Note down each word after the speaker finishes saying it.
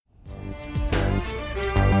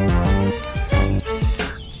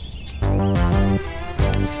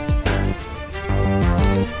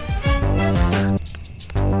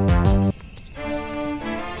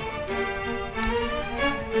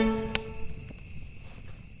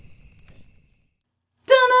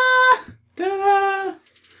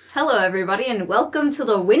everybody, and welcome to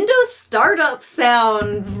the Windows Startup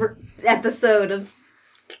Sound episode of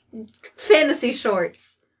Fantasy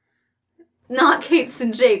Shorts. Not Capes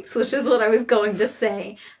and Japes, which is what I was going to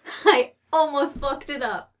say. I almost fucked it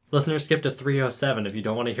up. Listeners, skip to 307 if you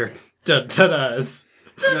don't want to hear ta-tas.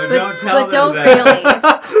 No, don't tell But don't them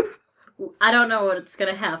that. really. I don't know what's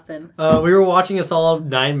gonna happen. We were watching a solid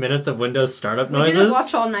 9 minutes of Windows startup We noises. didn't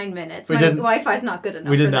watch all 9 minutes. We My didn't. Wi-Fi's not good enough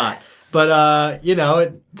We did for not. that. But,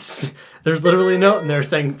 there's literally a note in there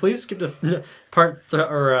saying, please skip to part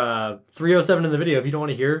 307 in the video if you don't want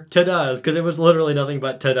to hear ta-das, because it was literally nothing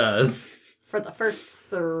but ta-das. For the first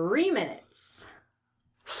 3 minutes.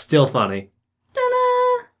 Still funny.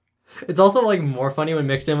 Ta-da! It's also, more funny when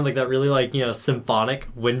mixed in with, that really, symphonic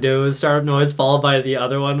Windows startup noise, followed by the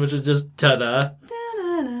other one, which is just ta-da.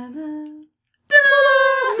 Da-da-da-da.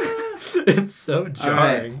 It's so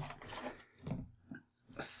jarring.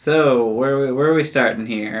 So, where are we starting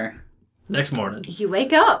here? Next morning. You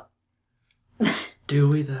wake up. Do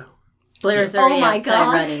we, though? Blair's Oh already my outside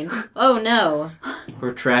God. running. Oh no.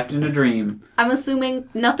 We're trapped in a dream. I'm assuming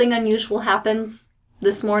nothing unusual happens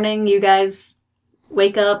this morning. You guys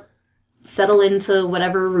wake up, settle into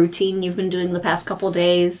whatever routine you've been doing the past couple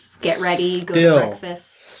days, get ready, go to Still.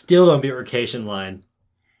 breakfast. Still don't beat vacation line.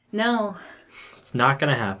 No, It's not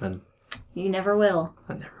gonna happen. you never will.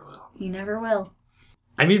 I never will. You never will.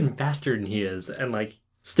 I'm even faster than he is, and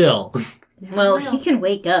still. Never Well, will. he can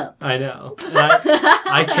wake up. I know. And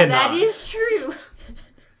I cannot. That is true.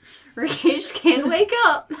 Rakesh can wake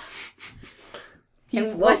up. He's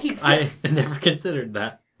And what woke. he I never considered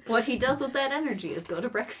that. what he does with that energy is go to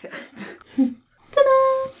breakfast.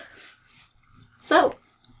 Ta-da! So,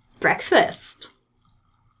 breakfast.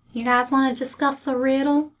 You guys want to discuss a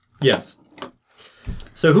riddle? Yes.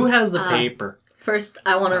 So who has the Ah. paper? First,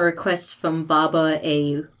 I want to request from Baba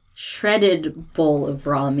a shredded bowl of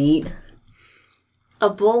raw meat. A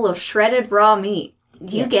bowl of shredded raw meat.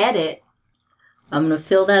 You Yes. get it. I'm gonna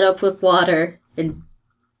fill that up with water and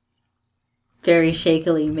very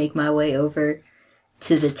shakily make my way over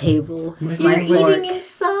to the table. with You're my You're fork. eating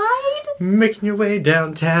inside? Making your way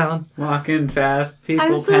downtown. Walking fast, people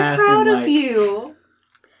I'm so passing proud of you.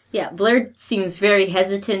 Yeah, Blair seems very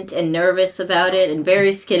hesitant and nervous about it and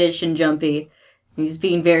very skittish and jumpy. He's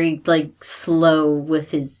being very, slow with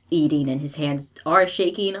his eating, and his hands are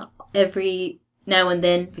shaking every now and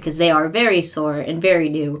then because they are very sore and very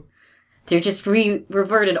new. They're just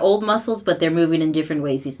reverted old muscles, but they're moving in different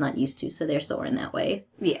ways he's not used to, so they're sore in that way.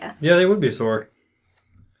 Yeah. Yeah, they would be sore.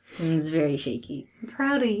 And he's very shaky. I'm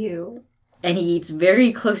proud of you. And he eats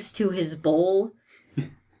very close to his bowl.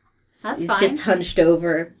 That's He's fine. just hunched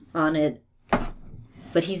over on it.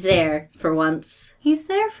 But he's there for once. He's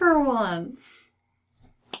there for once.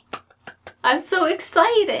 I'm so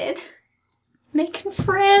excited. Making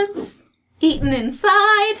friends. Eating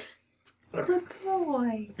inside. Good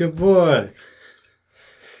boy. Good boy.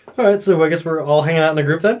 Alright, so I guess we're all hanging out in a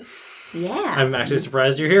group then? Yeah. I'm actually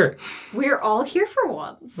surprised you're here. We're all here for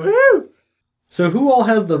once. Woo! So who all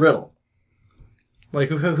has the riddle?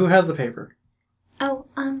 Who has the paper? Oh,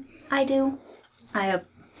 I do. Aya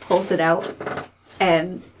pulls it out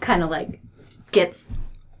and kind of gets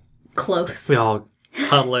close. We all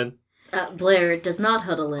huddle in. Blair does not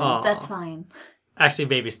huddle in. Aw. That's fine. Actually,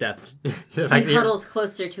 baby steps. the He fact, that you're, huddles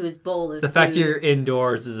closer to his bowl of the fact food. you're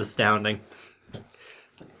indoors is astounding.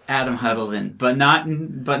 Adam huddles in, but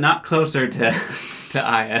not closer to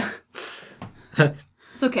Aya.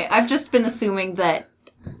 It's okay. I've just been assuming that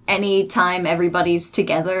any time everybody's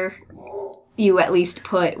together, you at least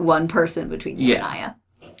put one person between you and Aya.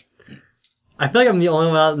 I feel like I'm the only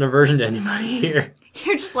one without an aversion to anybody here.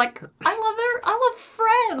 You're just I love her. I love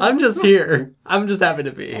friends. I'm just here. I'm just happy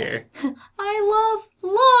to be here. I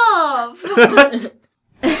love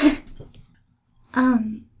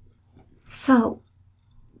love. So,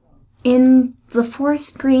 in the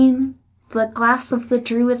forest green, the glass of the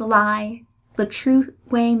druid lie, the true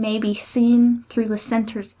way may be seen through the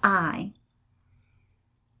center's eye.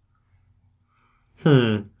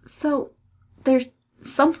 So, there's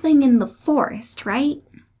something in the forest, right?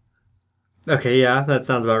 Okay, yeah, that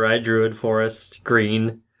sounds about right. Druid, forest,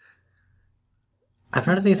 green. I'm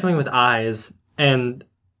trying to think of something with eyes, and...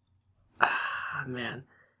 man.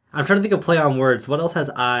 I'm trying to think of play on words. What else has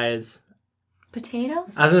eyes? Potatoes?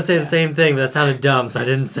 I was going to say the same thing, but that sounded dumb, so I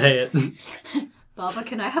didn't say it. Baba,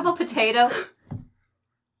 can I have a potato?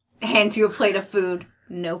 Hands you a plate of food.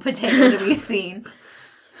 No potato to be seen.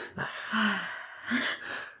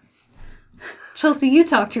 Chelsea, you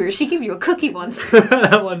talk to her. She gave you a cookie once.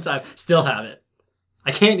 That one time. Still have it.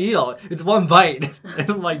 I can't eat all it. It's one bite, and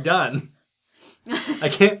I'm done. I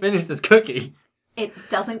can't finish this cookie. It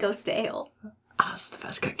doesn't go stale. Oh, it's the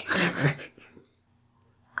best cookie ever.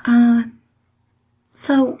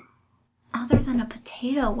 So, other than a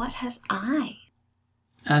potato, what has eyes?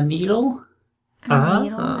 A needle? A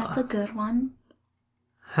needle, that's a good one.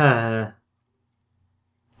 Huh.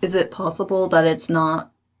 Is it possible that it's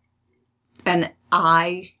not an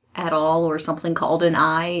eye at all or something called an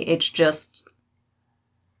eye? It's just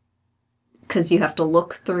because you have to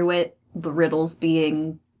look through it, the riddles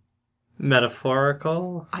being,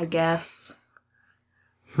 Metaphorical? I guess.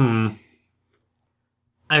 I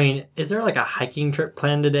mean, is there like a hiking trip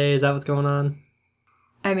planned today? Is that what's going on?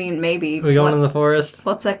 I mean, maybe. Are we going in the forest?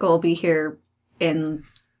 What's that will be here in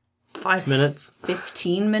 5 minutes.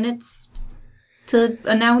 15 minutes to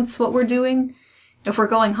announce what we're doing? If we're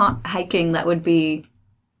going hiking, that would be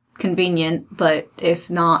convenient, but if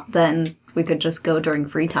not, then we could just go during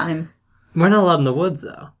free time. We're not allowed in the woods,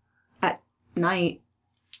 though. At night.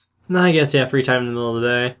 No, I guess, yeah, free time in the middle of the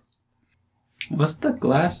day. What's the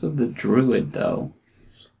glass of the druid, though?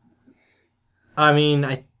 I mean,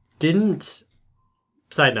 I didn't...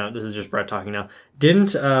 Side note, this is just Brett talking now.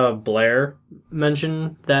 Didn't Blair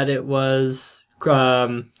mention that it was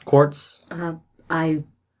quartz? I'm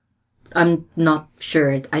not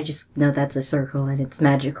sure. I just know that's a circle and it's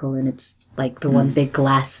magical and it's like the one big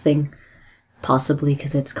glass thing. Possibly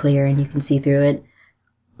because it's clear and you can see through it.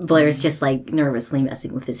 Blair's just like nervously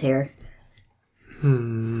messing with his hair.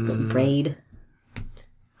 The braid.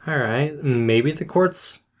 Alright, maybe the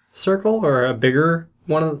quartz circle or a bigger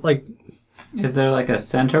one of, like... Is there like a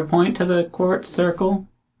center point to the quartz circle?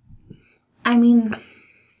 I mean,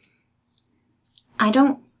 I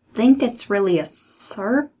don't think it's really a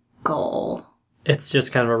circle. It's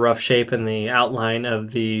just kind of a rough shape in the outline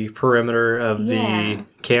of the perimeter of the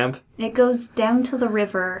camp. It goes down to the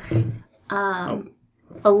river, a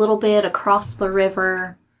little bit across the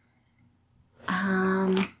river.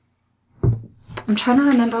 I'm trying to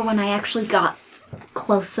remember when I actually got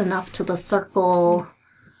close enough to the circle,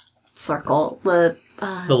 the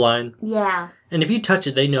line. Yeah. And if you touch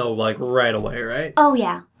it, they know, like, right away, right? Oh,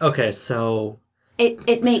 yeah. Okay, so...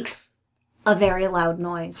 It makes a very loud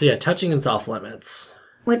noise. So yeah, touching is off limits.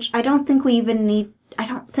 Which I don't think we even need... I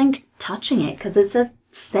don't think touching it, because it says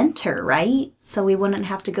center, right? So we wouldn't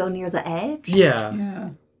have to go near the edge? Yeah. Yeah.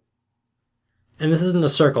 And this isn't a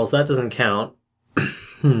circle, so that doesn't count.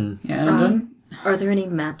 Yeah, and Are there any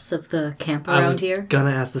maps of the camp I around was here?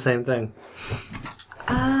 gonna ask the same thing.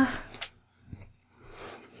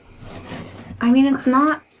 I mean, it's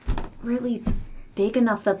not really big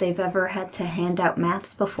enough that they've ever had to hand out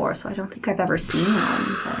maps before, so I don't think I've ever seen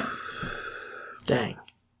one, but... Dang.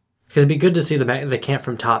 Because it'd be good to see the camp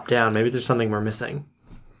from top down. Maybe there's something we're missing.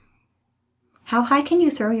 How high can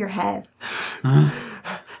you throw your head? I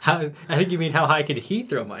think you mean how high could he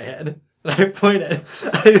throw my head? I pointed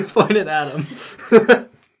at him.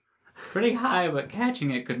 pretty high, but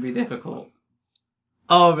catching it could be difficult.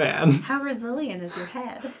 Oh, man. How resilient is your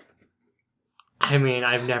head? I mean,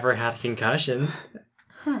 I've never had a concussion.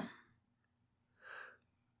 Huh.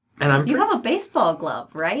 And You have a baseball glove,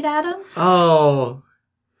 right, Adam? Oh,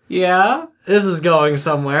 Yeah? this is going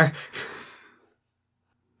somewhere.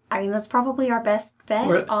 I mean, that's probably our best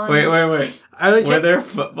bet on... Wait. Are they Were there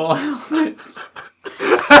football helmets?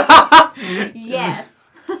 Yes.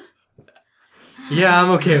 Yeah,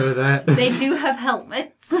 I'm okay with that. They do have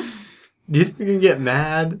helmets. Do you think we can get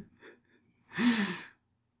mad?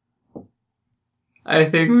 I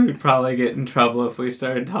think we would probably get in trouble if we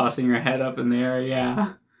started tossing your head up in the air,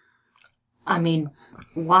 yeah. I mean,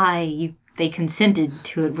 why? They consented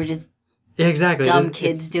to it. We're just Exactly. dumb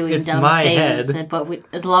kids doing it's dumb my things. head. But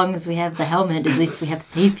as long as we have the helmet, at least we have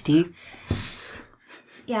safety.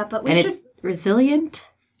 Yeah, but we And should... it's resilient?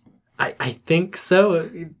 I think so.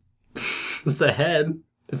 It's a head.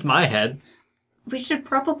 It's my head. We should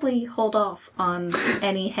probably hold off on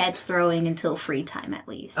any head throwing until free time, at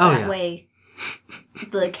least. Oh, that yeah. way,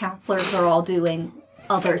 the counselors are all doing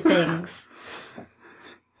other things.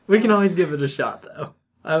 We can always give it a shot, though.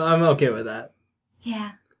 I'm okay with that.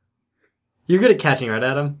 Yeah. You're good at catching, right,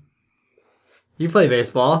 Adam? You play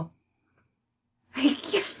baseball.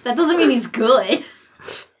 That doesn't mean he's good.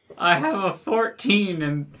 I have a 14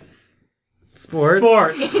 in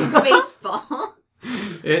Sports. In baseball.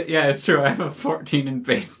 Yeah, it's true. I have a 14 in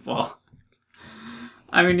baseball.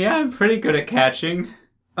 I mean, yeah, I'm pretty good at catching.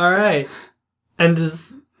 All right. And just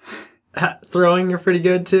throwing, you're pretty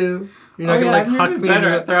good too. You're not gonna I'm huck even me better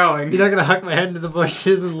into at throwing. You're not gonna huck my head into the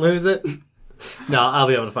bushes and lose it. No, I'll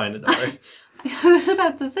be able to find it. Don't worry. I was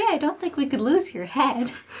about to say, I don't think we could lose your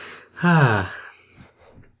head. I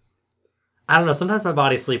don't know. Sometimes my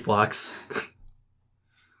body sleepwalks.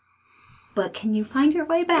 but can you find your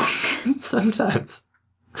way back? Sometimes.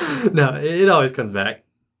 No, it always comes back.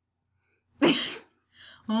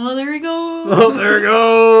 Oh, there he goes. Oh, there it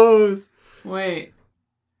goes! Wait.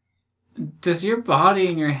 Does your body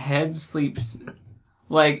and your head sleep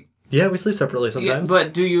like? Yeah, we sleep separately Yeah, sometimes.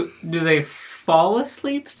 but do they fall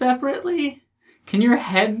asleep separately? Can your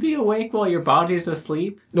head be awake while your body's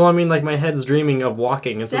asleep? Well, I mean, like, my head's dreaming of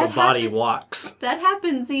walking, and so That the body happens- walks. That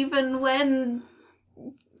happens even when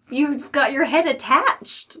you've got your head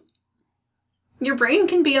attached. Your brain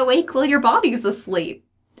can be awake while your body's asleep.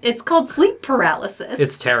 It's called sleep paralysis.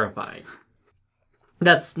 It's terrifying.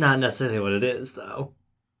 That's not necessarily what it is, though.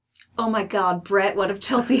 Oh my god, Brett, what if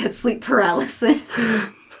Chelsea had sleep paralysis?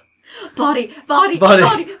 Body, body, Body.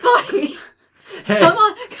 body, body. Hey! Come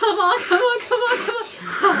on, come on, come on, come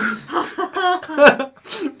on, come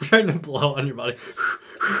on. Trying to blow on your body.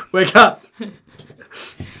 Wake up!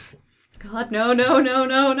 God, no, no, no,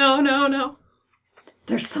 no, no, no, no.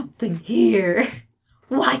 There's something here.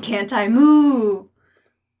 Why can't I move?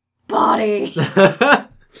 Body. I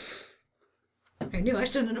knew I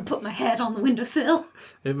shouldn't have put my head on the windowsill.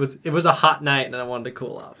 It was a hot night and I wanted to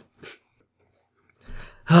cool off.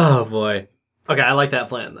 Oh boy. Okay, I like that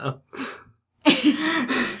plan though.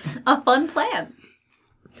 A fun plan.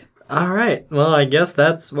 Alright, well I guess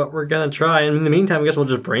that's what we're gonna try. And in the meantime, I guess we'll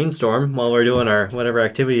just brainstorm while we're doing our whatever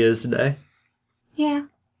activity is today. Yeah.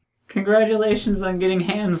 Congratulations on getting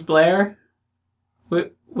hands, Blair.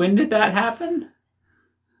 When did that happen?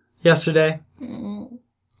 Yesterday.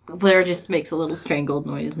 Blair just makes a little strangled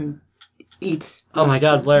noise and eats. Oh my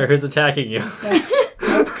god, Blair, who's attacking you?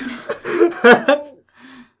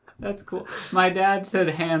 That's cool. My dad said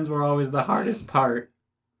hands were always the hardest part.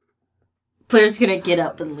 Blair's gonna get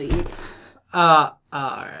up and leave.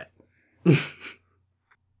 Alright.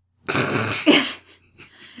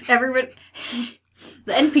 Everyone,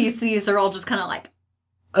 the NPCs are all just kind of like,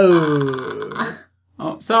 Oh.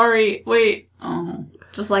 Oh, sorry. Wait. Oh.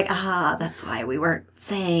 just like, that's why we weren't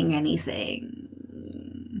saying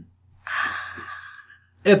anything.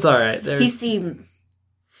 It's alright. He There's seems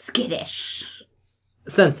skittish.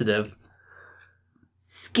 sensitive.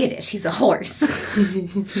 Skittish, he's a horse.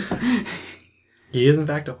 He is in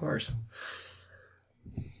fact a horse.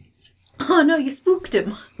 Oh no, you spooked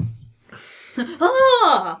him.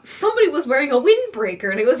 Somebody was wearing a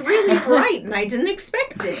windbreaker and it was really bright and I didn't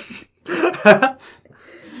expect it.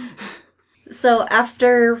 So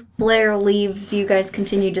after Blair leaves, do you guys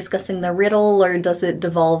continue discussing the riddle or does it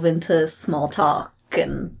devolve into small talk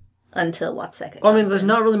and until what second? Well, I mean, there's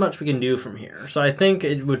not really much we can do from here, so I think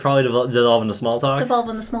it would probably dissolve into small talk. Devolve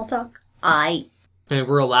into small talk? I. I mean,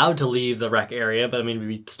 we're allowed to leave the rec area, but I mean,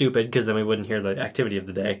 we'd be stupid because then we wouldn't hear the activity of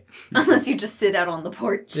the day. Unless you just sit out on the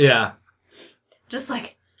porch. Yeah. Just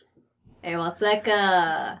like, hey, what's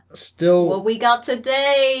that? Still. What we got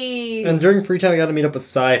today? And during free time, I got to meet up with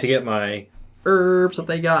Sai to get my herbs that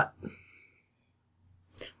they got.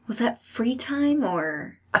 Was that free time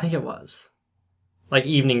or? I think it was. Like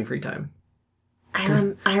evening free time.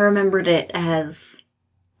 I remembered it as.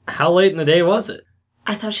 How late in the day was it?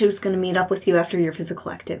 I thought she was going to meet up with you after your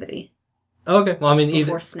physical activity. Okay, well, I mean,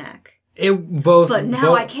 Before either. snack. It both. But now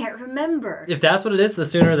both- I can't remember. If that's what it is, the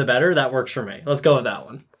sooner the better. That works for me. Let's go with that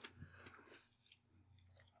one.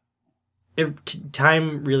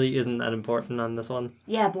 Time really isn't that important on this one.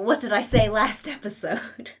 Yeah, but what did I say last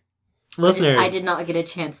episode? Listeners, I did not get a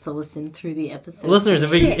chance to listen through the episode. listeners, if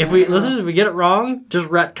we Shit. get it wrong, just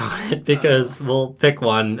retcon it because we'll pick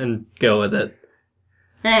one and go with it.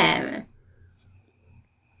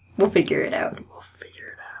 We'll figure it out. We'll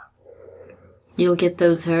figure it You'll get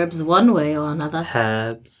those herbs one way or another. out.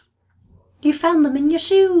 Habs. You found them in your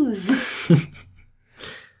shoes.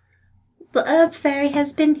 The herb fairy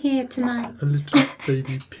has been here tonight. A little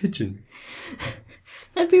baby pigeon.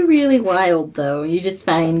 That'd be really wild, though. You just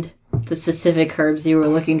find the specific herbs you were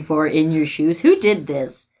looking for in your shoes. Who did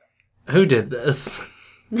this? Who did this?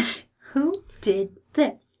 Who did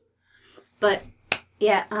this? But,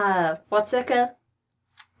 yeah, Watseka,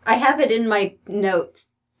 I have it in my notes.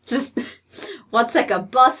 Just, Watseka,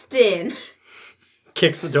 bust in.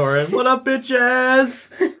 Kicks the door in. What up, bitches?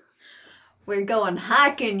 We're going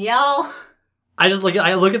hiking, y'all. I look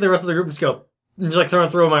at the rest of the group and just go, and just like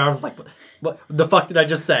throw my arms like, what the fuck did I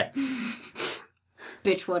just say?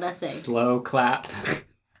 Bitch, what'd I say? Slow clap.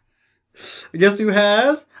 Guess who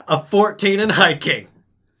has a 14 in hiking?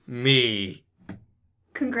 Me.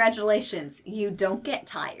 Congratulations, you don't get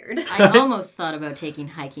tired. I almost thought about taking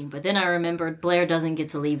hiking, but then I remembered Blair doesn't get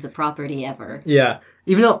to leave the property ever. Yeah.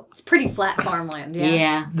 Even though It's pretty flat farmland, yeah?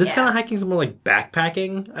 Yeah. this Yeah. kind of hiking is more like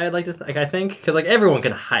backpacking, I'd like to I think, because like everyone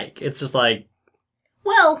can hike. It's just like,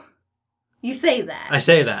 Well, You say that. I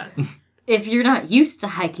say that. If you're not used to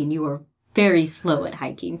hiking, you are very slow at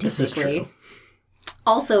hiking, This is typically. true.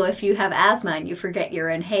 Also, if you have asthma and you forget your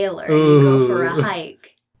inhaler and you go for a Ooh. hike.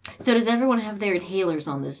 So does everyone have their inhalers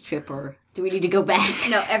on this trip, or do we need to go back?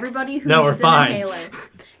 No, everybody who No, we're needs fine. an inhaler.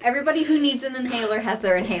 Everybody who needs an inhaler has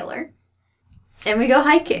their inhaler. And we go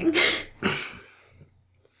hiking.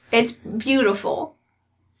 It's beautiful.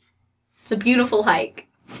 It's a beautiful hike.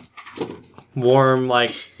 Warm,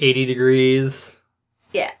 like 80 degrees.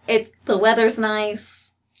 Yeah, the weather's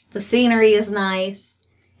nice. The scenery is nice.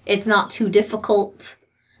 It's not too difficult.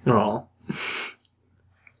 Oh.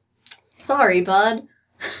 Sorry, bud.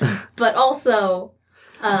 But also,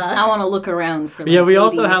 I want to look around for. Like, Yeah, we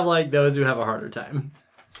also maybe- have like those who have a harder time.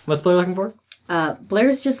 What's Blair looking for?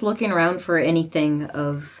 Blair's just looking around for anything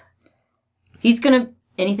of. He's gonna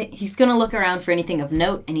look around for anything of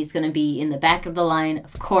note, and he's gonna be in the back of the line,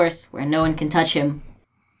 of course, where no one can touch him.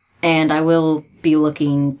 And I will be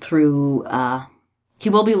looking through. He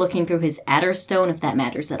will be looking through his Adderstone, if that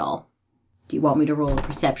matters at all. Do you want me to roll a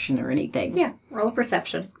perception or anything? yeah, roll a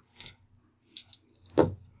perception.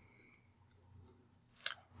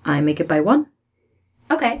 I make it by 1.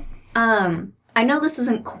 Okay. I know this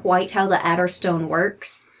isn't quite how the Adderstone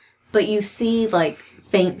works, but you see, like,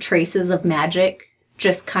 faint traces of magic,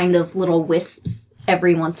 just kind of little wisps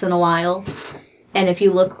every once in a while. And if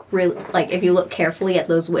you look if you look carefully at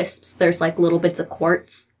those wisps, there's, like, little bits of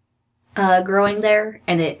quartz growing there,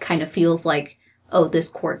 and it kind of feels like, oh, this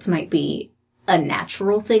quartz might be a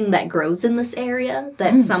natural thing that grows in this area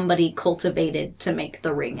that somebody cultivated to make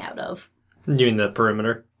the ring out of. You mean the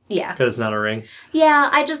perimeter? Yeah. Because it's not a ring. Yeah,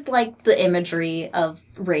 I just like the imagery of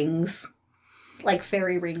rings. Like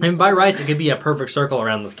fairy rings. And by rights, it could be a perfect circle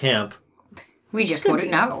around this camp. We just Could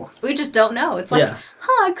wouldn't be. know. We just don't know. It's like, Yeah.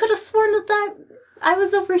 I could have sworn that I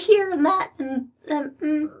was over here and that, and,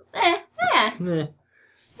 Eh.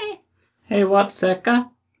 Hey, Watseka,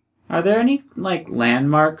 are there any, like,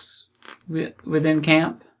 landmarks within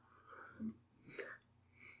camp?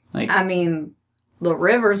 Like, I mean, the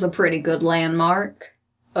river's a pretty good landmark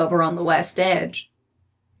over on the west edge.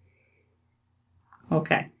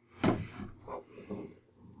 okay.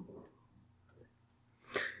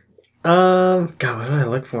 God, what do I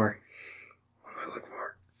look for?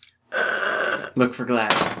 Look for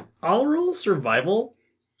glass. I'll roll survival.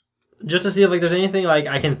 Just to see if like there's anything like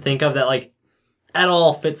I can think of that like at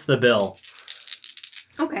all fits the bill.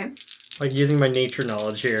 Okay. Like using my nature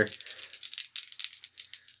knowledge here.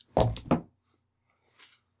 Okay,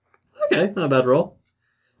 not a bad roll.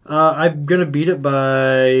 I'm gonna beat it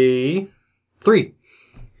by 3.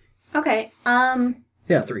 Okay.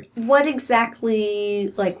 Yeah, 3. What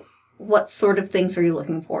exactly, what sort of things are you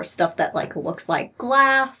looking for? Stuff that, looks like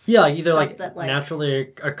glass? Yeah, like either Stuff like that, naturally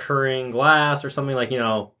occurring glass or something like, you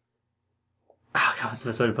know. Oh god, what's the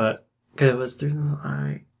best way to put it? Because it was through the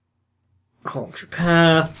eye. Hold your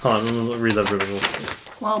path. Hold on, let me read that really quick.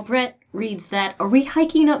 While Brett reads that, are we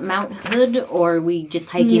hiking up Mount Hood, or are we just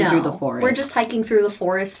hiking through the forest? We're just hiking through the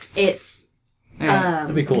forest. It's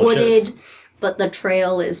That'd be cool as wooded, but the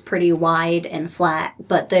trail is pretty wide and flat,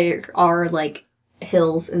 but there are,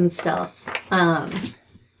 hills and stuff.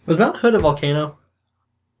 Was Mount Hood a volcano?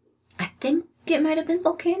 I think it might have been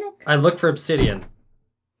volcanic. I look for obsidian.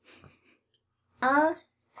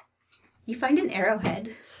 You find an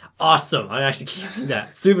arrowhead. Awesome. I'm actually keeping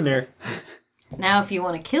that. Souvenir. Now, if you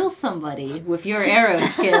want to kill somebody with your arrow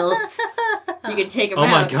skills, you can take them Oh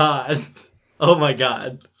my out. god. Oh my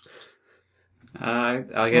god. I guess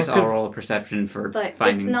Well, 'cause- I'll roll a perception for But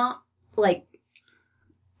finding. it's not,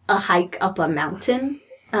 a hike up a mountain.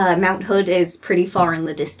 Mount Hood is pretty far in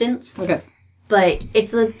the distance. Okay. But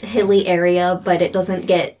it's a hilly area, but it doesn't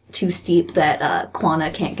get too steep that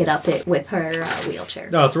Quana can't get up it with her wheelchair.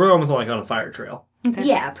 No, so we're almost like on a fire trail. Okay.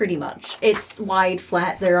 Yeah, pretty much. It's wide,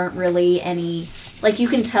 flat. There aren't really any... you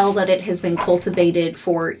can tell that it has been cultivated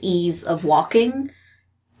for ease of walking.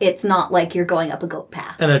 It's not like you're going up a goat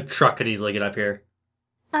path. And a truck could easily get up here.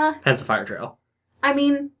 Uh, Hence a fire trail. I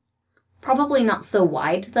mean, probably not so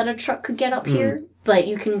wide that a truck could get up here, but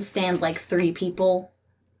you can stand 3 people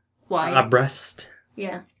wide. Abreast.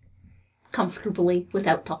 Yeah. Comfortably,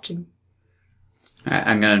 without touching. Alright,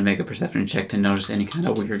 I'm gonna make a perception check to notice any kind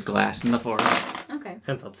of weird glass in the forest. Okay.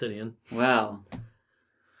 Hence obsidian. Well,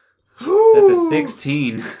 that's a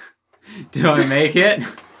 16. Do I make it?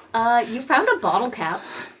 You found a bottle cap.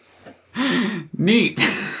 Neat.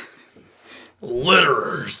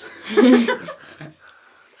 Litterers.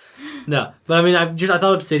 No, but I mean, I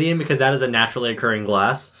thought obsidian because that is a naturally occurring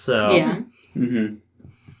glass. So Yeah. Mm-hmm.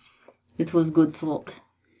 It was good thought.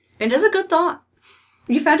 It is a good thought.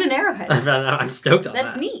 You found an arrowhead. I'm stoked on that.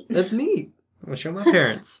 That's neat. That's neat. I'm gonna show my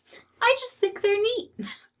parents. I just think they're neat.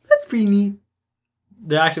 That's pretty neat.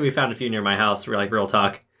 Actually, we found a few near my house. We're like, real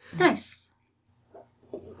talk. Nice.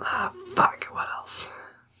 Fuck. What else?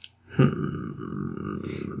 Could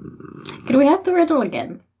we have the riddle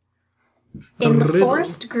again? In the Riddle.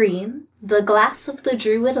 forest green, the glass of the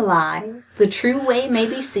druid lie, the true way may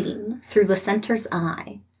be seen through the center's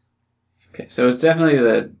eye. Okay, so it's definitely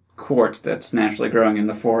the quartz that's naturally growing in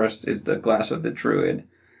the forest is the glass of the druid.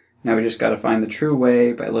 Now we just got to find the true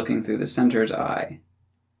way by looking through the center's eye.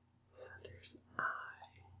 Center's eye.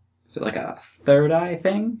 Is it like a third eye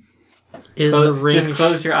thing? Is So the ring... just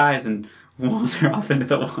close your eyes and wander off into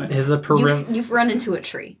the woods. Is the perimeter... You've run into a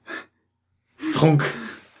tree. Thunk.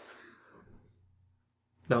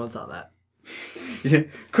 No one saw that. Yeah.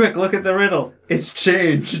 Quick, look at the riddle. It's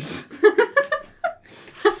changed.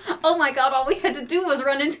 Oh my god, all we had to do was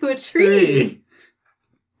run into a tree.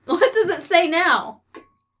 What does it say now?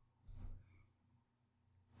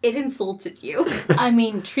 It insulted you. I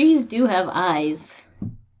mean, trees do have eyes.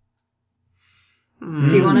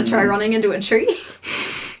 Do you want to try running into a tree?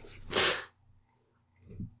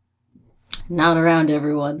 Not around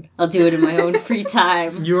everyone. I'll do it in my own free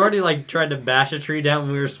time. You already, like, tried to bash a tree down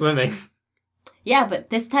when we were swimming. Yeah, but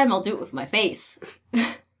this time I'll do it with my face.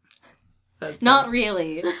 That's Not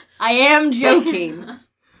really. I am joking.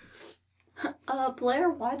 Blair,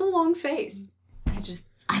 why the long face?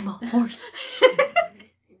 I'm a horse.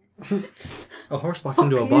 A horse walks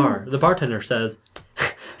into a bar. The bartender says,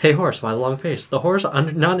 "Hey horse, why the long face?" The horse,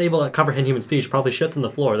 not able to comprehend human speech, probably shits on the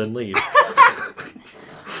floor, then leaves.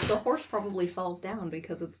 The horse probably falls down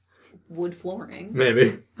because it's wood flooring.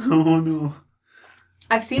 Maybe. Oh no.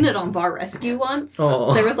 I've seen it on Bar Rescue once.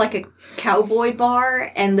 Oh. There was like a cowboy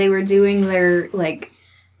bar and they were doing their like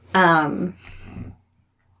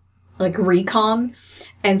recon.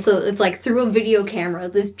 And so it's like through a video camera,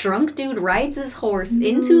 this drunk dude rides his horse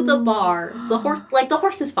into the bar. The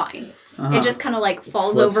horse is fine. Uh-huh. It just kind of like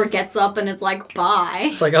falls Slips. over, gets up, and it's like, bye.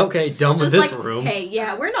 It's like, okay, done with Just this like, room. hey,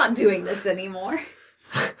 yeah, we're not doing this anymore.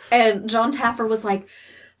 And John Taffer was like,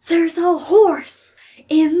 there's a horse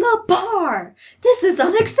in the bar. This is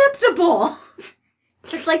unacceptable.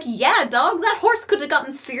 It's like, yeah, dog, that horse could have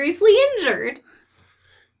gotten seriously injured.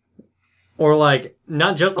 Or like,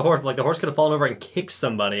 not just the horse, but like the horse could have fallen over and kicked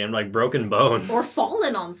somebody and like broken bones. Or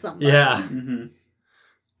fallen on somebody. Yeah. Mm-hmm.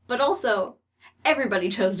 But also, everybody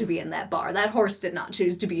chose to be in that bar. That horse did not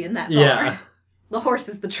choose to be in that bar. Yeah. The horse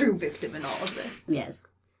is the true victim in all of this. Yes.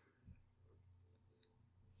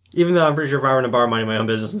 Even though I'm pretty sure if I were in a bar minding my own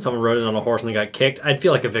business and someone rode in on a horse and they got kicked, I'd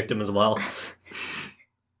feel like a victim as well.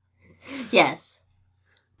 Yes.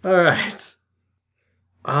 Alright.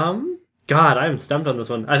 God, I'm stumped on this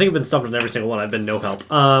one. I think I've been stumped on every single one. I've been no help.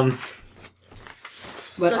 But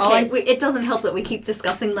It's all I okay. It doesn't help that we keep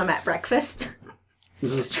discussing them at breakfast.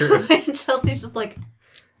 This is true. And Chelsea's just like,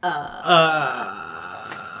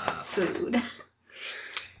 food.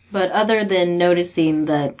 But other than noticing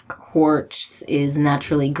that quartz is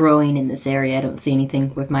naturally growing in this area, I don't see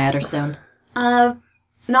anything with my Adderstone.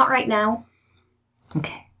 Not right now.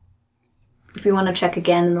 Okay. If you want to check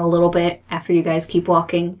again in a little bit after you guys keep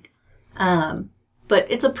walking. But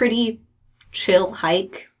it's a pretty chill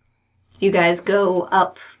hike. You guys go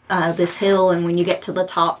up this hill, and when you get to the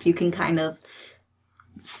top, you can kind of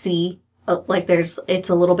see, it's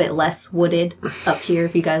a little bit less wooded up here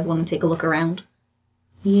if you guys want to take a look around.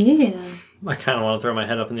 Yeah. I kind of want to throw my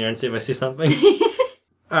head up in the air and see if I see something.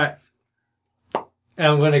 Alright. And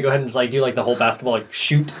I'm going to go ahead and like do like the whole basketball like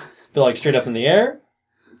shoot, but like straight up in the air.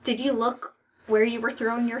 Did you look where you were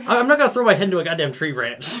throwing your head? I'm not going to throw my head into a goddamn tree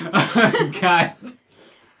branch. Guys.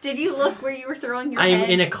 Did you look where you were throwing your I'm head?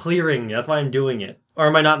 in a clearing. That's why I'm doing it. Or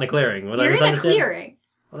am I not in a clearing? Was I You're in a misunderstand? clearing.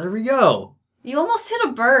 Well, there we go. You almost hit a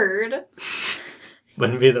bird.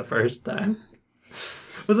 Wouldn't be the first time.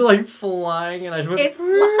 Was it like flying and I just went... It's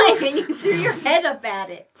flying and you threw your head up at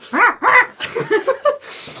it.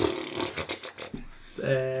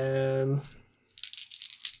 And...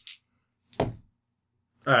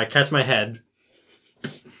 Alright, catch my head.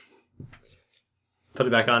 Put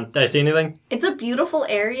it back on. Did I see anything? It's a beautiful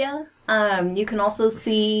area. You can also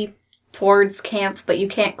see towards camp, but you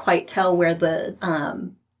can't quite tell where the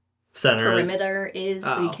Center is. perimeter is,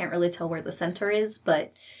 so you Oh. can't really tell where the center is,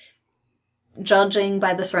 but judging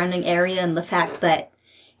by the surrounding area and the fact that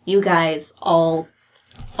you guys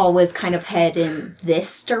always kind of head in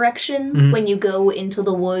this direction Mhm. when you go into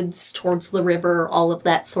the woods, towards the river, all of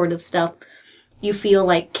that sort of stuff, you feel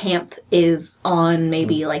like camp is on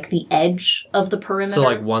maybe like the edge of the perimeter. So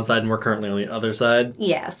like one side and we're currently on the other side.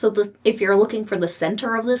 Yeah, so if you're looking for the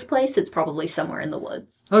center of this place, it's probably somewhere in the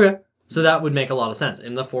woods. Okay. So that would make a lot of sense.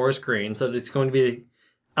 In the forest green. So it's going to be...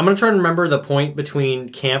 I'm going to try and remember the point between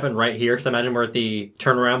camp and right here, because I imagine we're at the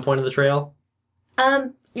turnaround point of the trail.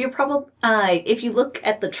 You're probably... if you look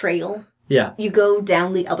at the trail, Yeah. you go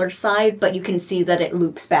down the other side, but you can see that it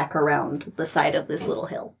loops back around the side of this little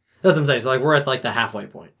hill. That's what I'm saying. So like we're at like the halfway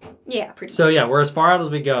point. Yeah, pretty So much. yeah, we're as far out as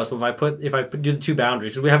we go. So if I do the two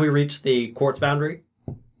boundaries, have we reached the quartz boundary?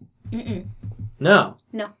 Mm-mm. No.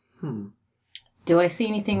 No. Do I see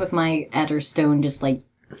anything with my Adder Stone just like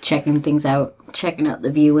checking things out, checking out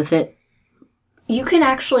the view with it? You can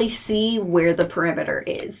actually see where the perimeter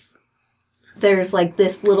is. There's like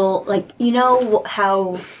this little, like, you know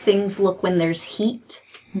how things look when there's heat?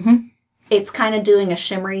 Mm-hmm. It's kind of doing a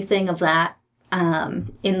shimmery thing of that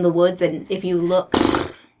in the woods. And if you look,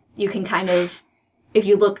 you can kind of, if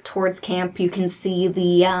you look towards camp, you can see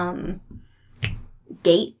the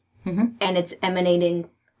gate. Mm-hmm. And it's emanating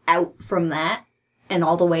out from that and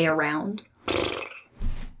all the way around. Are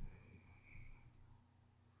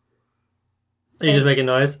you just making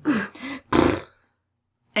noise?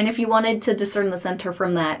 And if you wanted to discern the center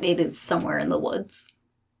from that, it is somewhere in the woods.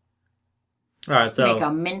 All right. So Make a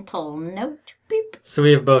mental note. Beep. so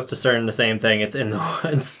we have both discerned the same thing. It's in the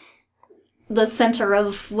woods. The center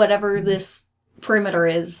of whatever this perimeter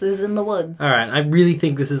is in the woods. All right. I really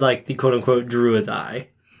think this is like the quote unquote druid's eye.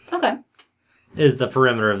 Okay. Is the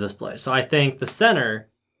perimeter of this place. So I think the center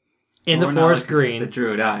in We're the not forest looking for green, the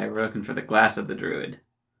druid eye. We're looking for the glass of the druid.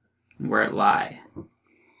 Where it lie.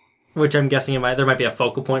 which I'm guessing there might be a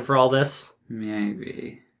focal point for all this.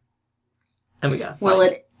 Maybe. And we got Well,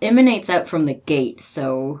 it emanates out from the gate,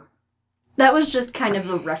 so That was just kind of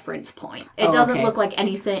a reference point. It Oh, doesn't okay. look like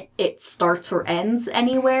anything, it starts or ends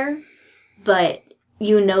anywhere, but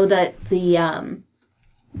you know that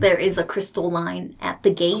there is a crystal line at the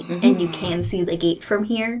gate, and you can see the gate from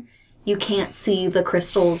here. You can't see the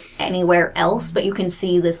crystals anywhere else, but you can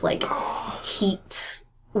see this, like, heat,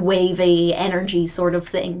 wavy energy sort of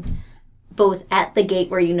thing, both at the gate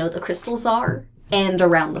where you know the crystals are, and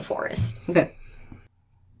around the forest. okay.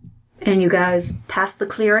 And you guys pass the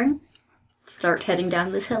clearing, start heading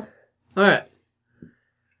down this hill. All right.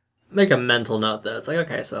 Make a mental note though. It's like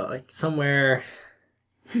okay, so like somewhere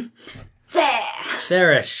There!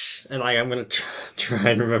 there-ish, and like I'm gonna try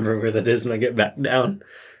and remember where that is when I get back down.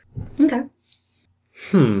 Okay.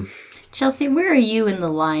 Chelsea, where are you in the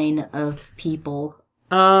line of people?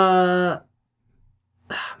 Man,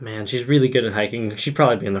 she's really good at hiking. She'd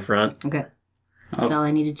probably be in the front. Okay. That's all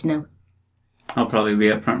I needed to know. I'll probably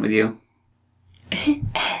be up front with you.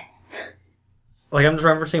 Like I'm just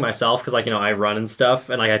referencing myself because like I run and stuff,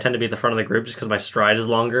 and like I tend to be at the front of the group just because my stride is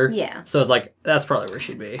longer. Yeah. So it's like that's probably where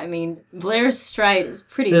she'd be. I mean, Blair's stride is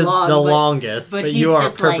pretty It's long. the but longest, but but he's you are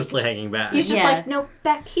just, like- purposely hanging back. He's just Yeah. like, no,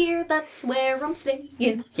 back here, that's where I'm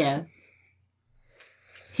staying. Yeah.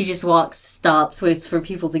 He just walks, stops, waits for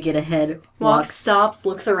people to get ahead. Walks, stops,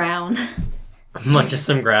 looks around. Munches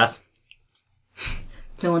some grass.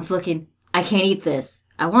 No one's looking. I can't eat this.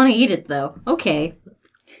 I want to eat it though. Okay.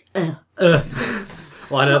 Ugh.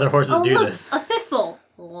 Why do other horses Oh, do look, this? a thistle.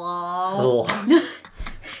 Whoa. Ugh.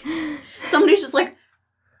 Somebody's just like,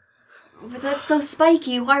 but that's so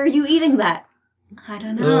spiky. Why are you eating that? I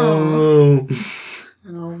don't know.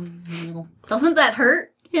 Oh. Doesn't that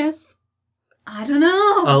hurt? Yes. I don't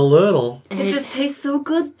know. A little. And it just tastes so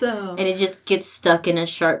good, though. and it just gets stuck in his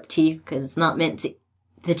sharp teeth because it's not meant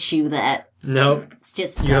to chew that. Nope. It's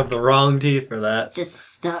just stuck. You have the wrong teeth for that. It's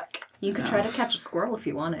just stuck. You could try to catch a squirrel if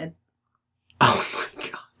you wanted. Oh my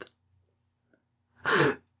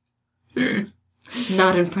god.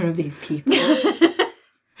 Not in front of these people.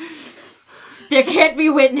 There can't be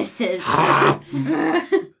witnesses. I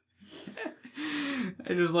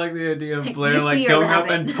just like the idea of You Blair see like a going up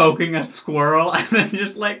rabbit. and poking a squirrel and then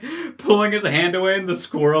just like pulling his hand away and the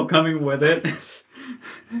squirrel coming with it.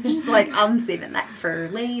 Just like, I'm saving that for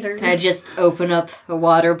later. I just open up a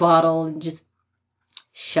water bottle and just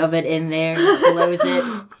shove it in there, close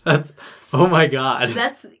it. That's. Oh my god.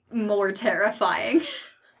 That's more terrifying.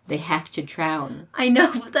 They have to drown. I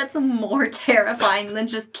know, but that's more terrifying than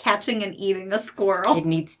just catching and eating a squirrel. It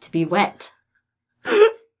needs to be wet.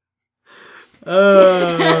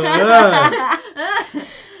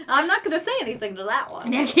 I'm not going to say anything to that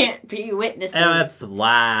one. There can't be witnesses. And it's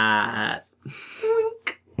flat.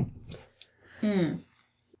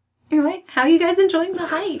 Anyway, how are you guys enjoying the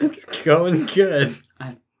hike? It's going good.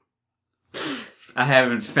 I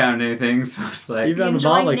haven't found anything, so it's like You've You done the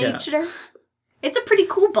enjoying bottle cap. nature? It's a pretty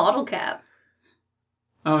cool bottle cap.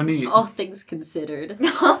 Oh, neat. All things considered.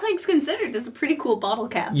 All things considered, it's a pretty cool bottle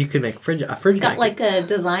cap. You could make a fridge It's magnet. got like a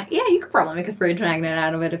design. Yeah, you could probably make a fridge magnet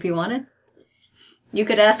out of it if you wanted. You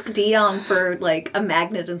could ask Dion for like a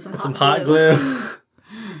magnet and some hot glue.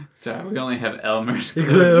 Sorry, we only have Elmer's glue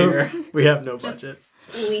Glue. here. We have no Just- budget.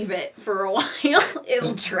 Leave it for a while.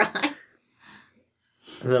 It'll dry.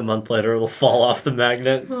 And then a month later, it'll fall off the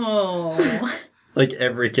magnet. Oh. Like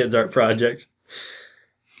every kid's art project.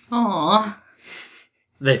 Aw,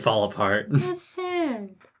 They fall apart. that's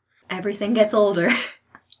sad. Everything gets older.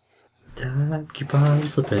 Time keep on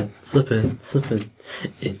slipping, slipping, slipping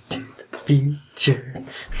into the future.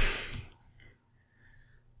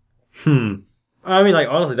 I mean, like,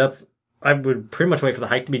 honestly, I would pretty much wait for the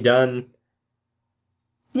hike to be done.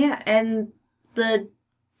 Yeah, and the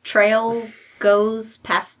trail goes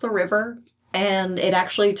past the river, and it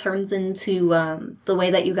actually turns into the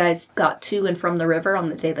way that you guys got to and from the river on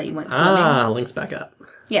the day that you went swimming. Links back up.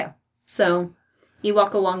 Yeah. So you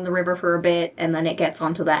walk along the river for a bit, and then it gets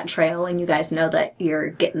onto that trail, and you guys know that you're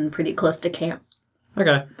getting pretty close to camp.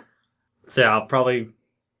 Okay. So yeah, I'll probably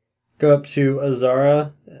go up to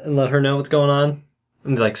Azara and let her know what's going on.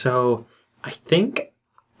 And be like, so, I think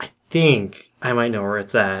I might know where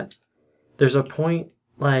it's at. There's a point,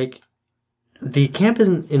 like, the camp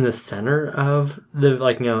isn't in the center of the,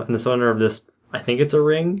 like, in the center of this, I think it's a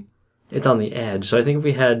ring. It's on the edge. So I think if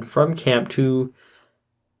we head from camp to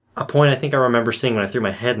a point I think I remember seeing when I threw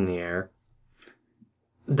my head in the air,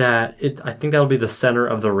 I think that'll be the center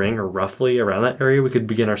of the ring, or roughly around that area. We could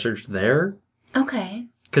begin our search there. Okay.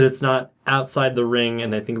 Because it's not outside the ring,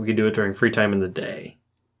 and I think we could do it during free time in the day.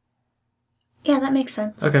 Yeah, that makes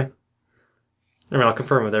sense. Okay. I mean, I'll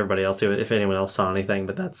confirm with everybody else too if anyone else saw anything,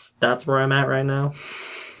 but that's where I'm at right now.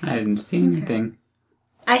 I didn't see anything.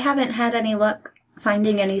 I haven't had any luck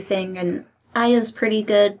finding anything, and Aya's pretty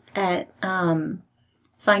good at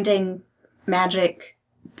finding magic,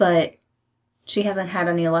 but she hasn't had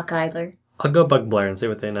any luck either. I'll go bug Blair and see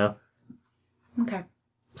what they know. Okay.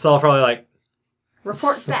 So I'll probably like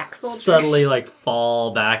Report back, soldier. subtly like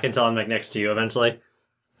fall back until I'm like next to you eventually.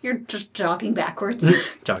 You're just jogging backwards.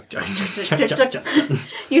 Jog.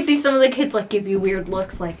 You see some of the kids like give you weird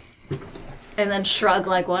looks, like, and then shrug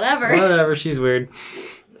like whatever. Whatever, she's weird.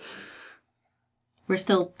 We're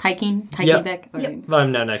still hiking Yep. back? Yep. Okay. But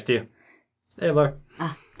I'm now next to you. Hey, Blair.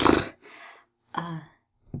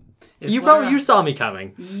 Is You Blair, saw me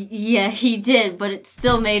coming. Yeah, he did, but it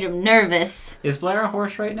still made him nervous. is Blair a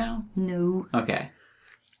horse right now? No. Okay.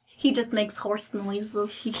 He just makes horse noises.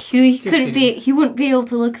 He couldn't be. He wouldn't be able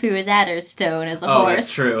to look through his adder stone as a Oh, horse.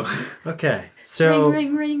 that's true. Okay, so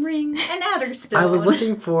Ring, ring, ring, ring. An Adderstone. I was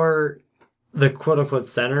looking for the quote-unquote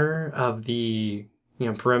center of the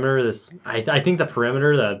perimeter. I think the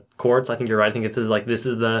perimeter, the quartz. I think you're right. I think this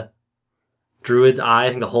is the Druid's eye. I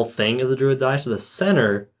think the whole thing is the Druid's eye. So the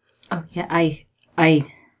center. Oh yeah, I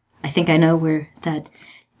think I know where that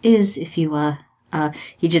is. If you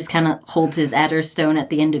he just kind of holds his adder stone at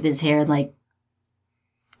the end of his hair and like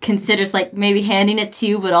considers like maybe handing it to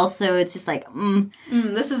you, but also it's just like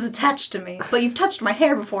This is attached to me, but you've touched my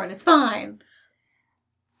hair before and it's fine.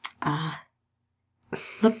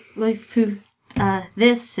 look through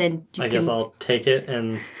this and you I can guess I'll take it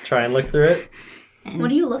and try and look through it. and, What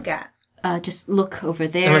do you look at? just look over Am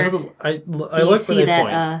I there. supposed to- I Do look you where see they that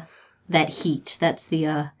point. that heat? That's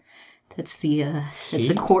the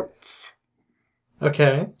Heat? quartz.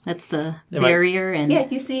 Okay. That's the Am I- barrier and Yeah,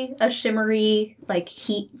 you see a shimmery, like,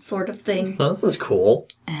 heat sort of thing. Well, this is cool.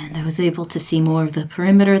 and I was able to see more of the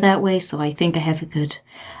perimeter that way, so I think I have a good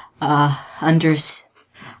can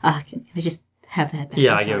I just have that back?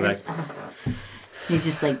 Yeah, I'm I give it sorry. He's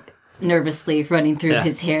just like nervously running through Yeah.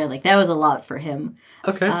 his hair, like that was a lot for him.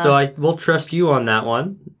 Okay, so I will trust you on that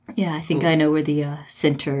one. Yeah, I think I know where the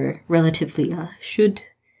center relatively should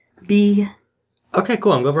be. Okay,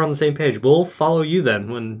 cool. I'm glad we're on the same page. We'll follow you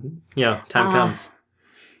then when time comes.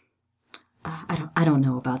 I don't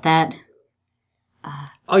know about that.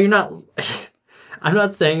 Oh, you're not. I'm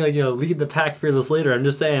not saying lead the pack fearless leader. I'm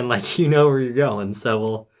just saying you know where you're going.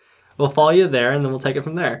 So we'll follow you there, and then we'll take it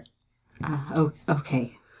from there.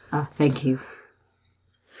 Okay. Thank you.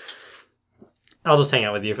 I'll just hang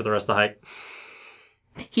out with you for the rest of the hike.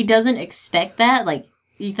 He doesn't expect that. Like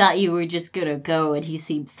he thought you were just gonna go, and he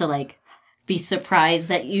seems to like be surprised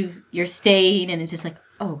that you're staying, and it's just like,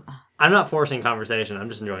 oh. I'm not forcing conversation. I'm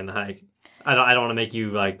just enjoying the hike. I don't want to make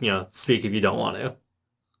you speak if you don't want to.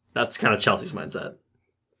 That's kind of Chelsea's mindset.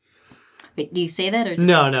 Wait, do you say that or? Just...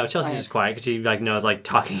 No, Chelsea's Quiet. just quiet because she knows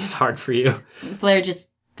talking is hard for you. Blair just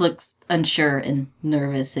looks unsure and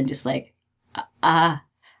nervous, and just like,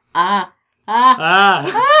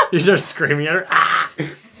 Ah! You start screaming at her. Ah!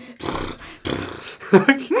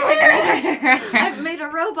 I've made a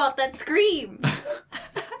robot that screams.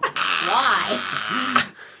 Why?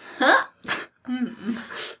 Huh?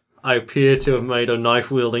 I appear to have made a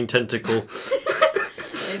knife-wielding tentacle.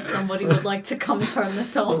 If somebody would like to come turn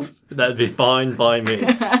this off. That'd be fine by me.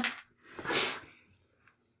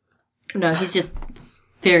 No, he's just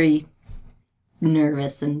very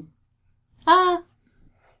nervous and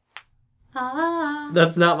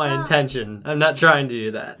That's not my intention. I'm not trying to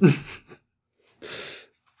do that.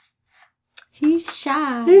 he's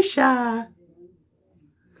shy. He's shy.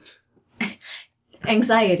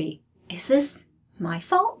 Anxiety. Is this my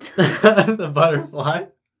fault? The butterfly.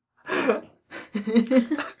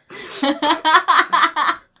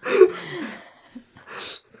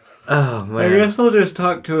 Oh I man. guess I'll just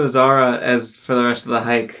talk to Azara as for the rest of the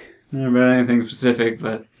hike. Not about anything specific,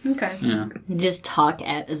 but, Okay. you know. Just talk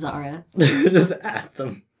at Azara. Just at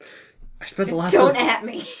them. I spent the last Don't at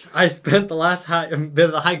me. I spent the last bit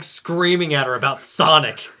of the hike screaming at her about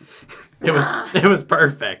Sonic. It was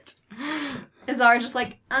perfect. Azara just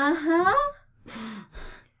like, uh-huh.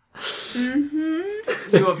 Mm-hmm.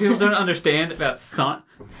 See, what people don't understand about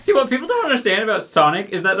Sonic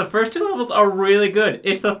is that the first two levels are really good.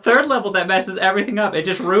 It's the third level that messes everything up. It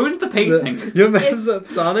just ruins the pacing. You messes up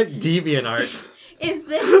Sonic DeviantArt. Is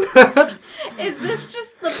this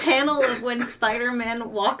just the panel of when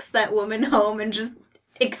Spider-Man walks that woman home and just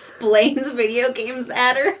explains video games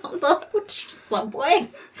at her on the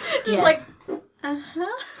subway? Just Yes. like,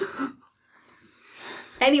 uh-huh.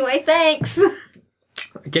 Anyway, thanks.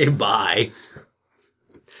 Okay, bye.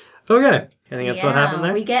 Okay. I think that's what happened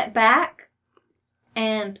there. We get back,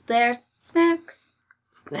 and there's snacks.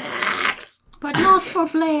 Snacks. But not for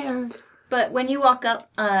Blair. But when you walk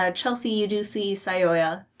up, Chelsea, you do see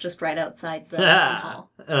Sayoya just right outside the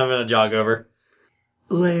hall. And I'm gonna jog over.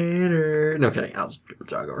 Later. No kidding. I'll just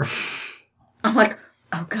jog over. I'm like,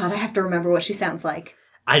 oh god, I have to remember what she sounds like.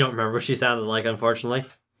 I don't remember what she sounded like, unfortunately.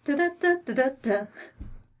 Da-da-da-da-da-da.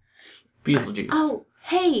 Beetlejuice. Oh,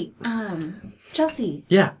 hey, Chelsea,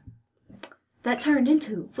 Yeah. that turned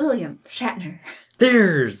into William Shatner.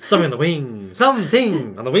 There's something on the wing.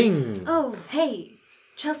 Something on the wing. Oh, hey,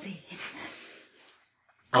 Chelsea.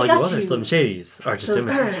 All I you got other you Slim Shadys are just those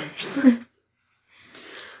imitators. herbs.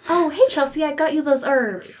 Oh, hey, Chelsea, I got you those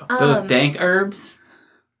herbs. Those dank herbs?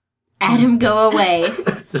 Adam, go away.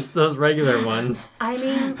 Just those regular ones. I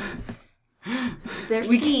mean, they're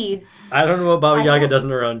seeds. I don't know what Baba I Yaga hope- does in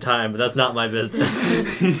her own time, but that's not my business.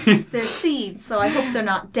 They're seeds, so I hope they're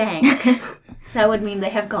not dank. That would mean they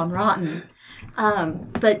have gone rotten.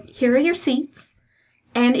 But here are your seeds.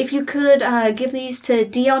 And if you could give these to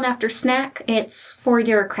Dion after snack, it's for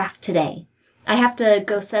your craft today. I have to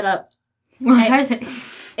go set up. What are they?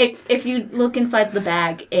 If you look inside the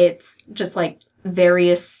bag, it's just like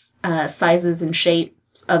various sizes and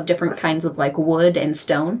shapes of different kinds of like wood and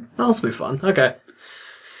stone. That'll be fun. Okay.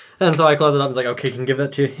 And so I close it up and it's like, okay, can give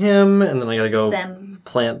that to him, and then I gotta go Them.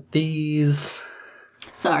 plant these.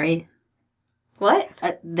 Sorry. What?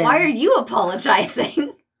 Them. Why are you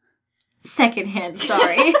apologizing? Secondhand,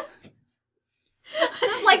 sorry.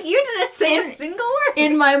 Just like you didn't say a single word.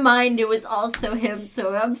 In my mind, it was also him,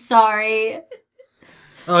 so I'm sorry.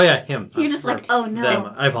 Oh yeah, him. You're just like, oh no.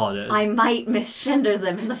 Them. I apologize. I might misgender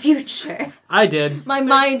them in the future. I did. My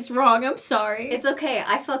mind's wrong, I'm sorry. It's okay.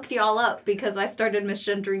 I fucked y'all up because I started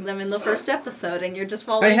misgendering them in the first episode, and you're just I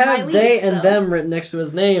following my had lead. they so- and them written next to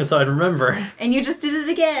his name, so I'd remember. And you just did it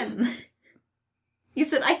again. You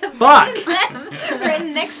said I have Fuck. they and them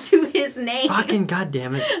written next to his name. Fucking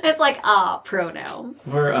goddamn it. It's like pronouns.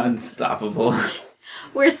 We're unstoppable.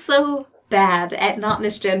 We're so bad at not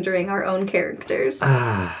misgendering our own characters. All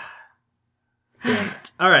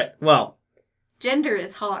right. Well, Gender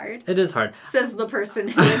is hard, it is hard. says the person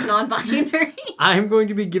who is non-binary. I'm going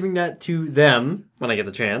to be giving that to them when I get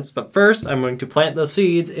the chance. But first, I'm going to plant the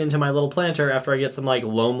seeds into my little planter after I get some like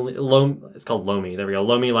it's called loamy. There we go.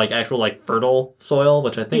 Loamy, like actual like fertile soil,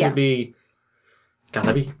 which I think Yeah. would be. God,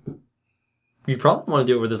 that'd be. You probably want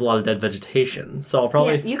to do it where there's a lot of dead vegetation. So I'll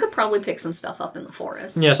probably. Yeah, you could probably pick some stuff up in the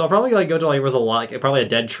forest. Yeah, so I'll probably like go to like where there's a lot, like, probably a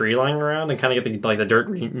dead tree lying around, and kind of get the dirt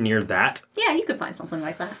near that. Yeah, you could find something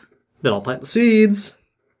like that. Then I'll plant the seeds.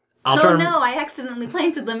 I'll Oh try. no, I accidentally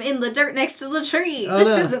planted them in the dirt next to the tree. Oh, This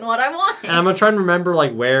no. isn't what I wanted. And I'm gonna try and remember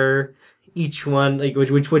like where each one, like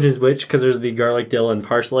which one is which, because there's the garlic, dill, and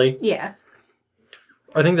parsley. Yeah.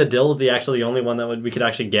 I think the dill is the only one that we could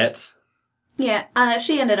actually get. Yeah,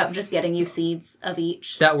 she ended up just getting you seeds of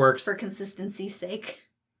each That works. for consistency's sake.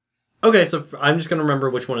 Okay, so I'm just gonna remember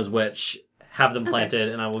which one is which. have them Okay. planted,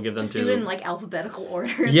 and I will give them Just to. do it in like alphabetical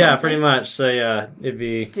order. Or Yeah, something. pretty much. So yeah, it'd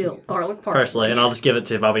be Dill, garlic, parsley. parsley, and I'll just give it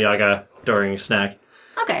to Baba Yaga during snack.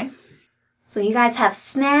 Okay. So you guys have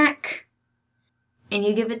snack, and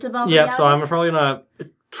you give it to Baba Yep. Yaga? So I'm probably gonna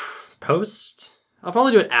post. I'll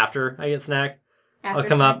probably do it after I get snack. After I'll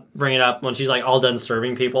come snack? up, bring it up when she's like all done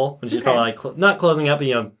serving people. When she's Okay. probably like not closing up,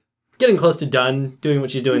 but getting close to done doing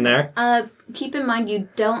what she's doing there. Keep in mind you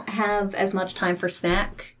don't have as much time for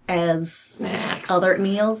snack as Snacks. other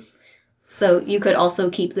meals. So you could also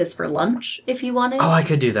keep this for lunch if you wanted. Oh, I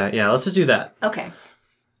could do that. Yeah, let's just do that. Okay.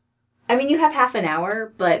 I mean, you have half an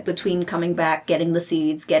hour, but between coming back, getting the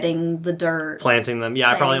seeds, getting the dirt, Planting them. Yeah,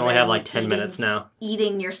 I probably Planting only have them, like 10 eating. minutes now.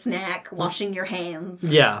 eating your snack, washing your hands.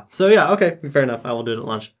 Yeah. So yeah, okay, fair enough. I will do it at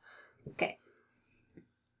lunch. Okay.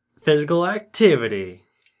 Physical activity.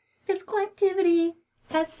 Physical activity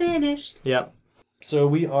has finished. Yep. So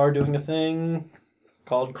we are doing a thing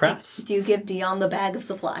called crafts. Do you give Dion the bag of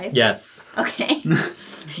supplies? Yes. Okay.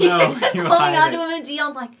 No, You're just you holding hide on it. to him, and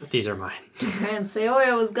Dion's like, These are mine. and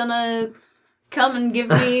Saoya was gonna come and give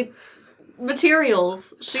me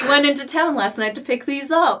materials. She went into town last night to pick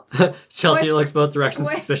these up. Chelsea Wait. looks both directions,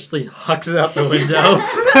 Wait. suspiciously hucks it out the window.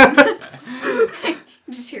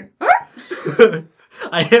 Just here.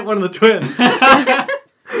 I hit one of the twins.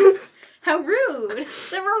 How rude!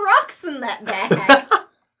 There were rocks in that bag.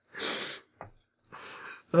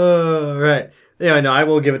 Oh, right. Anyway, no, I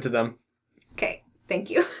will give it to them. Okay, thank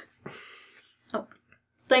you. Oh,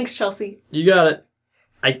 thanks, Chelsea. You got it.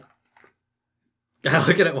 I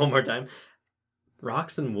look at it one more time.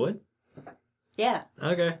 Rocks and wood? Yeah,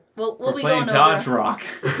 Okay. we'll We're be playing going Dodge over. Rock.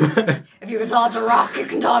 If you can dodge a rock, you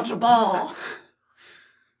can dodge a ball.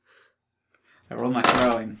 I roll my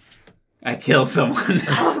throwing. I kill someone.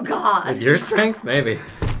 Oh With God! your strength? Maybe.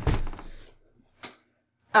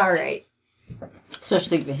 All right.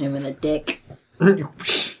 Especially if you hit him in the dick.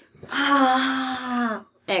 Ah,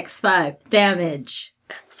 X5 damage.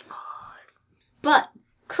 but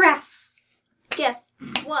crafts. Guess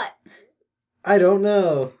what? I don't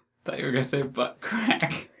know. Thought you were gonna say butt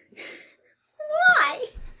crack. Why?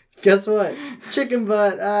 Guess what? Chicken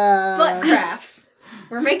butt. Butt crafts.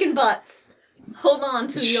 We're making butts. Hold on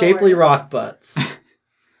to yours. Shapely rock butts.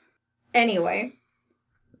 Anyway.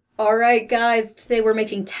 Alright, guys, today we're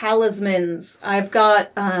making talismans. I've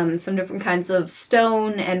got some different kinds of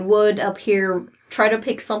stone and wood up here. Try to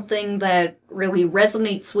pick something that really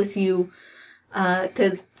resonates with you,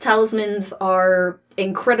 because talismans are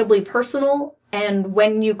incredibly personal, and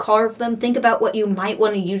when you carve them, think about what you might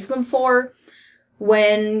want to use them for.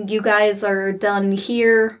 When you guys are done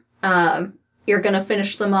here, you're going to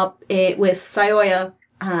finish them up with Saoya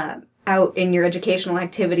out in your educational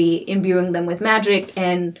activity, imbuing them with magic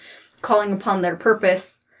and calling upon their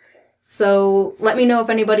purpose. So let me know if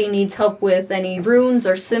anybody needs help with any runes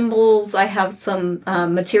or symbols. I have some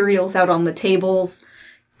materials out on the tables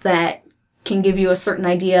that can give you a certain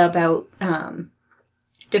idea about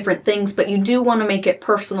different things, but you do want to make it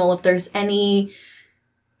personal. If there's any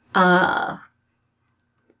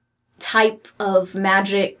type of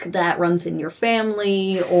magic that runs in your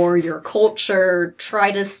family or your culture,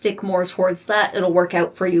 try to stick more towards that. It'll work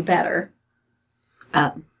out for you better.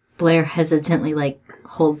 Blair hesitantly,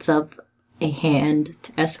 holds up a hand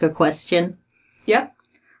to ask a question. Yep.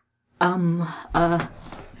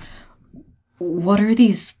 What are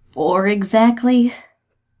these for exactly?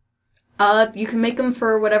 You can make them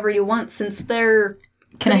for whatever you want since they're...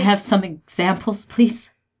 Can I Pretty have s- some examples, please?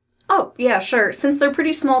 Oh, yeah, sure. Since they're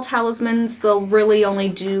pretty small talismans, they'll really only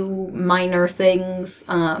do minor things.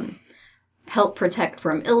 Help protect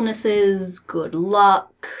from illnesses, good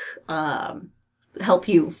luck, help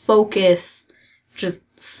you focus. Just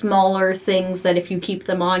smaller things that if you keep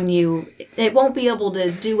them on you, it won't be able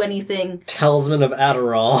to do anything. Talisman of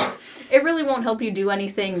Adderall. It really won't help you do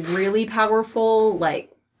anything really powerful, like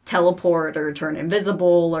teleport or turn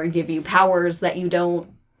invisible or give you powers that you don't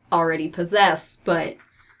already possess, but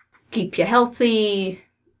keep you healthy,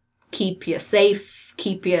 keep you safe,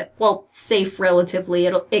 safe relatively.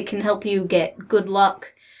 It can help you get good luck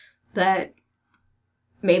that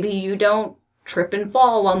maybe you don't trip and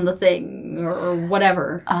fall on the thing or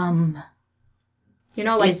whatever. You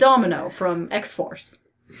know, like Is- Domino from X-Force.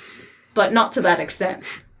 But not to that extent.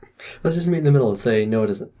 Let's just meet in the middle and say, no, it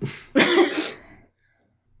isn't.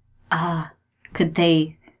 Could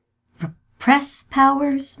they repress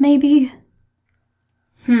powers, maybe?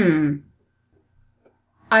 I'm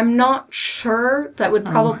not sure. That would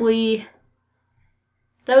probably...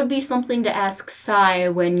 That would be something to ask Sai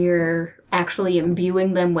when you're actually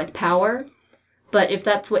imbuing them with power. But if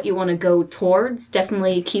that's what you want to go towards,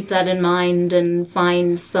 definitely keep that in mind and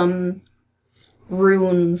find some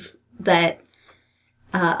runes that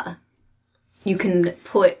you can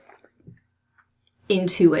put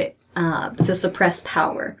into it to suppress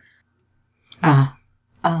power.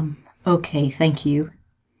 Okay, thank you.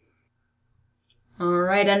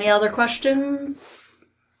 Alright, any other questions?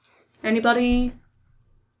 Anybody?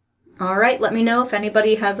 Alright, let me know if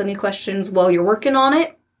anybody has any questions while you're working on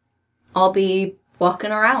it. I'll be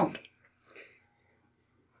walking around.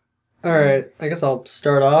 Alright, I guess I'll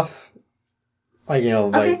start off.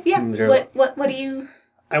 Okay, yeah. material. What do you...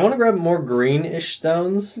 I want to grab more greenish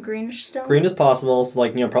stones. Greenish stone? Green as possible,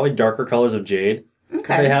 so probably darker colors of jade.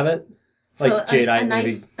 Okay. If they have it. Like So jadeite, a nice,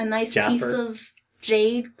 maybe. a nice piece jasper. of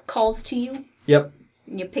jade calls to you. Yep.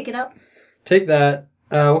 And you pick it up. Take that.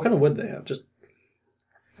 What kind of wood do they have? Just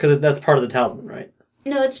because that's part of the talisman, right?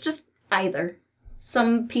 No, it's just either.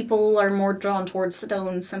 Some people are more drawn towards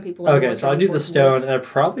stones. Some people are more Okay, so I drawn do the towards stone, wood. and I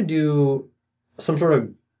probably do some sort of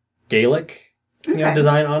Gaelic Okay.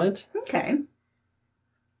 design on it. Okay.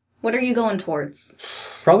 What are you going towards?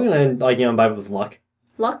 Probably gonna imbibe it with luck.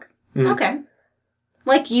 Luck? Mm. Okay.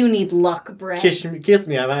 Like you need luck, Brett. Kiss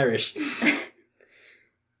me, I'm Irish.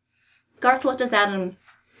 Garth, what does Adam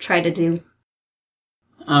try to do?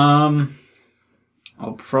 I'll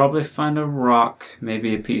probably find a rock,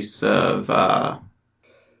 maybe a piece of, I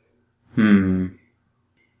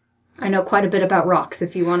know quite a bit about rocks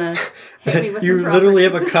if you want to hit me with You some literally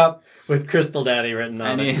have a properties. cup with Crystal Daddy written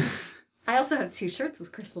on it. I also have 2 shirts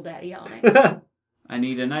with Crystal Daddy on it. I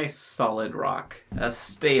need a nice solid rock. A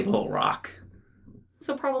stable rock.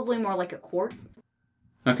 So probably more like a quartz.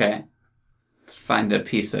 Okay. Let's find a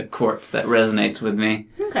piece of quartz that resonates with me.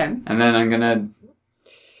 Okay. And then I'm gonna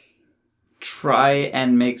try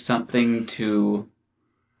and make something to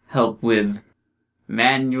help with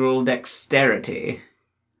manual dexterity.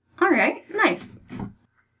 Alright, nice.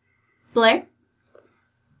 Blair?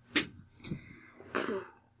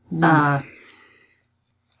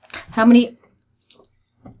 How many...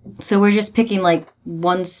 So we're just picking,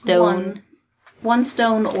 one stone? One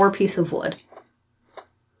stone or piece of wood.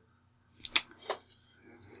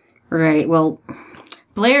 Right, well,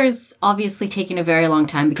 Blair's obviously taking a very long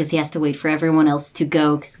time because he has to wait for everyone else to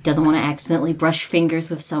go because he doesn't want to accidentally brush fingers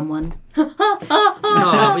with someone. No,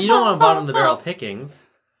 but you don't want bottom of the barrel pickings.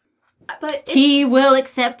 But He will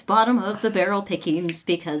accept bottom of the barrel pickings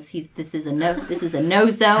because this is a no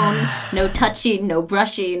zone, no touching, no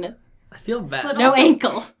brushing, I feel bad. But no also-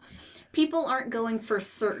 ankle. people aren't going for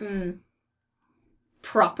certain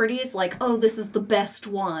properties like, oh, this is the best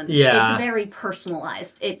one. Yeah. It's very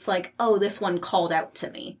personalized. It's like, oh, this one called out to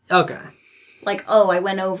me. Okay. Like, oh, I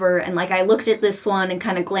went over and I looked at this one and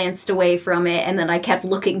kind of glanced away from it, and then I kept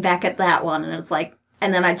looking back at that one, and it's like,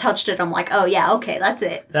 and then I touched it. I'm like, oh yeah, okay, that's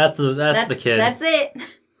it. That's the kid. That's it.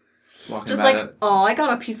 Just walking Just by like, oh, I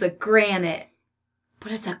got a piece of granite,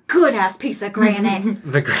 but it's a good ass piece of granite.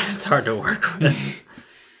 The granite's hard to work with.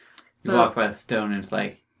 You walk by the stone and it's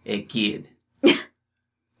like, hey kid.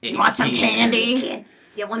 You want some candy? Kid,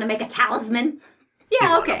 you want to make a talisman?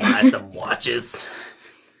 Yeah, okay. Buy some watches.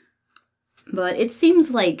 But it seems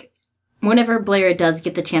like whenever Blair does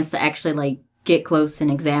get the chance to actually get close and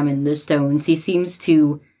examine the stones, there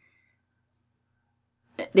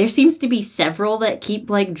seems to be several that keep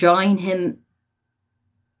drawing him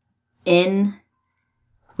in,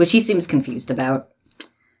 which he seems confused about.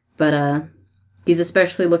 But he's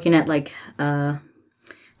especially looking at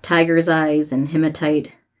tiger's eyes and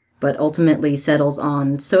hematite, but ultimately settles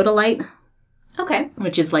on sodalite, Okay.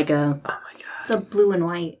 which is like a Oh my god. It's a blue and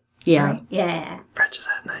white. yeah. Right? Yeah. Brett just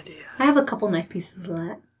had an idea. I have a couple nice pieces of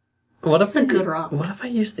that. What if It's a good rock. What if I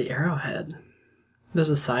use the arrowhead? There's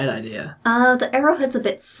a side idea. The arrowhead's a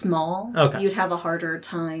bit small. Okay. You'd have a harder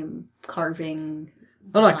time carving.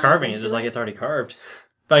 I'm not designs carving it, into just it's already carved.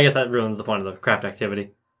 But I guess that ruins the point of the craft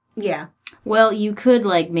activity. Yeah. Well, you could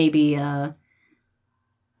maybe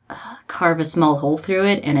carve a small hole through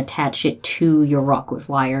it and attach it to your rock with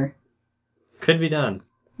wire. Could be done.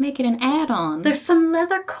 Make it an add-on. There's some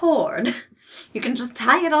leather cord. You can just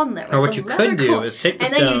tie it on there. With Or what some you leather could do cord. is take the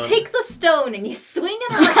and stone. then you take the stone and you swing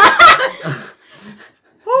it around.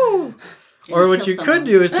 Woo! Or what you could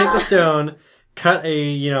do is take the stone, cut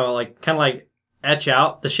a kind of etch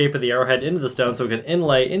out the shape of the arrowhead into the stone so it can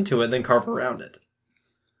inlay into it, then carve around it.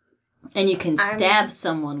 And you can I'm- stab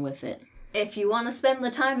someone with it. If you want to spend the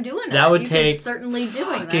time doing That would you take can certainly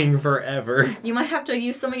doing Fucking that. forever. You might have to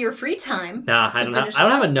use some of your free time. Nah, to I don't have. finish I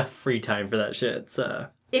don't it have up. enough free time for that shit. So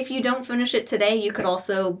If you don't finish it today, you could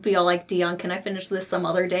also be all like, Dion, can I finish this some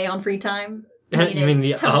other day on free time? you mean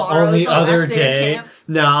the tomorrow's only the other last day? of camp?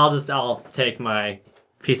 No, I'll take my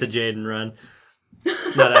piece of jade and run.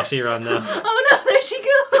 Not actually run though. Oh no, there she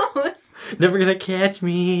goes. Never gonna catch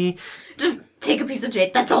me. Just take a piece of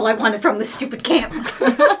jade. That's all I wanted from this stupid camp.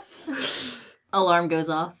 Alarm goes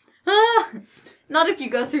off. Not if you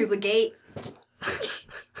go through the gate.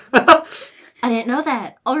 I didn't know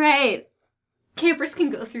that. All right. Campers can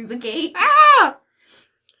go through the gate. Ah!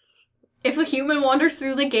 If a human wanders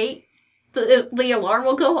through the gate, the alarm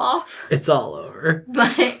will go off. It's all over.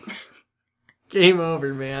 But Game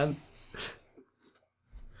over, man.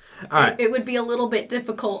 Alright. it would be a little bit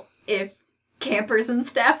difficult if campers and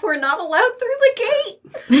staff were not allowed through the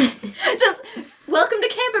gate. Just, welcome to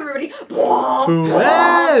camp, everybody.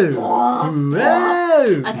 Whoa!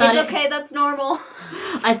 Whoa! I thought It's okay, that's normal.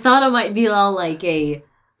 I thought it might be all like a,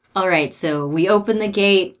 all right, so we open the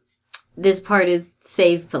gate. This part is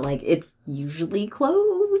safe, but like it's usually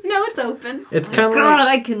closed. No, it's open. It's kind of God, like...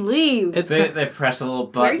 I can leave. It's They press a little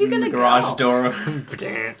Where are button you in gonna the garage go?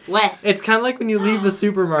 door. West. It's kind of like when you leave the Go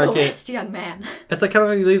supermarket. west, young man. It's like kind of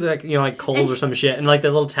like you leave like, you know, like Kohl's or some shit, and like the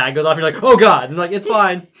little tag goes off, and you're like, oh god, and like, it's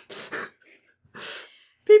fine.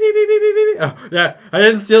 Beep, beep, beep, beep, beep, beep. Oh, yeah, I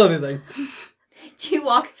didn't steal anything. You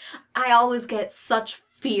walk. I always get such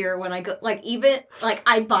fear when I go. Like, even, like,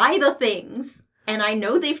 I buy the things, and I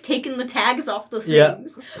know they've taken the tags off the things,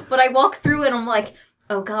 Yeah. but I walk through and I'm like,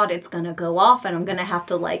 oh god, it's gonna go off, and I'm gonna have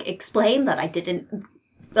to, like, explain that I didn't,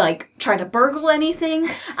 like, try to burgle anything.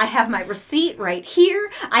 I have my receipt right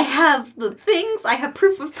here. I have the things. I have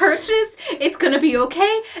proof of purchase. It's gonna be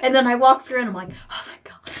okay. And then I walk through and I'm like, oh, thank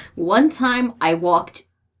god. One time I walked,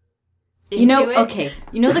 Into it. okay,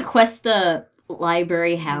 you know the Questa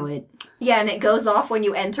library, how it, Yeah, and it goes off when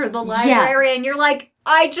you enter the library, and you're like,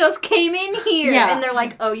 I just came in here. Yeah. And they're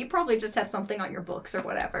like, oh, you probably just have something on your books or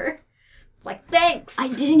whatever. It's like, thanks. I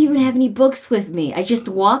didn't even have any books with me. I just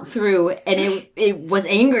walked through and it was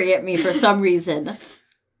angry at me for some reason.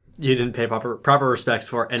 You didn't pay proper respects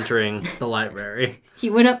for entering the library. He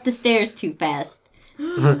went up the stairs too fast.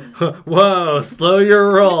 Whoa, slow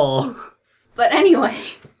your roll. But anyway,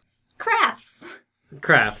 crafts.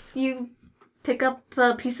 Crafts. You pick up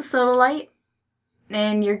a piece of soda light,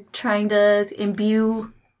 and you're trying to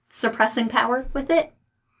imbue suppressing power with it?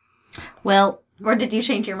 Well, Or did you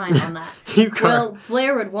change your mind on that? You can't. well,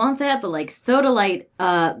 Blair would want that, but like sodalite,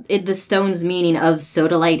 the stone's meaning of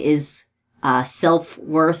sodalite is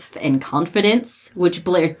self-worth and confidence, which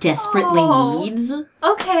Blair desperately Oh. needs.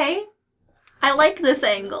 Okay. I like this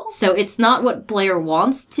angle. So it's not what Blair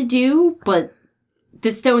wants to do, but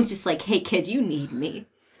the stone's just like, hey kid, you need me.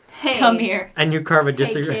 Hey. Come here. And you carve a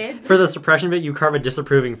kid. for the suppression bit, you carve a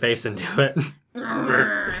disapproving face into it.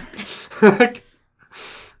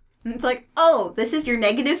 It's like, oh, this is your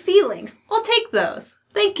negative feelings. I'll take those.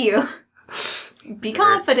 Thank you. Be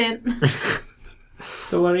confident.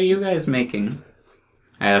 So what are you guys making?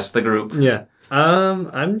 I asked the group. Yeah.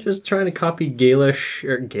 I'm just trying to copy Gaelish.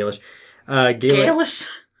 Gaelish. Gaelish.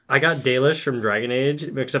 I got Dalish from Dragon Age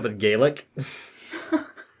mixed up with Gaelic.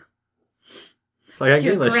 So I got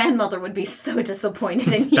Your Gaelish. grandmother would be so disappointed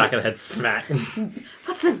in you. Back of the head smack.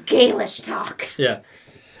 What's this Gaelish talk? Yeah.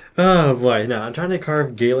 Oh boy, no, I'm trying to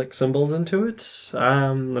carve Gaelic symbols into it.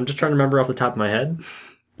 I'm just trying to remember off the top of my head.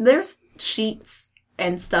 There's sheets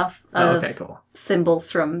and stuff Oh, of okay, cool.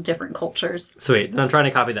 symbols from different cultures. Sweet. Then I'm trying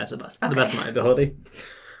to copy that to the best of Okay. my ability.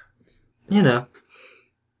 You know.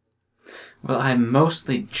 Well, I'm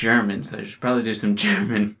mostly German, so I should probably do some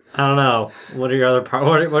German. I don't know. What are your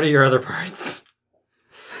other what are your other parts?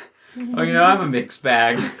 Oh, you know, I'm a mixed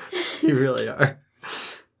bag. You really are.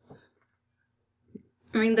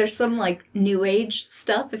 I mean, there's some, like, new age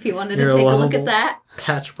stuff if you wanted You're to a take a look lovable- at that.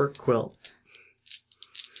 Patchwork quilt.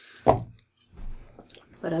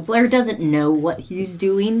 But Blair doesn't know what he's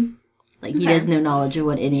doing. Like, he Okay. has no knowledge of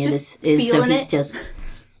what any of Just this is, so feeling he's it. just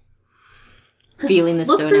feeling the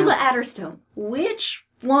Look stone through out. the Adderstone. Which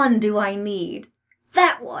one do I need?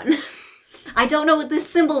 That one. I don't know what this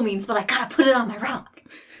symbol means, but I gotta put it on my rock.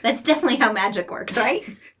 That's definitely how magic works, right?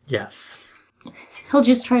 Yes. He'll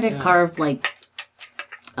just try to Yeah. carve, like,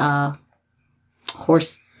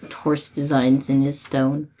 horse designs in his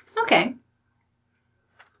stone. Okay.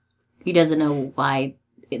 He doesn't know why,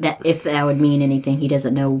 if that would mean anything. He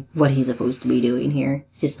doesn't know what he's supposed to be doing here.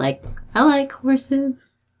 It's just like, I like horses.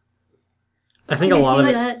 I think a lot of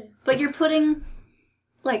it. that. But you're putting,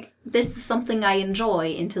 like, this is something I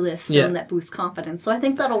enjoy into this stone Yeah. that boosts confidence. So I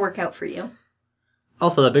think that'll work out for you.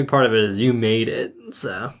 Also, the big part of it is you made it,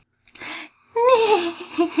 so.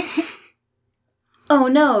 Oh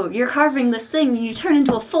no, you're carving this thing and you turn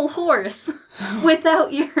into a full horse without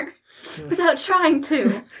trying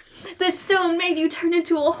to. This stone made you turn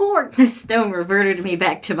into a horse. The stone reverted me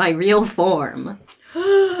back to my real form.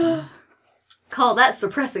 Call that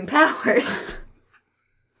suppressing powers.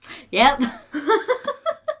 Yep.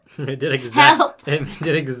 It did Help. It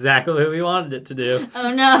did exactly what we wanted it to do. Oh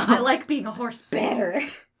I no. like being a horse better.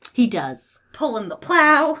 He does. Pulling the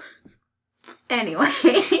plow. Anyway.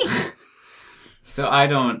 So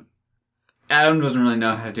Adam doesn't really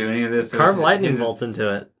know how to do any of this. So Carve his- lightning his- bolts into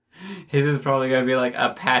it. His is probably going to be like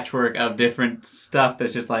a patchwork of different stuff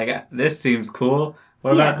that's just like, this seems cool.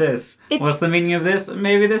 What about this? It's- What's the meaning of this?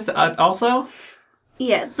 Maybe this also?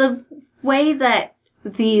 Yeah, the way that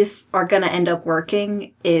these are going to end up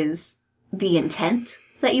working is the intent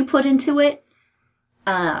that you put into it.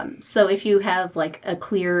 So if you have like a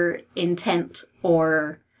clear intent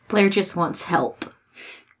or Blair just wants help.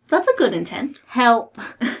 that's a good intent, Help.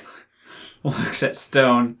 Looks at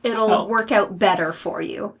stone. it'll Help. work out better for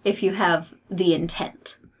you if you have the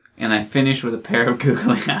intent. And I finish with a pair of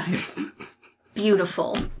googly eyes.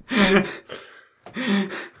 Beautiful.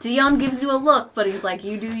 Dion gives you a look, but he's like,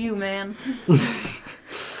 you do you, man.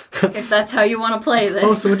 If that's how you want to play this.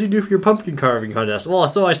 Oh, so what'd you do for your pumpkin carving contest? Well,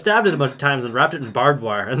 so I stabbed it a bunch of times and wrapped it in barbed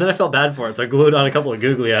wire, and then I felt bad for it, so I glued on a couple of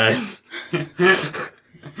googly eyes.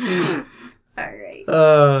 Alright.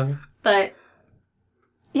 But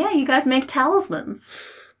yeah, you guys make talismans.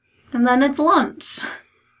 And then it's lunch.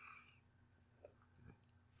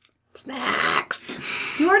 snacks.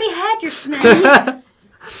 You already had your snack.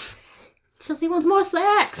 Chelsea wants more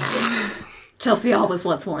snacks. Chelsea always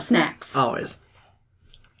wants more snacks. Always.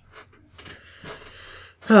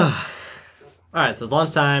 Alright, so it's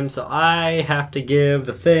lunchtime, so I have to give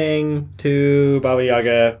the thing to Baba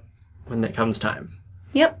Yaga when it comes time.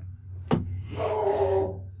 Yep.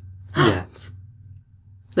 Yes.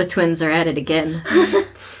 The twins are at it again.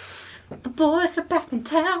 The boys are back in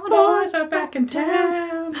town. Boys are back in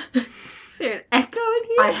town. Is there an echo in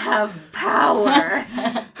here? I have power.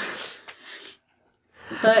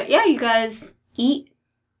 But yeah, you guys eat.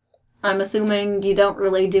 I'm assuming you don't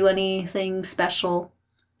really do anything special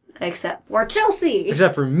except for Chelsea,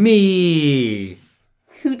 Except for me.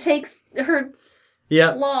 who takes her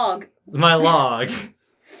Yep, log my log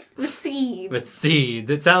with seed. with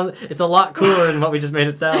seeds. It's a lot cooler than what we just made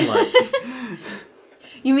it sound like.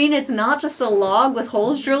 You mean it's not just a log with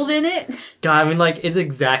holes drilled in it? God, I mean, like, it's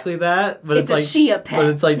exactly that, but It's it's a like, chia pet. but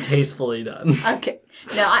it's like tastefully done. Okay.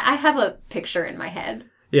 No, I have a picture in my head.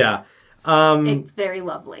 Yeah. It's very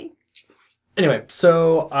lovely. Anyway,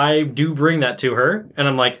 so I do bring that to her, and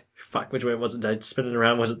I'm like, fuck, which way was it? Did I spin it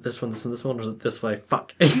around? Was it this one, this one, this one? Was it this way?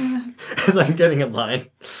 Fuck. As I'm getting in line.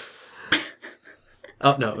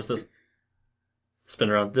 Oh, no, it was this. Spin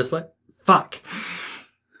around this way? Fuck.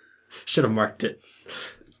 Should have marked it.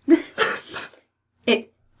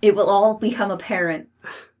 It will all become apparent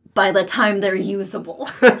by the time they're usable.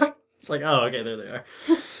 It's like, oh, okay, there they are.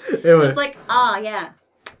 Anyway, Just like, yeah,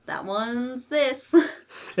 that one's this.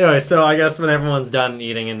 anyway, so I guess when everyone's done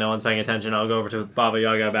eating and no one's paying attention, I'll go over to Baba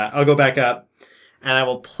Yaga. I'll go back up, and I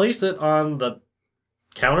will place it on the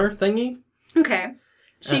counter thingy. Okay.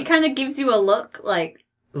 She kind of gives you a look like,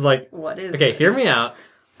 It's like, what is okay, this? hear me out.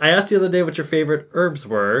 I asked you the other day what your favorite herbs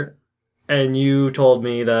were, and you told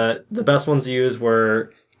me that the best ones to use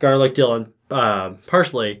were garlic, dill, and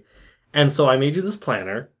parsley. And so I made you this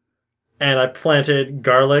planter, and I planted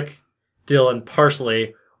garlic, dill, and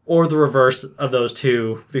parsley, or the reverse of those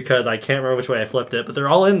two, because I can't remember which way I flipped it, but they're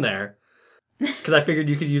all in there. Because I figured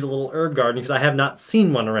you could use a little herb garden, because I have not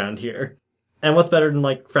seen one around here. And what's better than,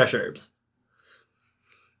 like, fresh herbs?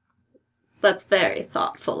 That's very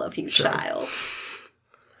thoughtful of you, Sure. child.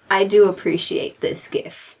 I do appreciate this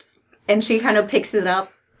gift. And she kind of picks it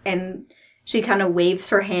up, and she kind of waves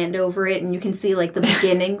her hand over it, and you can see, like, the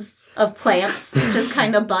beginnings of plants just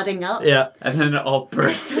kind of budding up. Yeah. And then it all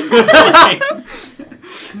bursts.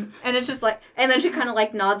 And it's just like, and then she kind of,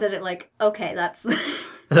 like, nods at it, like, okay, that's...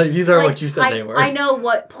 These are Like, what you said they were. I know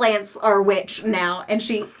what plants are which now, and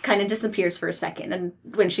she kind of disappears for a second, and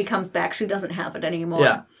when she comes back, she doesn't have it anymore.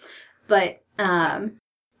 Yeah. But,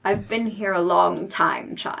 I've been here a long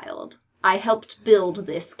time, child. I helped build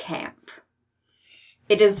this camp.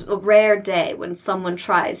 It is a rare day when someone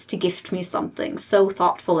tries to gift me something so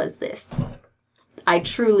thoughtful as this. I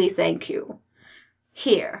truly thank you.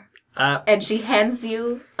 Here. And she hands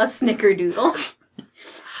you a snickerdoodle.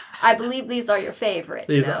 I believe these are your favorite.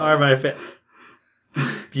 These no? are my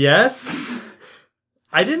Yes?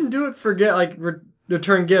 I didn't do it for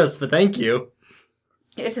return gifts, but thank you.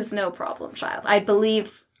 It is no problem, child. I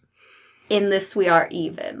believe in this we are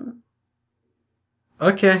even.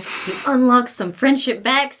 Okay. You unlocked some friendship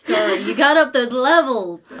backstory. You got up those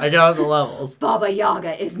levels. I got the levels. Baba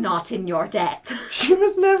Yaga is not in your debt. She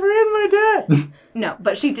was never in my debt. No,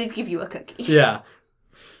 but she did give you a cookie. Yeah.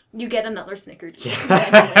 You get another snickerdoodle. Yeah.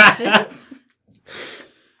 Congratulations.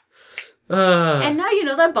 And now you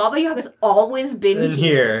know that Baba Yaga's always been in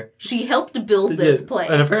here. She helped build this Yeah, place.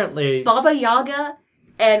 And apparently, Baba Yaga,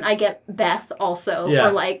 and I get Beth also Yeah.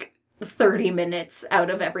 for like 30 minutes out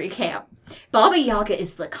of every camp. Baba Yaga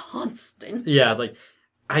is the constant. yeah, like,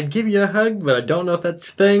 I'd give you a hug, but I don't know if that's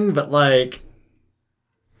your thing, but like,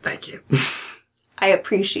 thank you. I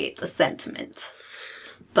appreciate the sentiment.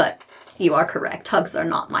 But you are correct. Hugs are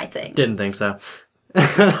not my thing. Didn't think so.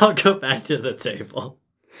 I'll go back to the table.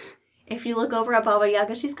 If you look over at Baba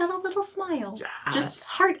Yaga, she's got a little smile. Yes. Just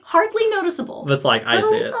hardly noticeable. It's like, I But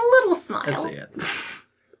see a it. little I smile. see it.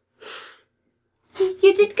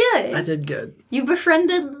 You did good. I did good. You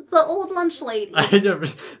befriended the old lunch lady.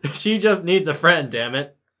 She just needs a friend, damn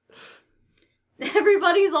it.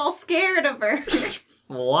 Everybody's all scared of her.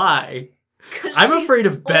 Why? 'Cause I'm she's afraid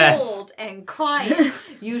of Beth. Old and quiet.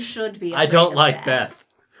 You should be. I afraid don't of like Beth.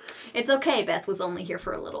 It's okay. Beth was only here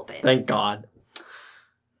for a little bit. Thank God.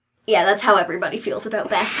 Yeah, that's how everybody feels about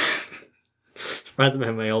Beth. Reminds me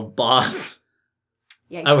of my old boss.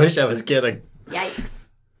 Yikes. I wish I was kidding. Yikes.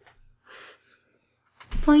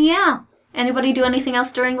 Well, yeah. Anybody do anything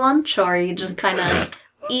else during lunch, or you just kind of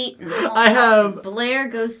eat and I have. Blair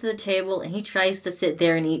goes to the table and he tries to sit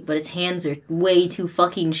there and eat, but his hands are way too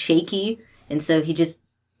fucking shaky, and so he just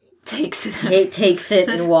takes it? takes it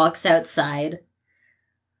and walks outside.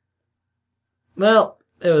 Well,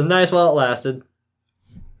 it was nice while it lasted.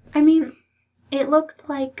 I mean, it looked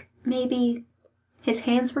like maybe his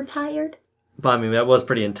hands were tired. But I mean, that was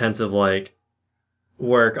pretty intensive, like,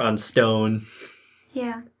 work on stone.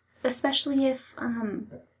 Yeah. Especially if,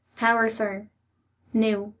 powers are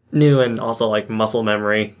new. New and also, like, muscle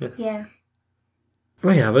memory. Yeah.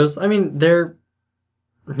 Oh yeah, but I mean,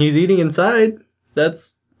 he's eating inside.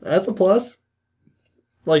 That's a plus.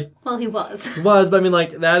 Like, Well, he was. but I mean,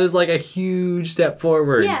 like, that is, like, a huge step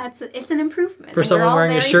forward. Yeah, it's an improvement. For and someone we're all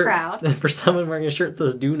wearing a very shirt. proud. For someone wearing a shirt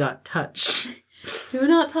that says, do not touch. Do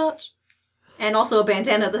not touch. And also a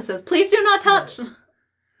bandana that says, please do not touch.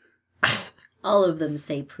 All of them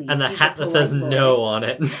say please. And the He's a hat that says polite boy. no on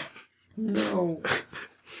it. No.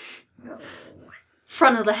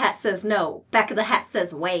 Front of the hat says no. Back of the hat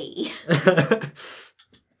says way.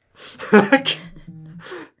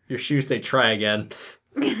 Your shoes say try again.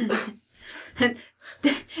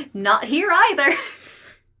 Not here either.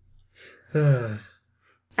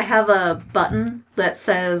 I have a button that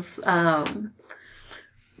says,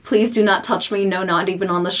 please do not touch me, no, not even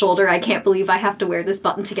on the shoulder. I can't believe I have to wear this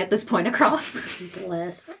button to get this point across.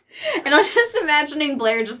 Bless. And I'm just imagining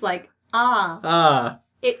Blair just like,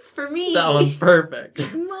 it's for me. That one's perfect.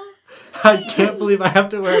 I can't believe I have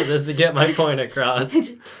to wear this to get my point across.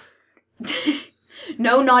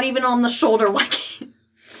 No, not even on the shoulder.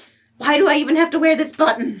 Why do I even have to wear this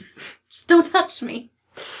button? Just don't touch me.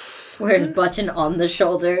 Wears button on the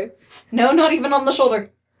shoulder. No, not even on the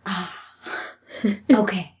shoulder.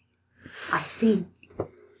 Okay. I see.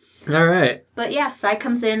 All right. But yeah, Sai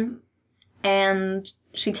comes in and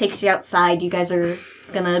she takes you outside. You guys are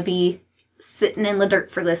gonna be sitting in the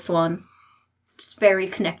dirt for this one. Just very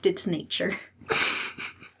connected to nature.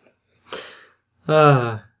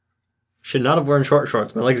 Should not have worn short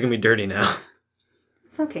shorts. My leg's gonna be dirty now.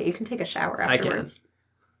 It's okay, you can take a shower I can. afterwards.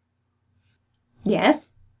 Yes?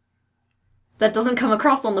 That doesn't come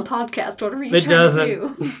across on the podcast. What are you It trying doesn't.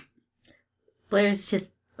 to do? Blair's just...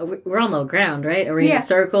 We're on the ground, right? Are we in Yeah. a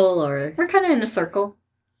circle, or... We're kind of in a circle.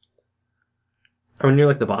 Are we near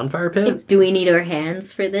like the bonfire pit? Do we need our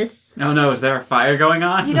hands for this? Oh no, is there a fire going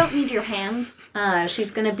on? You don't need your hands.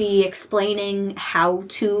 She's going to be explaining how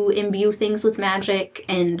to imbue things with magic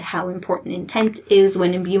and how important intent is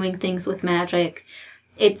when imbuing things with magic.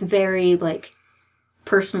 It's very, like,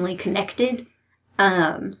 personally connected.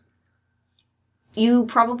 You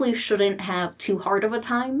probably shouldn't have too hard of a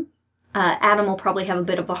time. Adam will probably have a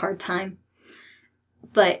bit of a hard time.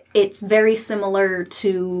 But it's very similar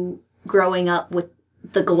to growing up with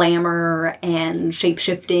the glamour and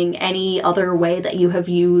shapeshifting, any other way that you have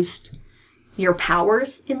used your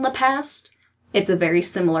powers in the past. It's a very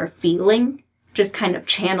similar feeling. Just kind of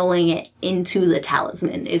channeling it into the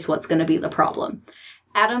talisman is what's going to be the problem.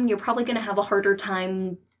 Adam, you're probably going to have a harder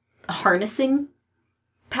time harnessing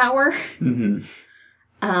power. Mm-hmm.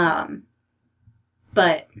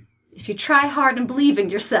 But if you try hard and believe in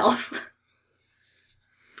yourself...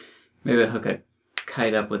 Maybe I'll hook a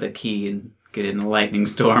kite up with a key and get in a lightning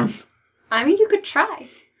storm. I mean, you could try.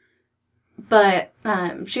 But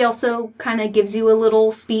she also kind of gives you a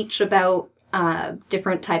little speech about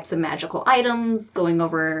different types of magical items, going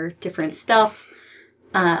over different stuff.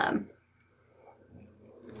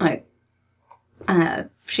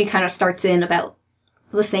 She kind of starts in about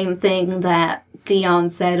the same thing that Dion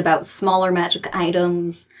said about smaller magic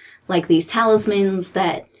items, like these talismans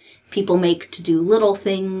that people make to do little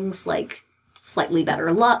things like slightly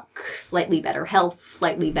better luck, slightly better health,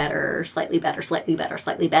 slightly better, slightly better, slightly better,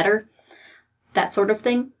 slightly better, that sort of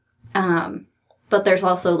thing. But there's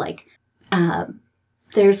also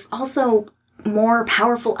there's also more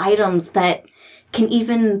powerful items that can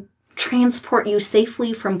even transport you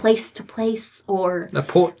safely from place to place, or A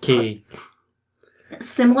port key.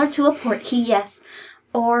 similar to a port key, yes,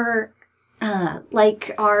 or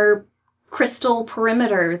like our crystal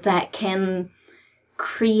perimeter that can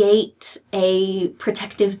create a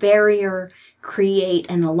protective barrier, create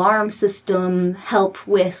an alarm system, help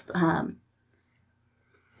with,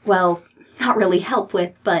 well, not really help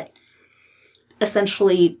with, but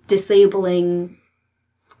essentially disabling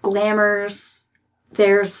glamours.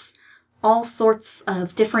 There's all sorts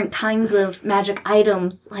of different kinds of magic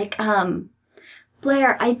items, like,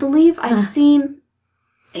 Blair, I believe I've seen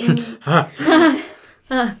in,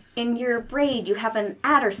 in your braid you have an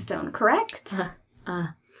Adderstone, correct?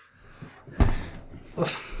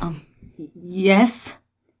 Yes.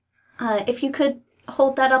 If you could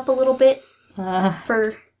hold that up a little bit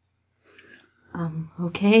for...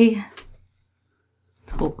 Okay.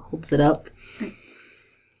 Holds it up.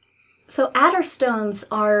 So Adderstones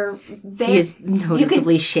are very... He is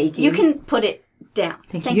noticeably shaking. You can put it down.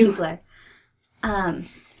 Thank you, you. Blair.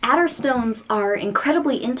 Adderstones are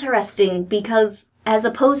incredibly interesting because, as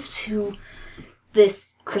opposed to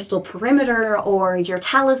this crystal perimeter or your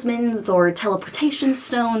talismans or teleportation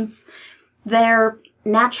stones, they're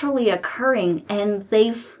naturally occurring and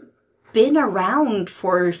they've been around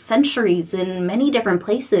for centuries in many different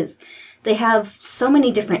places. They have so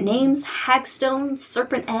many different names: hagstones,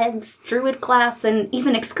 serpent eggs, druid glass, and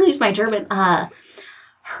even, excuse my German,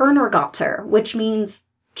 Hernergotter, which means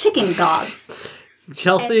chicken gods.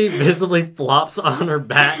 Chelsea visibly flops on her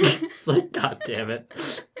back. It's like, God damn it.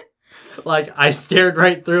 Like, I stared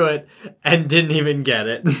right through it and didn't even get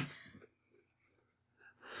it.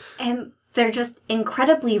 And they're just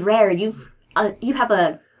incredibly rare. You have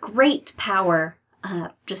a great power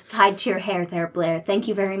just tied to your hair there, Blair. Thank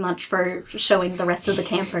you very much for showing the rest of the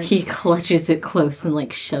campers. He clutches it close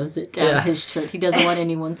and shoves it down his shirt. He doesn't want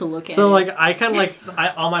anyone to look at So, it. I kind of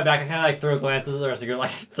on my back, I kind of throw glances at the rest of you.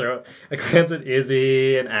 Throw a glance at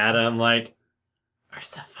Izzy and Adam, where's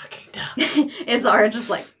the fucking dumb? Izara just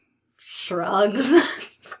shrugs.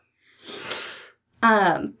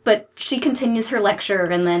 But she continues her lecture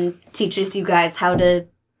and then teaches you guys how to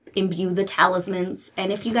imbue the talismans.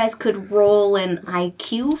 And if you guys could roll an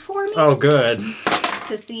IQ for me Oh, good.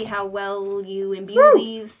 to see how well you imbue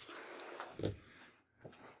these.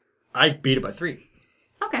 I beat it by 3.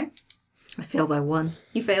 Okay. I fail by 1.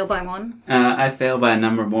 You fail by 1. I fail by a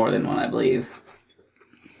number more than 1, I believe.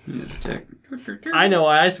 Let me just check. I know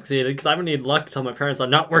why I succeeded, because I'm going to need luck to tell my parents I'm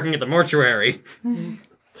not working at the mortuary. I'm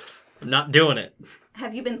not doing it.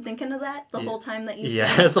 Have you been thinking of that the whole time that you...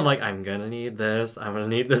 Yes, I'm I'm going to need this. I'm going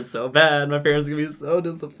to need this so bad. My parents are going to be so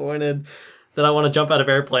disappointed that I want to jump out of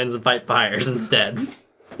airplanes and fight fires instead.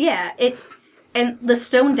 Yeah, and the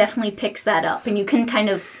stone definitely picks that up, and you can kind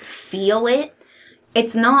of feel it.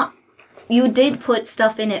 It's not... You did put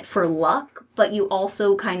stuff in it for luck, but you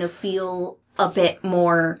also kind of feel a bit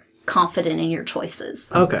more confident in your choices.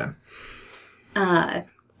 Okay.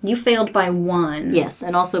 You failed by 1. Yes,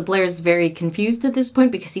 and also Blair's very confused at this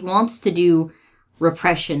point because he wants to do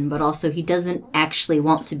repression, but also he doesn't actually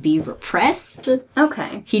want to be repressed.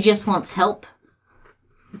 Okay. He just wants help,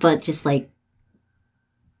 but just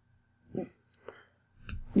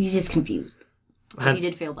he's just confused. But he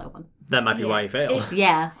did fail by 1. That might be why you failed.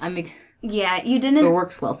 Yeah, Yeah, you it didn't...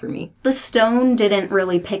 works well for me. The stone didn't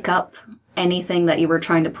really pick up anything that you were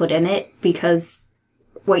trying to put in it because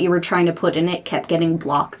what you were trying to put in it kept getting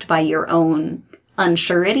blocked by your own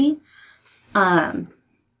unsurety. The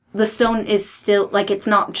stone is still, it's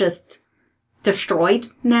not just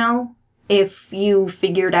destroyed now. If you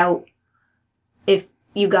figured out, if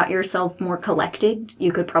you got yourself more collected,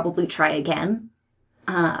 you could probably try again.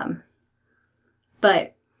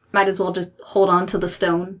 But might as well just hold on to the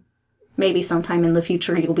stone. Maybe sometime in the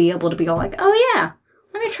future you'll be able to be all oh yeah,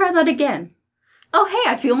 let me try that again. Oh hey,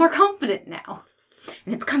 I feel more confident now.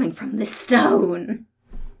 And it's coming from this stone.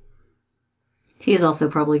 He is also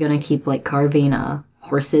probably going to keep carving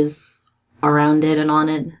horses around it and on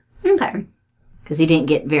it. Okay. Because he didn't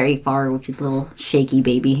get very far with his little shaky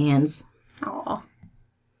baby hands. Aw.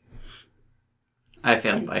 I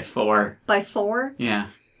failed by 4. By 4? Yeah.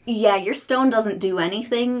 Yeah, your stone doesn't do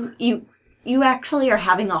anything. You actually are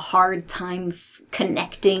having a hard time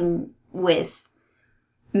connecting with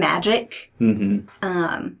magic.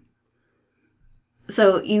 Mm-hmm.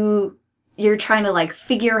 So you're trying to like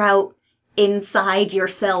figure out inside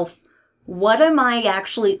yourself, what am I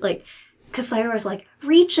actually like? Because Sayura's like,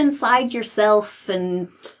 reach inside yourself and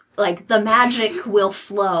like the magic will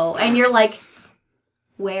flow, and you're like,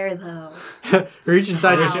 where though? Reach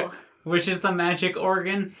inside How? yourself. Which is the magic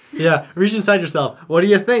organ? Yeah, reach inside yourself. What do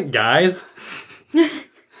you think, guys?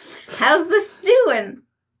 How's this doing?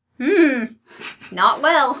 Not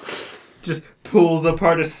well. Just pulls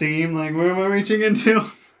apart a seam, like, where am I reaching into?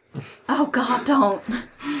 Oh God, don't.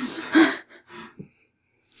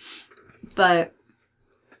 But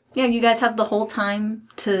yeah, you guys have the whole time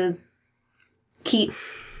to keep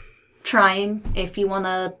trying if you want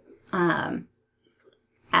to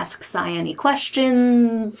ask Sai any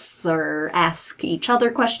questions or ask each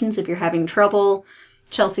other questions if you're having trouble.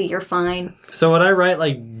 Chelsea, you're fine. So would I write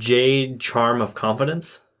like Jade Charm of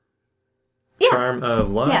Confidence? Yeah. Charm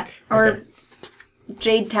of Luck? Yeah, or Okay.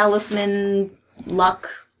 Jade Talisman Luck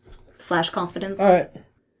 / Confidence. Alright.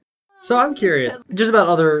 So I'm curious, just about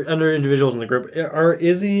other individuals in the group. Are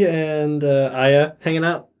Izzy and Aya hanging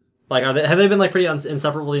out? Like, have they been like pretty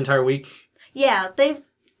inseparable the entire week? Yeah, they've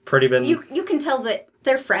Pretty been. you can tell that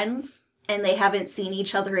they're friends and they haven't seen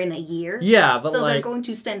each other in a year. Yeah, but So they're like, going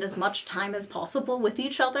to spend as much time as possible with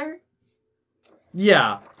each other.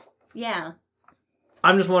 yeah. Yeah.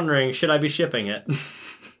 I'm just wondering, should I be shipping it?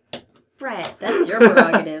 Brett, That's your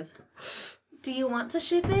prerogative. do you want to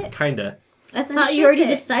ship it? Kinda. I Then thought you ship already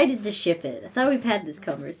it. decided to ship it. I thought we've had this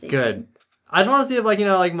conversation. Good. I just want to see if, like, you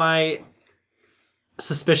know, like my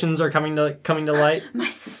suspicions are coming to light. My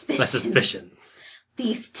suspicions. My suspicions.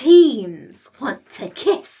 These teens want to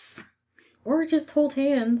kiss. Or just hold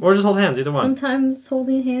hands. Or just hold hands, either one. Sometimes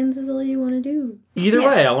holding hands is all you want to do. Either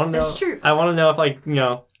Yes, way, I want to know. that's true. I want to know if, like, you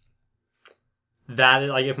know, that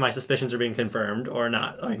like if my suspicions are being confirmed or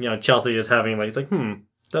not. Like, you know, Chelsea is having like, it's like,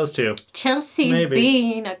 those two. Chelsea's Maybe.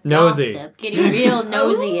 being a Nosy. gossip, getting real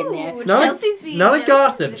nosy in there. Ooh, Not a- Chelsea's being Not a nosy.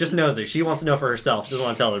 gossip, just nosy. She wants to know for herself. She doesn't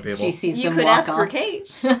want to tell other people. She sees You them could walk ask off.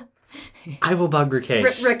 Rakesh. I will bug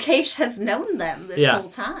Rakesh. Rakesh has known them this Yeah. whole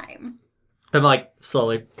time. I'm like,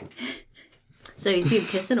 slowly. So you see him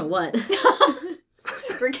kissing or what?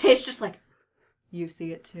 Rakesh just like, you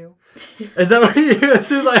see it too. Is that what you do? As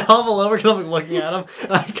soon as I hobble over, because I'm like looking at him,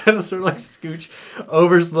 I kind of sort of like scooch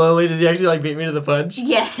over slowly. Does he actually like beat me to the punch?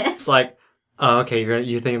 Yes. It's like, oh, okay,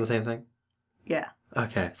 you're thinking the same thing? Yeah.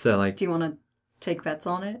 Okay, so like, Do you want to take bets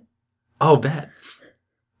on it? oh, bets.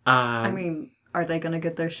 I mean, are they going to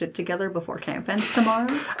get their shit together before camp ends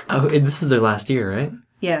tomorrow? oh, this is their last year, right?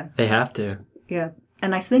 Yeah. They have to. Yeah.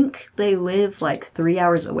 And I think they live like 3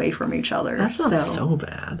 hours away from each other. That's not so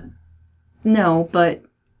bad. No, but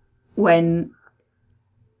when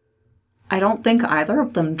I don't think either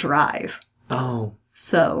of them drive. Oh,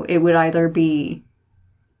 So it would either be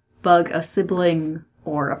bug a sibling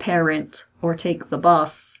or a parent or take the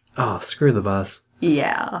bus. oh, screw the bus.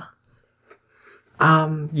 Yeah.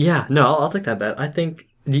 Yeah, no, I'll take that bet. I think.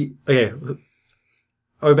 Okay,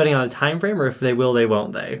 are we betting on a time frame, or if they will, they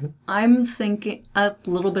won't, they? I'm thinking a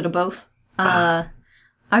little bit of both.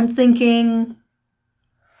 I'm thinking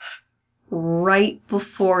right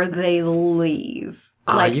before they leave.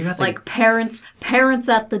 Like, you have to- like parents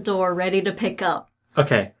at the door ready to pick up,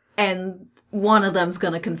 Okay, and one of them's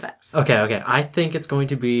gonna confess. okay. I think it's going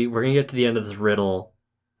to be. We're gonna get to the end of this riddle,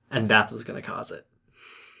 and that's what's gonna cause it.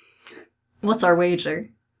 What's our wager?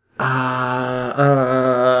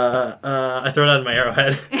 I throw it out in my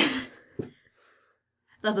arrowhead.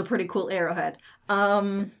 That's a pretty cool arrowhead. He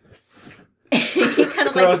kind of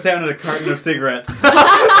like Throws down a carton of cigarettes. he'll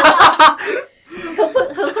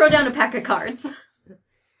throw down a pack of cards.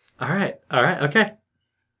 All right, okay.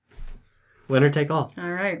 Winner take all.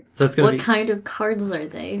 All right. So it's gonna What be. kind of cards are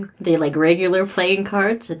they? They like regular playing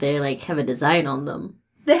cards, or they like have a design on them?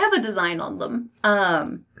 They have a design on them.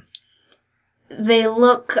 They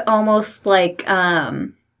look almost like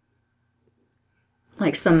some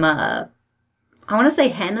I want to say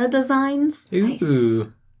henna designs.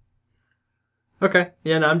 Ooh. Okay,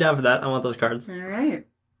 yeah, no, I'm down for that. I want those cards. All right.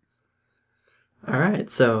 All right,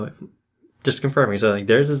 so just confirming. So like,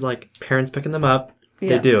 theirs is like parents picking them up.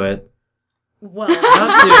 Yeah. They do it. Well.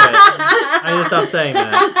 Not do it. I need to stop saying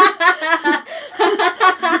that.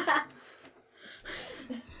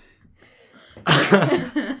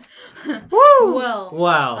 Woo! Well.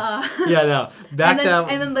 Wow. Yeah, no. Back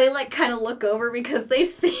and then they like kind of look over because they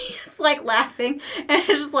see us like laughing, and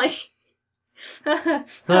it's just like.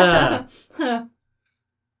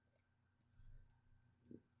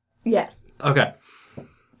 Yes, Okay.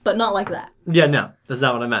 but not like that. Yeah, no. That's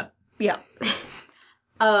not what I meant. Yeah.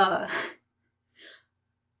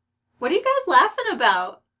 What are you guys laughing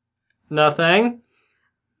about? Nothing.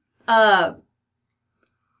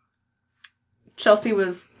 Chelsea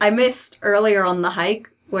I missed earlier on the hike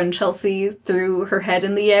when Chelsea threw her head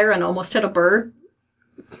in the air and almost hit a bird.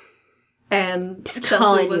 And He's Chelsea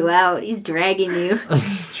calling was, you out. He's dragging you.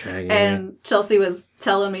 and Chelsea was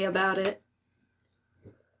telling me about it.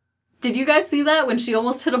 Did you guys see that when she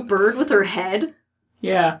almost hit a bird with her head?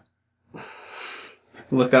 Yeah.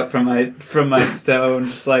 Look up from my stone,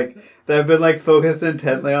 just like that I've been like focused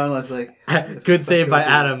intently on. I was like, Good save by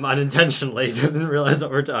Adam unintentionally. He doesn't realize what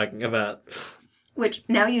we're talking about. Which,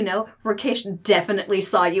 now you know, Rakesh definitely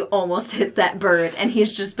saw you almost hit that bird, and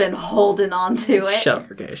he's just been holding on to it. Shut up,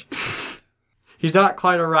 Rakesh. He's not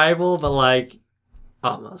quite a rival, but like,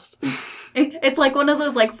 almost. It's like one of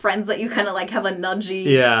those like friends that you kind of like have a nudgy,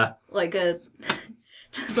 Yeah. like a,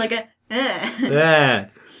 just like a, eh. Yeah.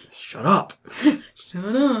 Shut up.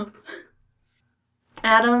 Shut up.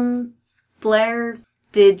 Adam, Blair,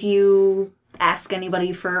 did you ask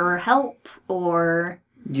anybody for help, or?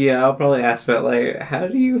 yeah, I'll probably ask about like, how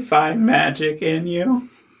do you find magic in you?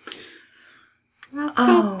 I've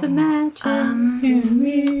got the magic In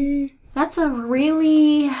me. That's a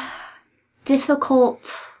really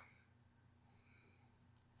difficult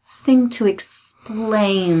thing to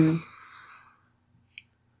explain.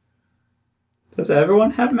 Does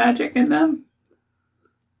everyone have magic in them?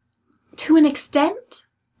 To an extent,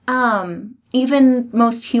 even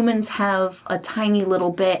most humans have a tiny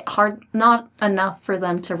little bit, not enough for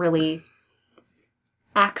them to really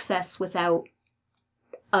access without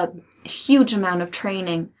a huge amount of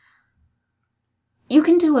training. You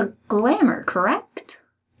can do a glamour, correct?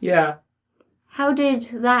 Yeah. How did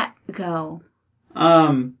that go?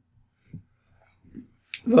 Well,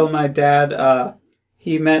 my dad,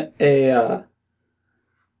 he met a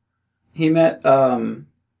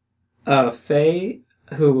Fae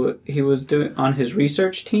who he was doing on his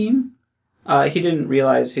research team. He didn't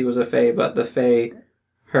realize he was a Fae, but the Fae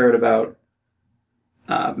heard about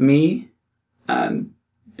me and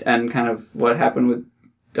kind of what happened with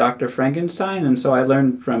Dr. Frankenstein, and so I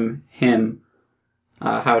learned from him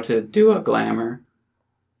how to do a glamour.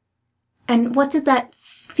 And what did that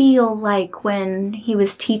feel like when he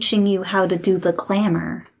was teaching you how to do the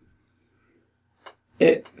glamour?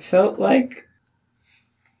 It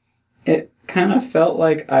kind of felt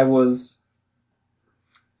like I was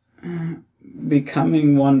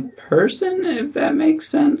becoming one person, if that makes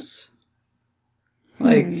sense.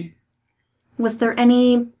 Like, Was there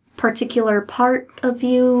any particular part of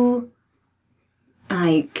you,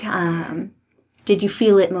 like, did you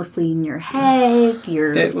feel it mostly in your head,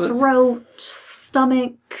 your throat,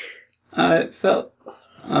 stomach? it felt,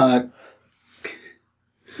 I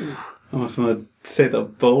almost want to say the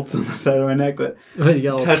bolt on the side of my neck, but You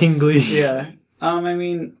get all tingly. Yeah. I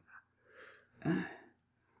mean, I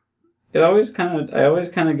always kind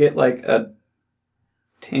of get like a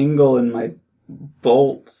tingle in my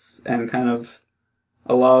bolts, and kind of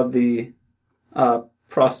a lot of the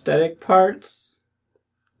prosthetic parts.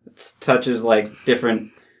 It touches like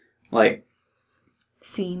different, like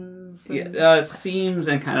Seams. seams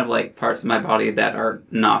and kind of like parts of my body that are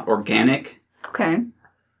not organic. Okay.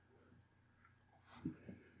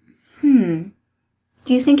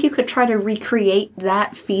 Do you think you could try to recreate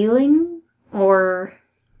that feeling? Or...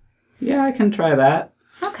 Yeah, I can try that.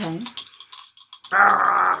 Okay.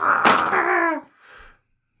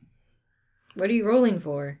 What are you rolling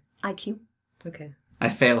for? IQ. Okay. I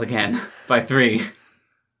fail again by 3.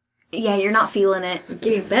 Yeah, you're not feeling it.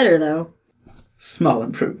 Getting better, though. Small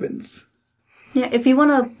improvements. Yeah, if you want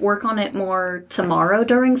to work on it more tomorrow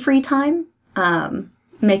during free time,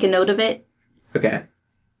 make a note of it. Okay.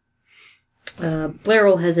 Blair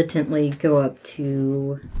will hesitantly go up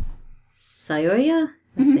to Sayoya.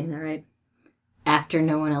 I'm saying that right. After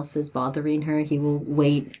no one else is bothering her, he will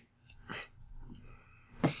wait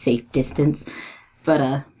a safe distance.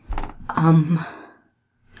 But,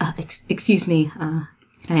 excuse me, can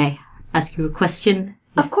I ask you a question?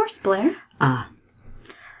 Of course, Blair.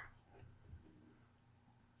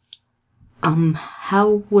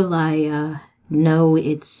 How will I, know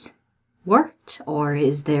it's worked? Or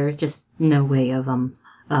is there just no way of,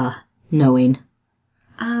 knowing?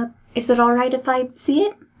 Is it alright if I see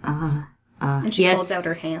it? And she yes. holds out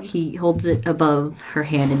her hand. He holds it above her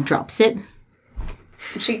hand and drops it.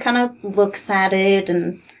 She kind of looks at it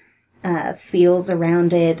and feels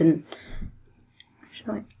around it, and she's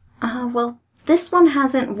like, well, this one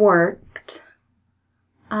hasn't worked.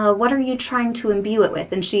 What are you trying to imbue it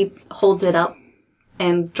with? And she holds it up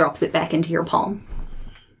and drops it back into your palm.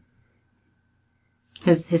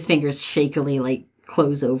 His fingers shakily,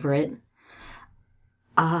 close over it.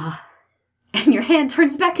 and your hand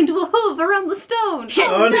turns back into a hoof around the stone. Shit.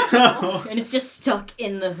 Oh no! And it's just stuck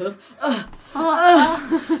in the hoof.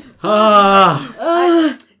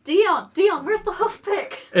 Ah, Dion, where's the hoof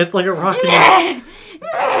pick? it's like a rock in your,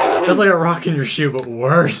 it's like a rock in your shoe, but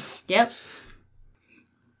worse. Yep.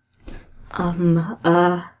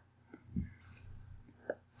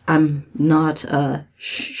 I'm not,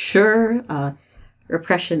 sure.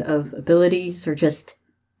 Repression of abilities or just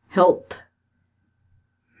help.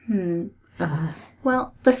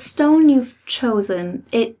 Well, the stone you've chosen,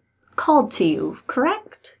 it called to you,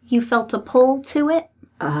 correct? You felt a pull to it?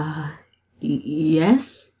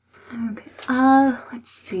 Yes? Okay.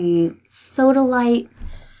 Let's see. Sodalite.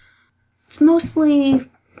 It's mostly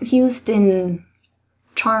used in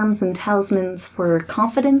charms and talismans for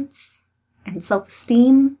confidence and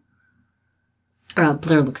self-esteem.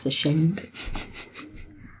 Blair looks ashamed.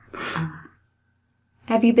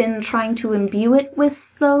 Have you been trying to imbue it with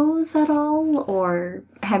those at all? Or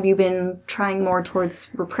have you been trying more towards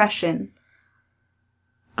repression?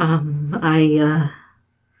 I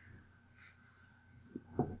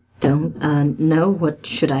don't, know. What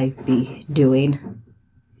should I be doing?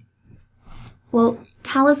 Well,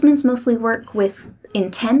 talismans mostly work with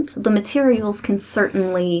intent. The materials can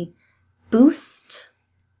certainly boost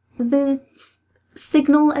the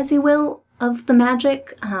signal, as you will, of the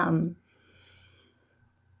magic.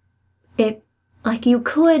 You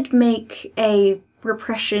could make a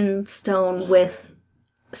repression stone with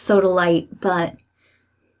sodalite, but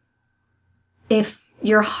if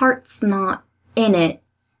your heart's not in it,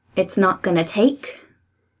 it's not gonna take.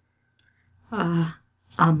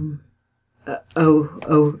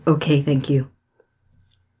 Okay, thank you.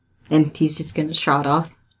 And he's just gonna trot off.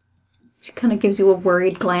 She kind of gives you a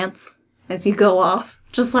worried glance as you go off.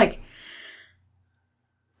 Just like,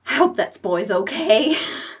 I hope that boy's okay.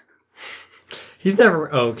 He's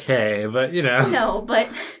never okay, but you know. No, but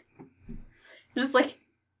just like,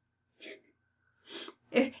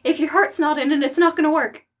 if your heart's not in it, it's not gonna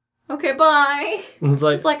work. Okay, bye. It's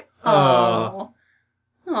like, Just like, oh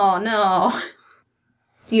no.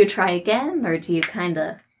 Do you try again, or do you kind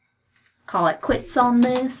of call it quits on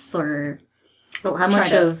this, or Well, how Try much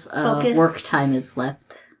to of focus. work time is left?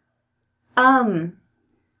 I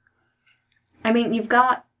mean, you've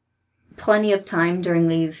got plenty of time during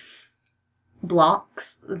these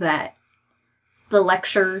blocks that the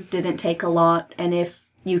lecture didn't take a lot, and if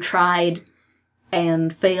you tried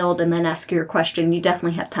and failed and then ask your question, you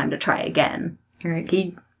definitely have time to try again. Alright,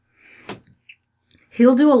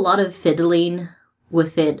 he'll do a lot of fiddling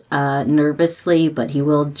with it nervously, but he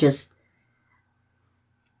will just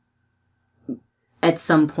at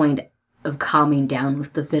some point of calming down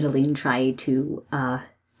with the fiddling try to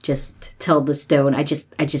just tell the stone, I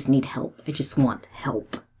just need help. I just want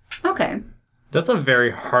help. Okay. that's a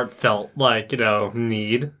very heartfelt,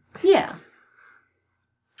 need. Yeah.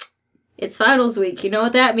 It's finals week, you know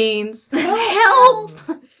what that means. Help!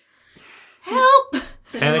 Help! So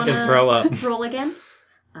do you Panic and wanna throw up. Roll again?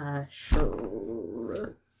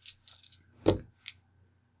 Sure.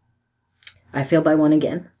 I fail by 1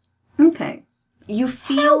 again. okay. You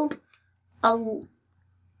feel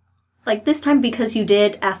this time, because you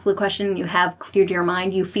did ask the question, you have cleared your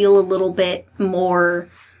mind, you feel a little bit more,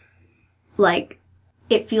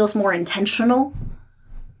 it feels more intentional,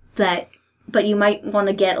 but you might want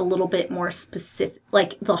to get a little bit more specific.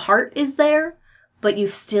 The heart is there, but you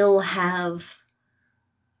still have,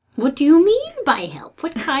 What do you mean by help?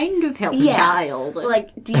 What kind of help, Yeah. child?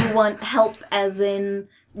 do you want help as in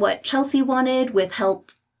what Chelsea wanted, with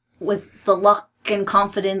help with the luck and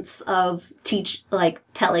confidence of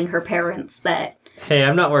telling her parents that, Hey,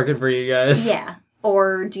 I'm not working for you guys. yeah.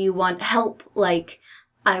 Or do you want help,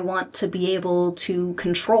 I want to be able to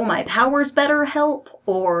control my powers better help,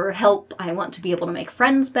 or help, I want to be able to make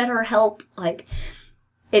friends better help?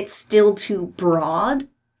 It's still too broad.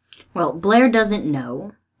 Well, Blair doesn't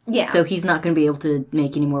know, Yeah. so he's not going to be able to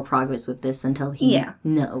make any more progress with this until he Yeah.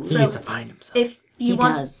 knows. He So- needs to find himself. if you He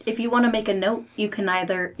want, does. if you want to make a note, you can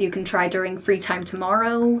try during free time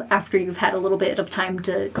tomorrow after you've had a little bit of time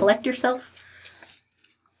to collect yourself.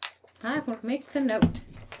 I will make a note.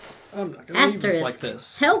 I'm not gonna leave this Asterisk. like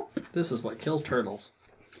this. Help! This is what kills turtles.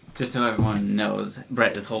 Just so everyone knows,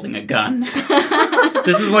 Brett is holding a gun.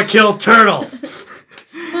 This is what kills turtles.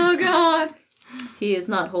 Oh god. He is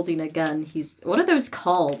not holding a gun. What are those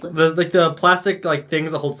called? The plastic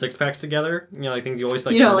things that hold 6-packs together. Things you always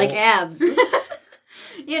like turtle. abs.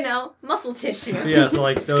 Muscle tissue. Yeah, so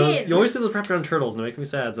those Skin. you always see those wrapped around turtles, and it makes me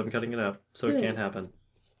sad. So I'm cutting it up, so it can't happen.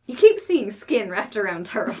 You keep seeing skin wrapped around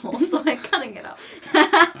turtles, so I'm cutting it up.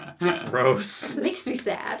 Gross. It makes me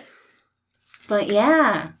sad. But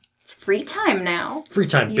yeah, It's free time now. Free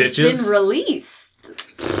time, You've bitches. been released.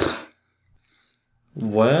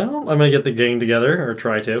 Well, I'm gonna get the gang together, or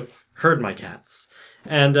try to. Herd my cats.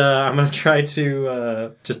 And I'm gonna try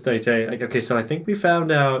to just say, like, okay, so I think we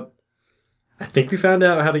found out how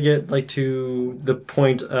to get, like, to the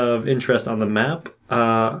point of interest on the map.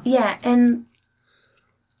 Yeah, and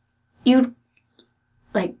you,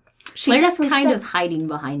 like, she Claire's definitely kind said- of hiding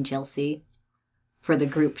behind Chelsea for the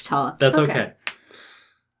group talk. That's Okay. okay.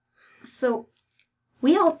 So,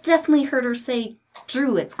 we all definitely heard her say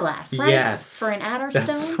Druid's glass, right? Yes. For an Adder That's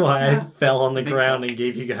Stone? why Yeah. I fell on the I think ground so. and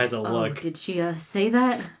gave you guys a Oh, look. did she say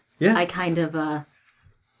that? Yeah. I kind of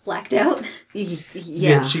Blacked out.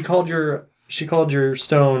 yeah. She called your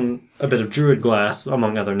stone a bit of druid glass,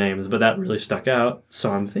 among other names, but that really stuck out.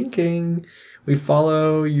 So I'm thinking we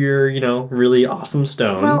follow your, really awesome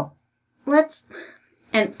stone. Well, let's...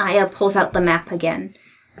 And Aya pulls out the map again.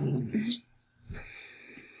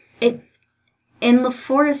 In the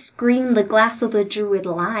forest green, the glass of the Druid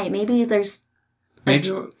lie. Maybe there's...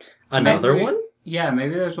 Maybe Another maybe- one? Yeah,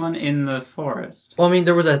 maybe there's one in the forest. Well, I mean,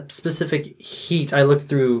 there was a specific heat. I looked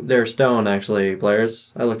through their stone, actually,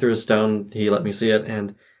 Blair's. I looked through his stone. He let me see it,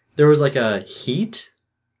 and there was like a heat,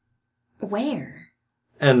 Where?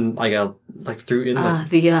 and through in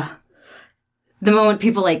the. The moment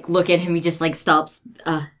people like look at him, he just like stops,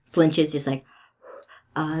 flinches, just like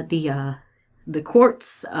the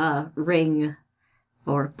quartz ring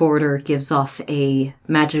or border gives off a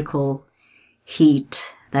magical heat.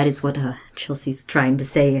 That is what Chelsea's trying to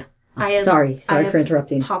say. Sorry for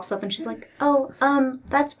interrupting. Pops up and she's like, oh,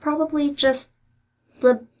 that's probably just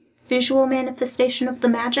the visual manifestation of the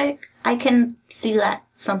magic. I can see that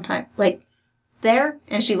sometime. Like, there?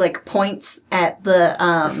 And she, like, points at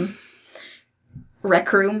the,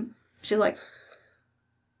 rec room. She's like,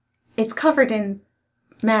 it's covered in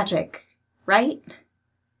magic, right?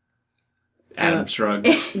 Adam shrugs.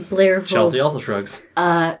 Blair will Chelsea also shrugs.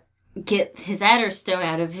 get his adder stone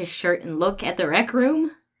out of his shirt and look at the rec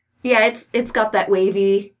room. Yeah, it's got that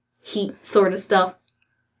wavy heat sort of stuff.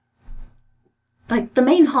 Like, the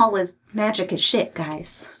main hall is magic as shit,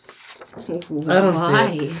 guys. I don't see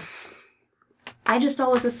Why? I just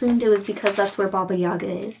always assumed it was because that's where Baba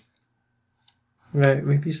Yaga is. Right,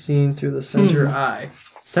 maybe seen through the center eye.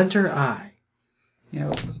 Center eye.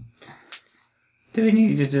 Yeah. Do we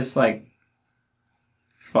need to just, like,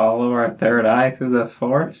 follow our third eye through the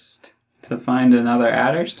forest to find another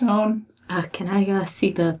Adderstone? Can I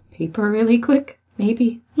see the paper really quick?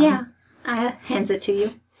 Maybe? Yeah. Aya hands it to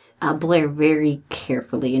you. Blair very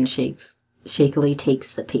carefully and shakily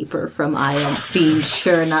takes the paper from Aya, being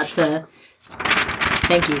sure not to...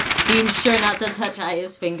 Thank you. Being sure not to touch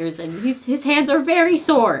Aya's fingers, and his hands are very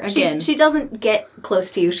sore again. She doesn't get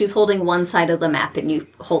close to you. She's holding one side of the map and you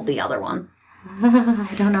hold the other one.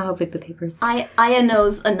 I don't know how big the paper is. Aya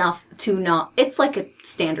knows enough to not... It's like a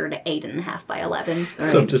standard 8.5 by 11.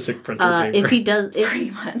 So just a printer paper. If he does...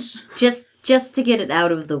 Pretty much. Just to get it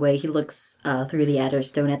out of the way, he looks through the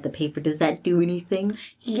Adderstone at the paper. Does that do anything?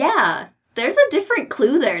 Yeah, there's a different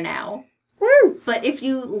clue there now. Woo! But if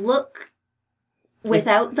you look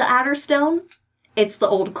without the Adderstone, it's the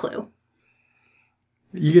old clue.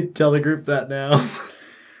 You could tell the group that now.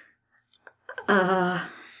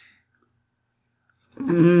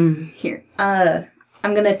 Here,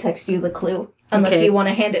 I'm gonna text you the clue. Unless Okay. you want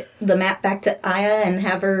to hand the map back to Aya and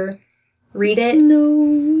have her read it.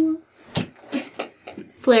 No.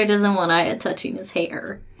 Blair doesn't want Aya touching his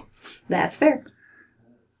hair. That's fair.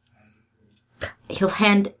 He'll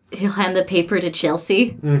hand the paper to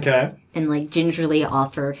Chelsea Okay. and like gingerly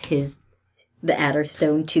offer the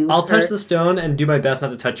Adderstone to I'll her. touch the stone and do my best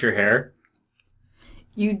not to touch your hair.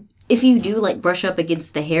 If you do like brush up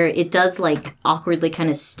against the hair, it does like awkwardly kind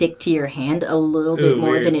of stick to your hand a little bit Ooh,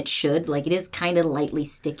 more weird. than it should. Like it is kind of lightly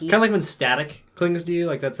sticky. Kind of like when static clings to you,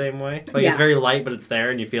 like that same way. Like Yeah. it's very light, but it's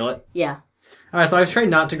there and you feel it. Yeah. Alright, so I was trying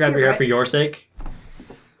not to grab You're your hair right. for your sake.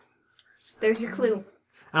 There's your clue.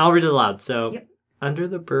 I'll read it aloud. So, Yep. under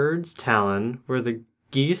the bird's talon, where the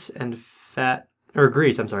grease and fat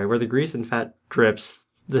drips,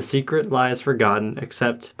 the secret lies forgotten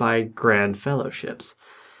except by grand fellowships.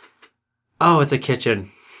 Oh, it's a kitchen.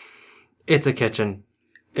 It's a kitchen.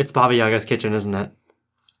 It's Baba Yaga's kitchen, isn't it?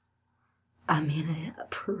 I mean,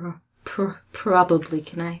 probably.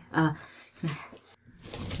 Can I?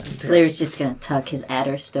 Blair's just gonna tuck his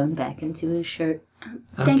Adderstone back into his shirt.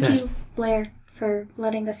 Thank Okay. you, Blair, for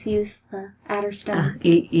letting us use the Adderstone.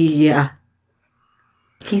 Yeah.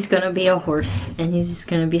 He's gonna be a horse, and he's just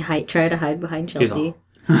gonna be try to hide behind He's Chelsea.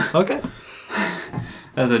 Okay.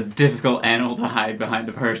 That's a difficult animal to hide behind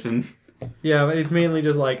a person. Yeah, but it's mainly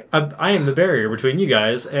just like, I am the barrier between you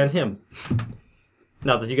guys and him.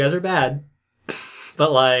 Not that you guys are bad,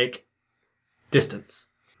 but like, distance.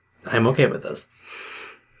 I'm okay with this.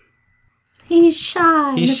 He's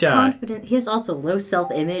shy. He's shy. Confident. He has also low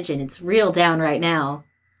self-image, and it's real down right now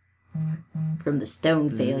from the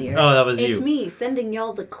stone failure. Oh, that was It's you. me sending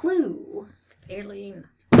y'all the clue. Fairly.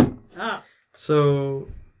 So,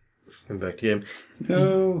 come back to game.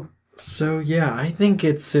 No. So yeah, I think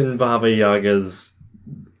it's in Baba Yaga's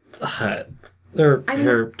hut. Or I mean-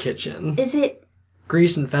 her kitchen. Is it?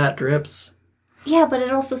 Grease and fat drips. Yeah, but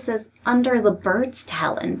it also says under the bird's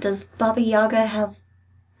talon. Does Baba Yaga have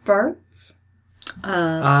birds?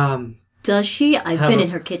 Does she? I've have been a- in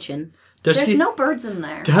her kitchen. Does There's she? no birds in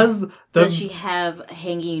there. Does Does she have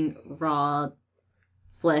hanging raw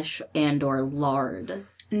flesh and or lard?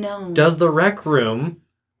 No. Does the rec room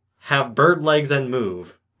have bird legs and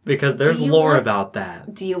move? Because there's Do you lore want- about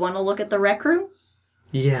that. Do you want to look at the rec room?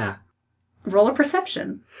 Yeah. Roll a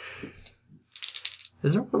perception.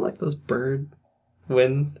 Is there one like those bird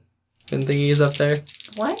wind thingies up there?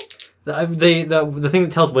 What? The thing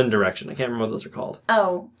that tells wind direction. I can't remember what those are called.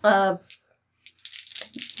 Oh, a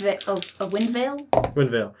wind veil? Wind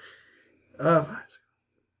veil.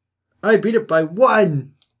 I beat it by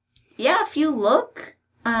 1! Yeah, if you look,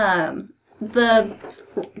 the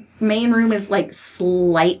main room is like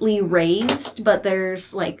slightly raised, but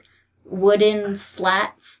there's like wooden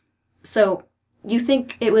slats. So you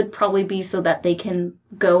think it would probably be so that they can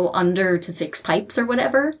go under to fix pipes or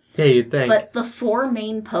whatever. Yeah, you'd think. But the 4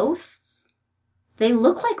 main posts, they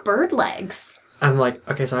look like bird legs. I'm like,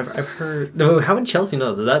 okay, so I've heard... No, how would Chelsea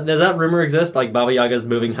know? Does that rumor exist? Like Baba Yaga's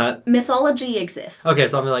moving hut? Mythology exists. Okay,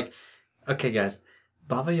 so I'm like, okay, guys.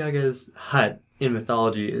 Baba Yaga's hut in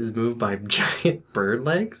mythology is moved by giant bird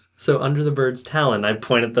legs. So under the bird's talon, I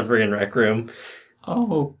point at the friggin' rec room.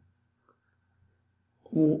 Oh.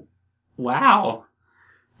 Wow.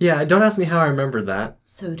 Yeah, don't ask me how I remember that.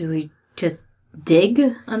 So do we just dig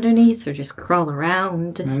underneath or just crawl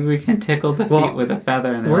around? Maybe we can tickle the Well, feet with a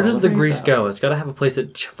feather and then Where it'll does the raise grease up. go? It's got to have a place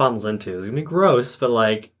it funnels into. It's gonna be gross, but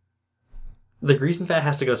like, the grease and fat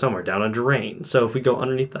has to go somewhere down a drain. So if we go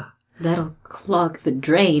underneath the... That'll clog the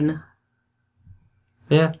drain.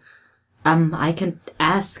 Yeah, I can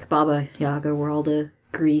ask Baba Yaga where all the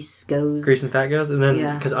grease goes. grease and fat goes, and then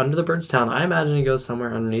Yeah. because under the bird's town, I imagine it goes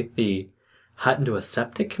somewhere underneath the hut into a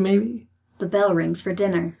septic, maybe. The bell rings for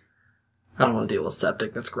dinner. I don't want to deal with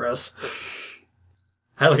septic. That's gross.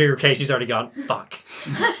 I look at her case. She's already gone. Fuck.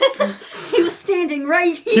 He was standing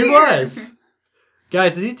right here. He was.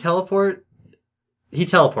 Guys, did he teleport? He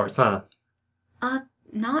teleports, huh?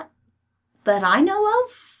 Not that I know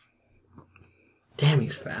of. Damn,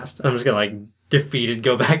 he's fast. I'm just gonna like defeated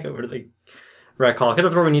go back over to the rec hall because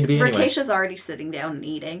that's where we need to be anyway. Rakesha's already sitting down and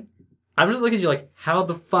eating. I'm just looking at you like, how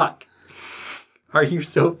the fuck are you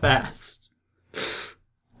so fast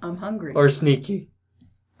I'm hungry. or sneaky?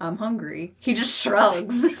 I'm hungry. He just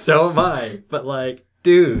shrugs. So am I. But like,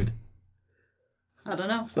 dude, I don't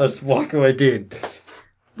know. let's walk away, dude.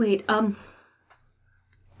 Wait,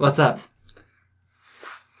 What's up?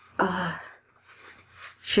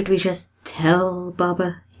 should we just tell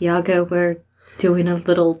Baba Yaga we're doing a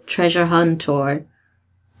little treasure hunt or...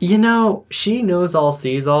 You know, she knows all,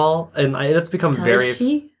 sees all, and that's become Does very.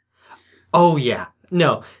 she? Oh yeah,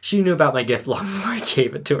 no, she knew about my gift long before I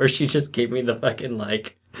gave it to her. She just gave me the fucking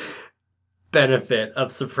like benefit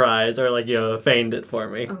of surprise, or like feigned it for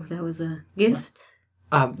me. Oh, that was a gift?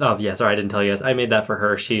 Oh yeah, sorry, I didn't tell you guys. I made that for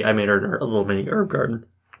her. I made her a little mini herb garden.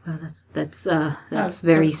 Oh, that's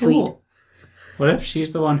very sweet. cool. What if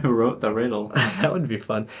she's the one who wrote the riddle? That would be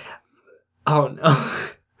fun. Oh no.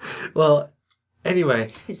 Well,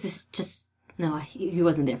 anyway, Is this just... No, he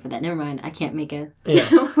wasn't there for that. Never mind. I can't make a... yeah.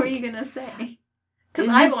 What were you gonna say? Because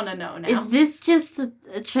Is I this- want to know now. Is this just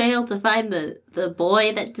a trail to find the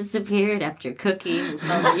boy that disappeared after cooking with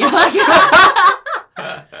Baba Yaga?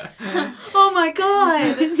 Oh my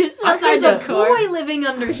god! This I was There's kinda- a boy living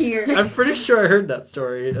under here. I'm pretty sure I heard that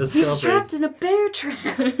story as He's children. trapped in a bear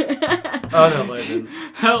trap. Oh no, I didn't.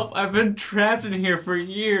 Help! I've been trapped in here for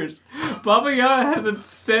years. Baba Yaga hasn't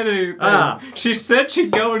said anything. Ah. She said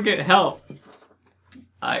she'd go and get help.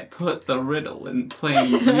 I put the riddle in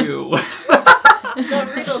plain view.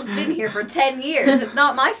 The riddle's been here for 10 years. It's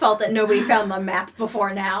not my fault that nobody found the map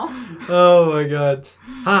before now. Oh my god.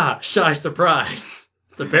 Shy surprise.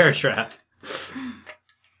 It's a bear trap.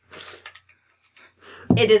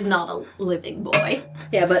 It is not a living boy.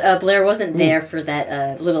 Yeah, but Blair wasn't there for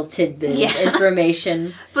that little tidbit Yeah. of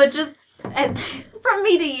information. But just from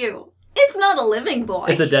me to you, it's not a living boy.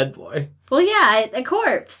 It's a dead boy. Well, yeah, a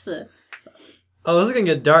corpse. Oh, this is gonna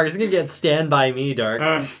get dark. This is gonna get Stand By Me dark.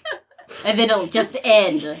 And then it'll just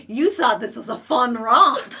end. You thought this was a fun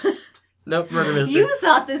romp. Nope, murder mystery. You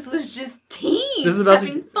thought this was just teens This is about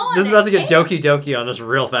having to fun. this is about to get and- Doki Doki on us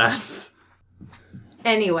real fast.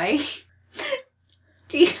 Anyway,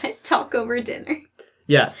 do you guys talk over dinner?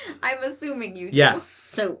 Yes. I'm assuming you do. Yes.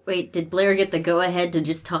 So, wait, did Blair get the go-ahead to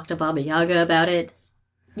just talk to Baba Yaga about it?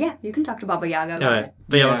 Yeah, you can talk to Baba Yaga about Alright. it.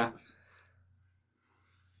 But yeah,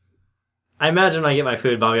 I imagine when I get my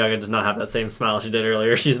food, Baba Yaga does not have that same smile she did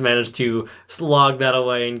earlier. She's managed to slog that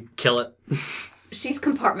away and kill it. She's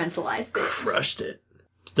compartmentalized it. Crushed it.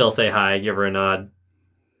 Still say hi, give her a nod.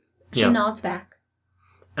 She Yeah. nods back.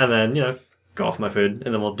 And then, go off my food,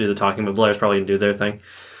 and then we'll do the talking, but Blair's probably gonna do their thing.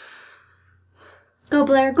 Go,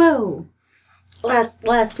 Blair, go.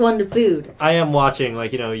 Last one to food. I am watching,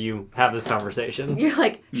 you have this conversation. You're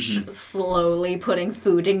like Mhm. slowly putting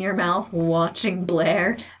food in your mouth, watching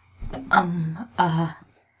Blair.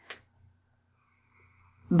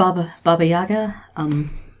 Baba Yaga,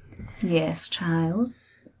 Yes, child.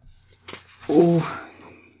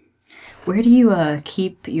 where do you,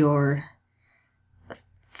 keep your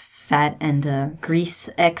fat and, grease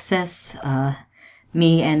excess?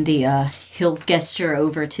 Me and he'll gesture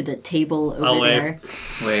over to the table over I'll wave. there.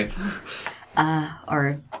 Wave.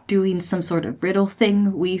 Are doing some sort of riddle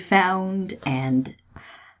thing we found, and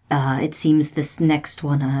it seems this next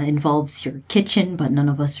one involves your kitchen, but none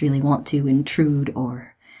of us really want to intrude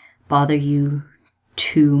or bother you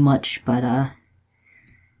too much. But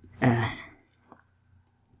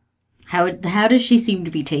how does she seem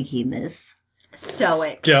to be taking this?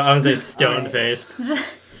 Stoic. I would say stone-faced.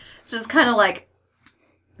 Just kind of like,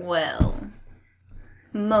 well,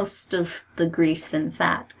 most of the grease and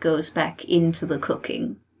fat goes back into the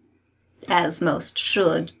cooking, as most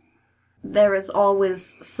should. There is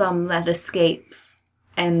always some that escapes,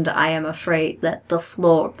 and I am afraid that the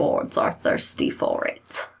floorboards are thirsty for it.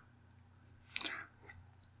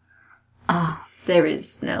 There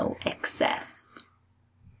is no excess.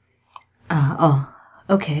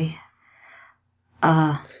 Okay.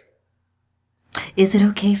 Is it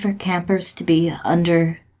okay for campers to be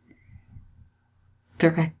under the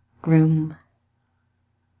rec room?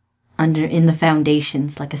 In the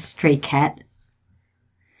foundations, like a stray cat?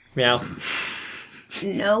 Meow.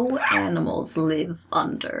 No animals live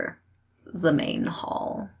under the main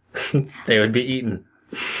hall. They would be eaten.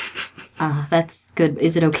 That's good.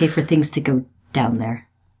 Is it okay for things to go down there?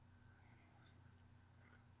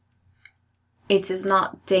 It is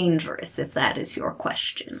not dangerous, if that is your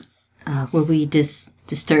question. Will we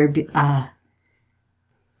disturb,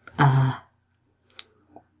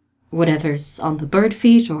 whatever's on the bird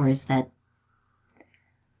feet, or is that...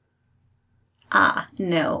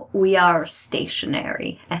 No, we are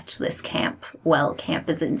stationary at this camp while camp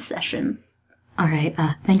is in session. Alright,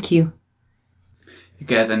 thank you. You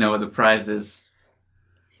guys, I know what the prize is.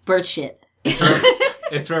 Bird shit.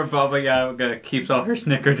 It's where Baba Yaga keeps all her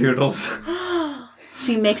snickerdoodles.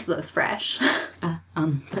 She makes those fresh.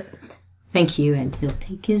 Thank you, and he'll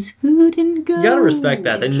take his food and go. You gotta respect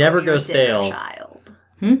that. They Enjoy never your go dinner, stale. Child.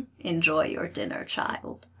 Hmm? Enjoy your dinner,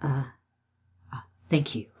 child.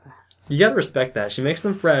 Thank you. You gotta respect that. She makes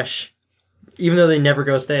them fresh, even though they never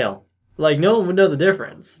go stale. Like, no one would know the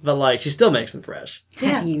difference, but, she still makes them fresh.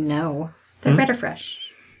 Yeah. How do you know? They're better fresh.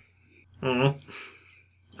 Mm-hmm.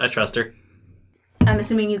 I trust her. I'm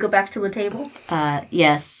assuming you go back to the table?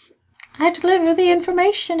 Yes. I deliver the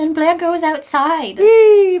information, and Blair goes outside.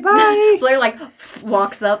 Bye! Blair,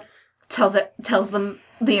 walks up, tells them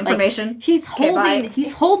the information. He's Okay, bye.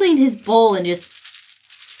 holding his bowl and just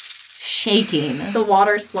shaking. The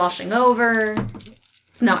water's sloshing over.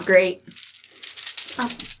 Not great.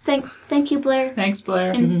 Thank you, Blair. Thanks,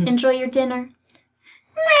 Blair. Enjoy your dinner.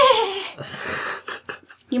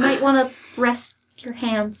 You might want to rest your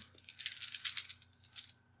hands.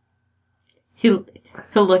 He'll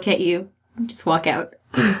look at you and just walk out.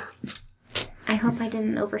 I hope I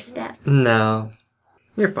didn't overstep. No.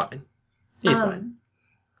 You're fine. He's fine.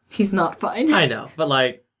 He's not fine. I know,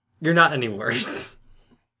 but, you're not any worse.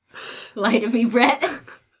 Lie to me, Brett.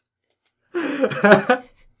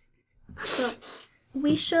 So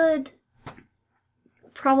we should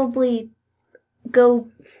probably go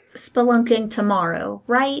spelunking tomorrow,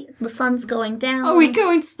 right? The sun's going down. Are we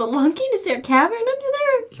going spelunking? Is there a cavern under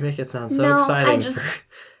there? You make it sound so No, exciting I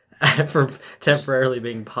just- for temporarily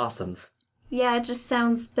being possums. Yeah, it just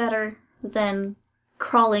sounds better than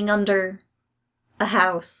crawling under a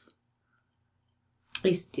house. I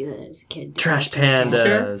used to do that as a kid. Trash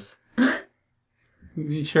pandas.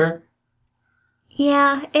 You sure?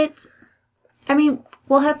 Yeah,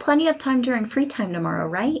 we'll have plenty of time during free time tomorrow,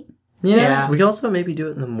 right? Yeah. We could also maybe do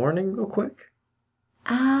it in the morning real quick.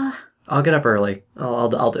 I'll get up early.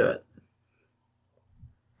 I'll do it.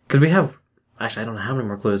 Because we have... Actually, I don't know how many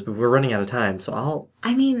more clues, but we're running out of time, so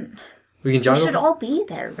I mean, we can we jog should over... all be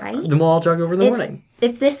there, right? Then we'll all jog over in the morning.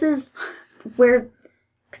 If this is where...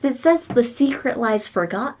 Because it says the secret lies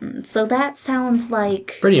forgotten, so that sounds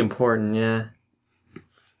like... Pretty important, yeah.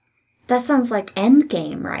 That sounds like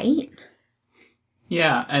Endgame, right?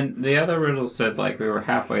 Yeah, and the other riddle said, like, we were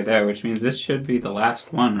halfway there, which means this should be the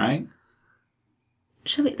last one, right?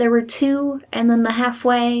 There were 2, and then the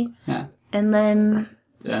halfway, Yeah. and then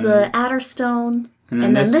And, the Adderstone,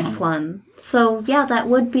 and then this one. So, yeah, that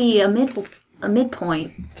would be a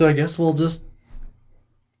midpoint. So I guess we'll just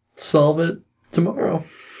solve it tomorrow.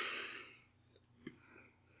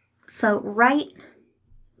 So, right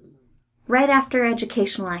after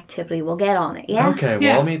educational activity, we'll get on it, yeah? Okay,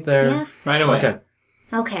 Yeah. well, I'll meet there. Yeah? Right away. Okay.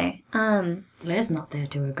 Okay, Blair's not there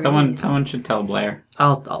to agree. Someone should tell Blair.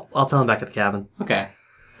 I'll tell him back at the cabin. Okay.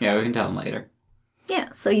 Yeah, we can tell him later.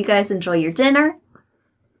 yeah, so you guys enjoy your dinner,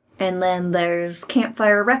 and then there's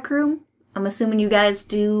campfire rec room. I'm assuming you guys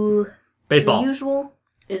do Baseball. the usual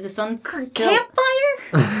Is the sun still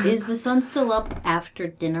campfire? is the sun still up after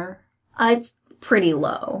dinner? It's pretty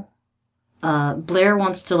low. Blair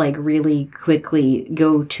wants to like really quickly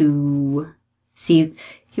go to see.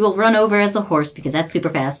 He will run over as a horse because that's super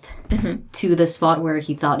fast to the spot where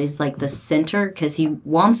he thought is like the center because he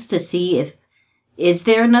wants to see is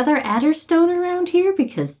there another Adderstone around here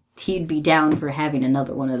because he'd be down for having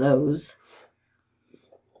another one of those.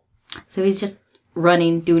 So he's just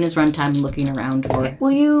running, doing his run time, looking around for it.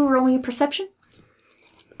 Will you roll me perception?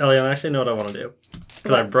 Elliot, I actually know what I want to do.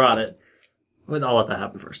 Because I brought it. I'll let that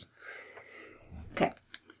happen first.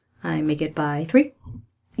 I make it by 3.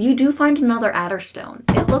 You do find another Adderstone.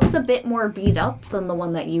 It looks a bit more beat up than the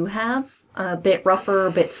one that you have. A bit rougher,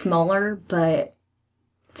 a bit smaller, but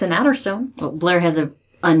it's an Adderstone. Well, Blair has an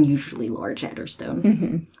unusually large Adderstone.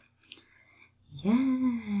 Mm-hmm.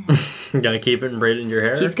 Yeah. You gonna keep it and braid it in your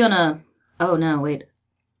hair? He's gonna... Oh, no, wait.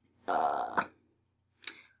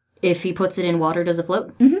 If he puts it in water, does it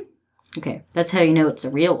float? Mhm. Okay, that's how you know it's a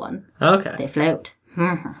real one. Okay. They float.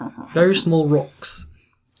 Very small rocks.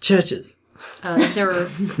 Churches. Is there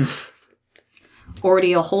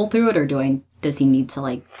already a hole through it, or does he need to,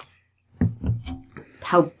 like...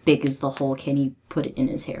 How big is the hole? Can he put it in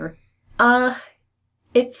his hair?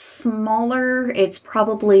 It's smaller. It's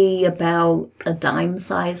probably about a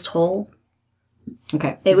dime-sized hole.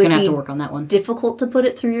 Okay, It he's would gonna have be to work on that one. Difficult to put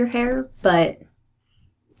it through your hair, but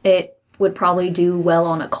it would probably do well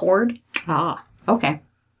on a cord. Ah, okay.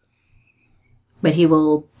 But he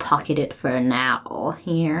will pocket it for now.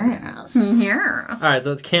 Yes. Yeah. Alright,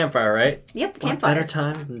 so it's campfire, right? Yep, What campfire. better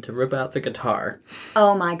time than to rip out the guitar?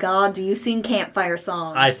 Oh my god, do you sing campfire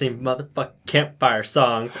songs? I sing motherfucking campfire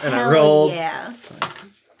songs, and Hell I rolled. yeah.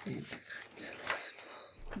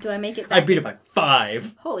 Do I make it I back? beat it by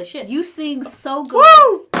 5. Holy shit. You sing so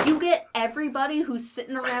good. You get everybody who's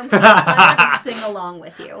sitting around campfire to sing along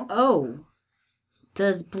with you. Oh.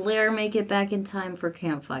 Does Blair make it back in time for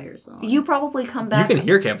campfire song? You probably come back You can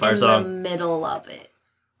hear campfire in song. the middle of it.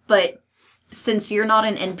 But since you're not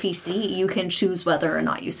an NPC, you can choose whether or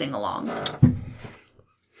not you sing along.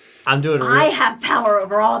 I'm doing I have power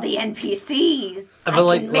over all the NPCs. I but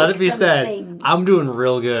like, can let make it be them said, sing. I'm doing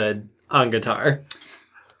real good on guitar.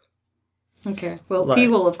 Okay. Well, Right. he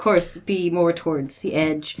will, of course, be more towards the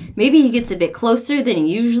edge. Maybe he gets a bit closer than he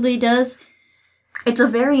usually does. It's a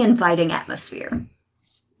very inviting atmosphere.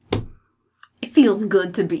 It feels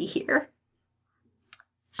good to be here.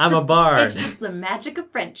 I'm a bard. It's just the magic of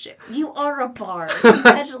friendship. You are a bard.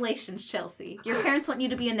 Congratulations, Chelsea. Your parents want you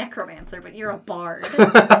to be a necromancer, but you're a bard.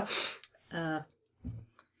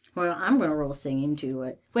 Well, I'm gonna roll singing to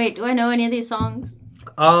it. Wait, do I know any of these songs?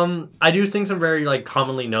 I do sing some very like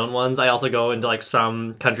commonly known ones. I also go into like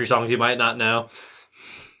some country songs you might not know.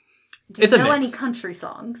 Do you It's a know mix. any country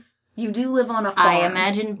songs? You do live on a farm. I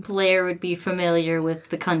imagine Blair would be familiar with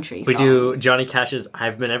the country We songs. do Johnny Cash's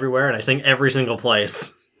 "I've Been Everywhere" and I sing every single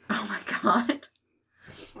place. Oh my god.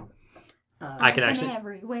 I can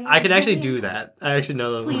actually do that. I actually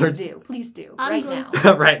know those Please words do. Please do. I'm Right going-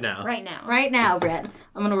 now. right now. Right now. Right now, Brett.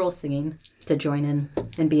 I'm gonna roll singing to join in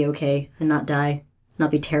and be okay and not die, not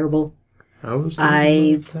be terrible.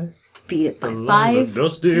 I beat it by 5. You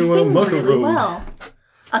sing really well.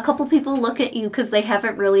 A couple people look at you because they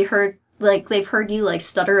haven't really heard, like, they've heard you, like,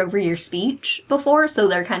 stutter over your speech before, so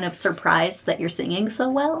they're kind of surprised that you're singing so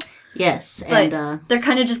well. Yes, But and they're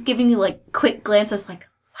kind of just giving you, like, quick glances, like,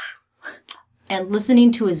 and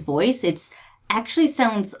listening to his voice, it's actually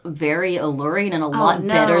sounds very alluring and a lot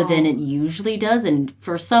better no. than it usually does. And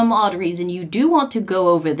for some odd reason, you do want to go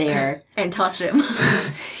over there. And touch him.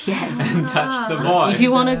 Yes. And touch the boy. You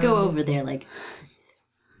do want to go over there. Like,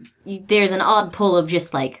 there's an odd pull of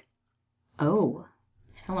just like, oh,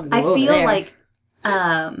 I want to go I over feel there. like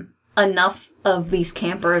enough of these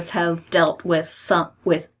campers have dealt with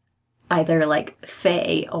either like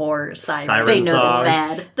Fae or Siren. They know songs.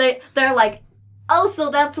 that's bad. They're like, oh,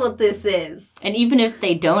 so that's what this is. And even if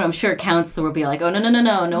they don't, I'm sure counselor will be like, oh, no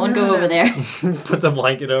one go No. over there. Put the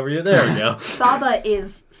blanket over you. There we go. Baba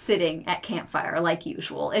is sitting at campfire like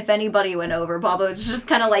usual. If anybody went over, Baba just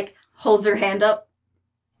kind of like holds her hand up,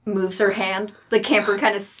 moves her hand. The camper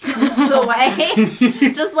kind of scoots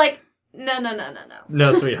away. Just like, no.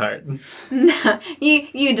 No, sweetheart. No,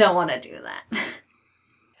 you don't want to do that.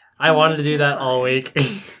 I wanted to do that all week.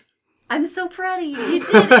 I'm so proud of you. You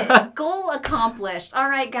did it. Goal accomplished. All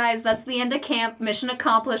right, guys, that's the end of camp. Mission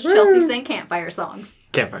accomplished. Chelsea sang campfire songs.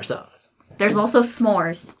 Campfire songs. There's also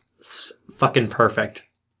s'mores. Fucking perfect.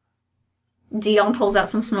 Dion pulls out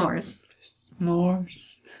some s'mores.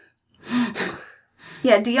 S'mores.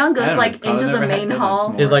 Yeah, Dion goes Adam like has probably into the never had main good hall,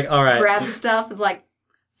 s'mores. He's like, all right. grabs stuff, is like,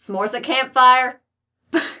 s'mores at campfire.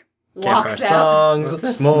 Walks Campfire out. songs, What's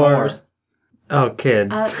a s'mores. s'more? Oh,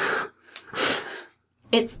 kid.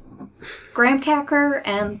 It's graham cracker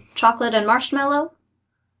and chocolate and marshmallow.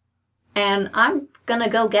 And I'm gonna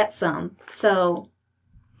go get some. So,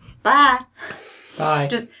 bye. Bye.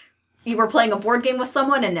 Just, you were playing a board game with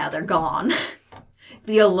someone and now they're gone.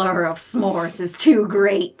 The allure of s'mores is too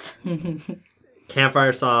great.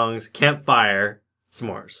 Campfire songs, campfire,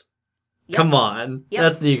 s'mores. Yep. Come on. Yep.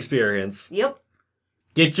 That's the experience. Yep.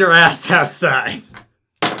 Get your ass outside.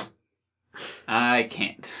 I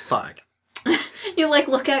can't. Fuck. You like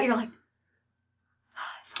look out, you're like,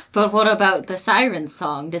 But what about the siren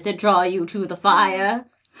song? Does it draw you to the fire?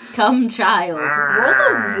 Come, child.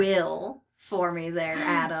 roll a will for me there,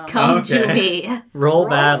 Adam. Come to Okay. me. Roll Roll.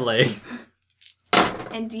 badly.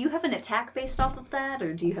 And do you have an attack based off of that,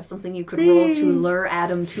 or do you have something you could roll to lure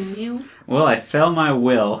Adam to you? Well, I fell my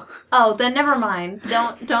will. Oh, then never mind.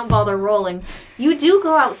 Don't bother rolling. You do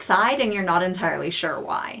go outside, and you're not entirely sure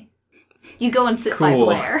why. You go and sit by Cool.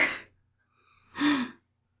 Blair.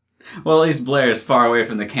 Well, at least Blair is far away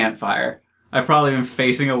from the campfire. I've probably been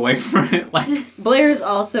facing away from it like... Blair's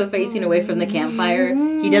also facing away from the campfire.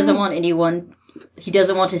 He doesn't want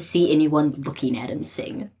to see anyone looking at him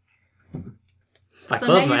sing. I So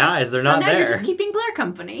close now my you're eyes, just- they're so not now you're there. just keeping Blair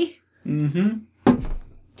company. Mm-hmm.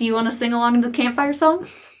 Do you want to sing along to the campfire songs?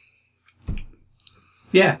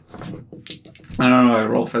 Yeah. I don't know what I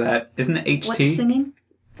rolled for that. Isn't it HT? What's singing?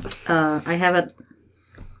 I have a...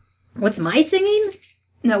 What's my singing?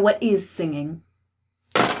 No, what is singing?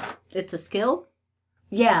 It's a skill?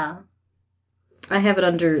 Yeah. I have it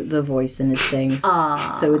under the voice in his thing.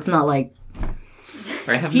 So it's not like...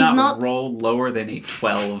 I have He's not, not- rolled lower than a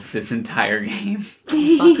 12 this entire game.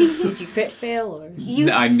 Did you crit fail or... You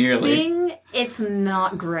No, I nearly. sing, it's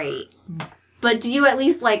not great. But do you at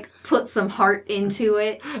least, like, put some heart into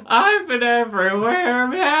it? I've been everywhere,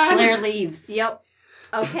 man. Blair leaves. Yep.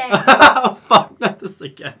 Okay. Oh, fuck, not this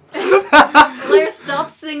again. Blair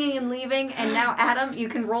stops singing and leaving, and now, Adam, you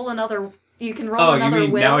can roll another... You can roll Oh, you another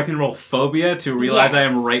mean will. now I can roll phobia to realize I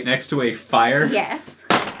Yes. am right next to a fire? Yes.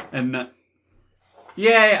 And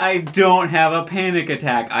yay, I don't have a panic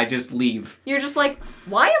attack. I just leave. You're just like,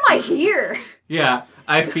 why am I here? Yeah,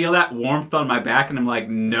 I feel that warmth on my back, and I'm like,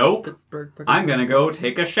 nope. Pittsburgh, I'm gonna go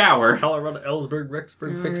take a shower. Colorado, Ellsberg,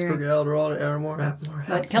 Rexburg, Vicksburg, Eldorado, Aramore, Applemore.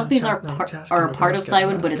 But Kelpies are a part of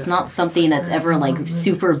Cywin, but it's not something that's ever, like,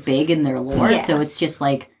 super big in their lore. Yeah. So it's just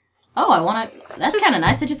like, oh, I want to... That's kind of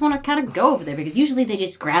nice. I just want to kind of go over there. Because usually they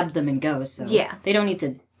just grab them and go, so... Yeah. They don't need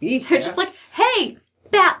to be They're just like, hey,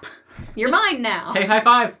 Bap, you're mine now. Hey, high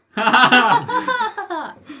five!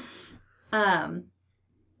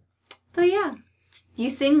 But yeah, you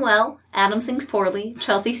sing well. Adam sings poorly.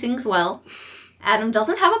 Chelsea sings well. Adam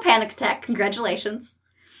doesn't have a panic attack. Congratulations.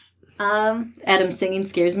 Adam's singing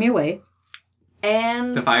scares me away.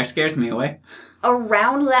 And The fire scares me away.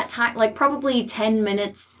 around that time, like probably 10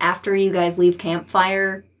 minutes after you guys leave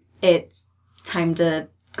campfire, it's time to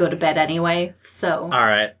go to bed anyway. So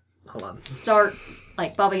Alright, hold on. start,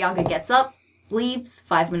 like Baba Yaga gets up, leaves.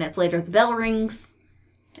 5 minutes later, the bell rings,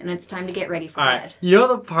 and it's time to get ready for Alright, bed. you know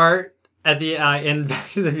the part at the in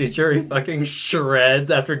Back to the Future he fucking shreds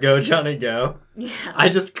after Go Johnny Go? Yeah. I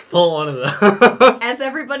just pull one of those. As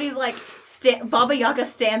everybody's like, Baba Yaga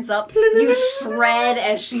stands up, you shred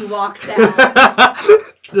as she walks out.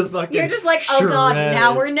 Just fucking You're just like, oh god, shred.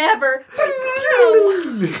 now or never.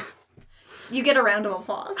 You get a round of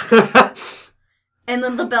applause. And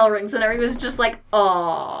then the bell rings and everyone's just like,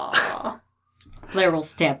 "Aww." Blair will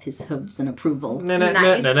stamp his hooves in approval. Nice.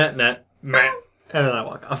 And then I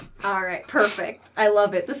walk off. Alright, perfect. I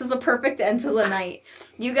love it. This is a perfect end to the night.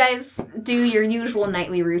 You guys do your usual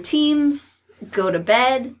nightly routines, go to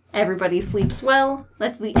bed, everybody sleeps well.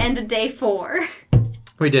 That's the end of day 4.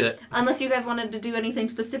 We did it. Unless you guys wanted to do anything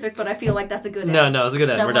specific, but I feel like that's a good end. No, it's a good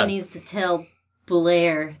end. We're Someone done. needs to tell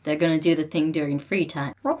Blair they're gonna do the thing during free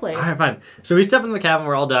time. Roleplay. Alright, fine. So we step in the cabin,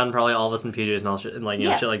 we're all done, probably all of us in PJs and all shit, and like,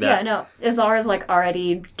 shit like that. Yeah, no. Azara's like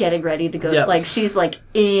already getting ready to go. Yep. Like she's like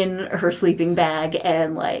in her sleeping bag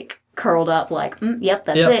and like curled up like, yep,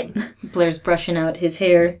 that's Yep. it. Blair's brushing out his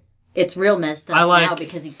hair. It's real messed up I like- now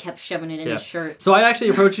because he kept shoving it in Yeah. his shirt. So I actually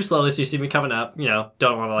approach you slowly, so you see me coming up,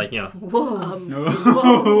 don't want to like, Whoa.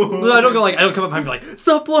 I don't come up and be like,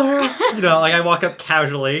 sup, Blair? Like I walk up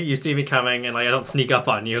casually, you see me coming, and like I don't sneak up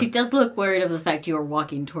on He you. does look worried of the fact you are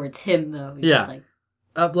walking towards him, though. He's Yeah. just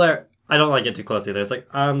like, Blair, I don't like get too close either. It's like,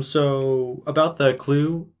 so about the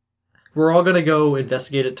clue, we're all gonna go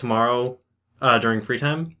investigate it tomorrow, during free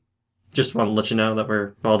time. Just want to let you know that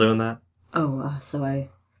we're all doing that. so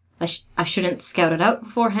I shouldn't scout it out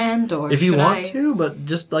beforehand, or If you should want I? to, but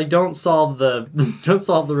just like don't solve the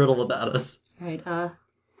riddle without us. Right,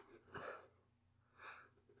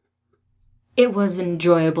 it was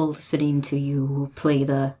enjoyable listening to you play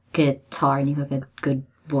the guitar, and you have a good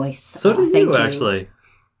voice. So did thank you, actually.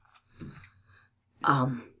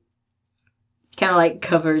 Kind of like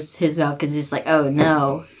covers his mouth because he's just like, oh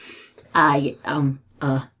no, thank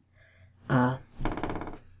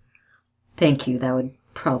you. That would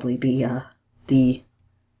probably be the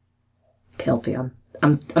Kelpie.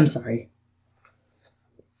 I'm sorry.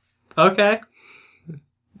 Okay.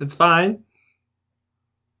 It's fine.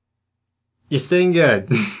 You sing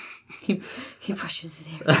good. He brushes his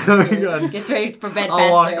hair. Oh my God. Gets ready for bed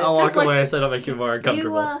I'll faster. walk like, away so I don't make you more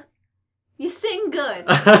uncomfortable. You sing good.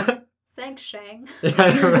 Yeah, Thanks, Shang.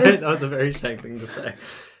 I know, right? That was a very Shang thing to say.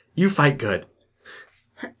 You fight good.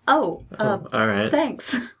 Oh, Alright.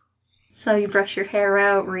 thanks. So you brush your hair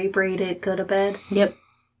out, rebraid it, go to bed. Yep.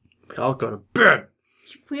 We all go to bed.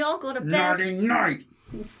 We all go to bed Naughty night.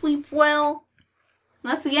 and sleep well.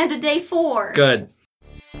 That's the end of day 4. Good.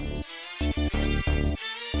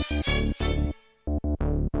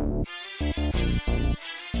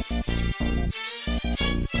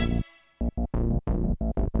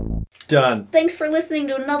 Done. Thanks for listening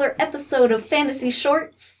to another episode of Fantasy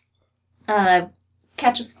Shorts.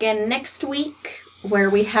 Catch us again next week, where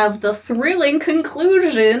we have the thrilling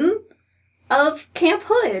conclusion of Camp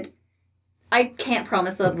Hood. I can't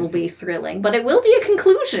promise that it will be thrilling, but it will be a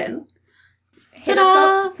conclusion. Hit us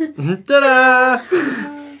up. Ta-da!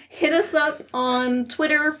 Hit us up on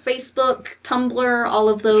Twitter, Facebook, Tumblr. All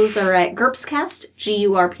of those are at GURPScast,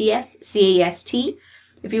 GURPSCAST.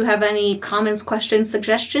 If you have any comments, questions,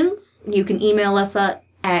 suggestions, you can email us at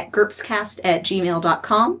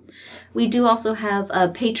GURPScast@gmail.com. We do also have a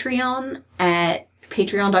Patreon at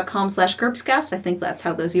patreon.com/GURPScast. I think that's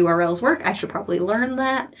how those URLs work. I should probably learn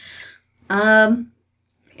that.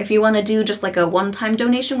 If you want to do just like a one-time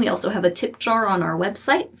donation, we also have a tip jar on our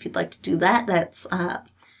website. If you'd like to do that, that's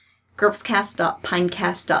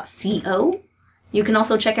GURPScast.pinecast.co. You can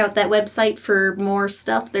also check out that website for more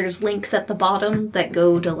stuff. There's links at the bottom that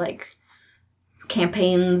go to like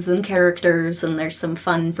campaigns and characters, and there's some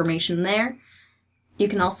fun information there. You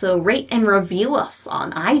can also rate and review us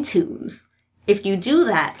on iTunes. If you do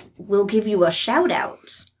that, we'll give you a shout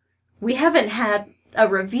out. We haven't had a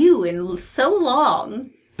review in so long.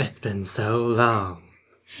 It's been so long.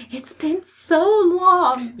 It's been so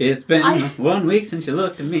long. It's been I- 1 week since you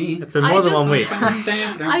looked at me. It's been more than 1 week.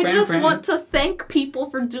 I just want to thank people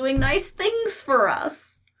for doing nice things for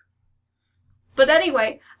us. But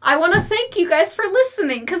anyway, I want to thank you guys for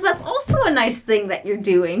listening, because that's also a nice thing that you're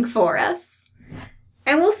doing for us.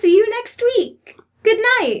 And we'll see you next week. Good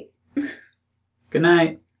night. Good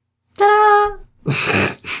night. Ta-da!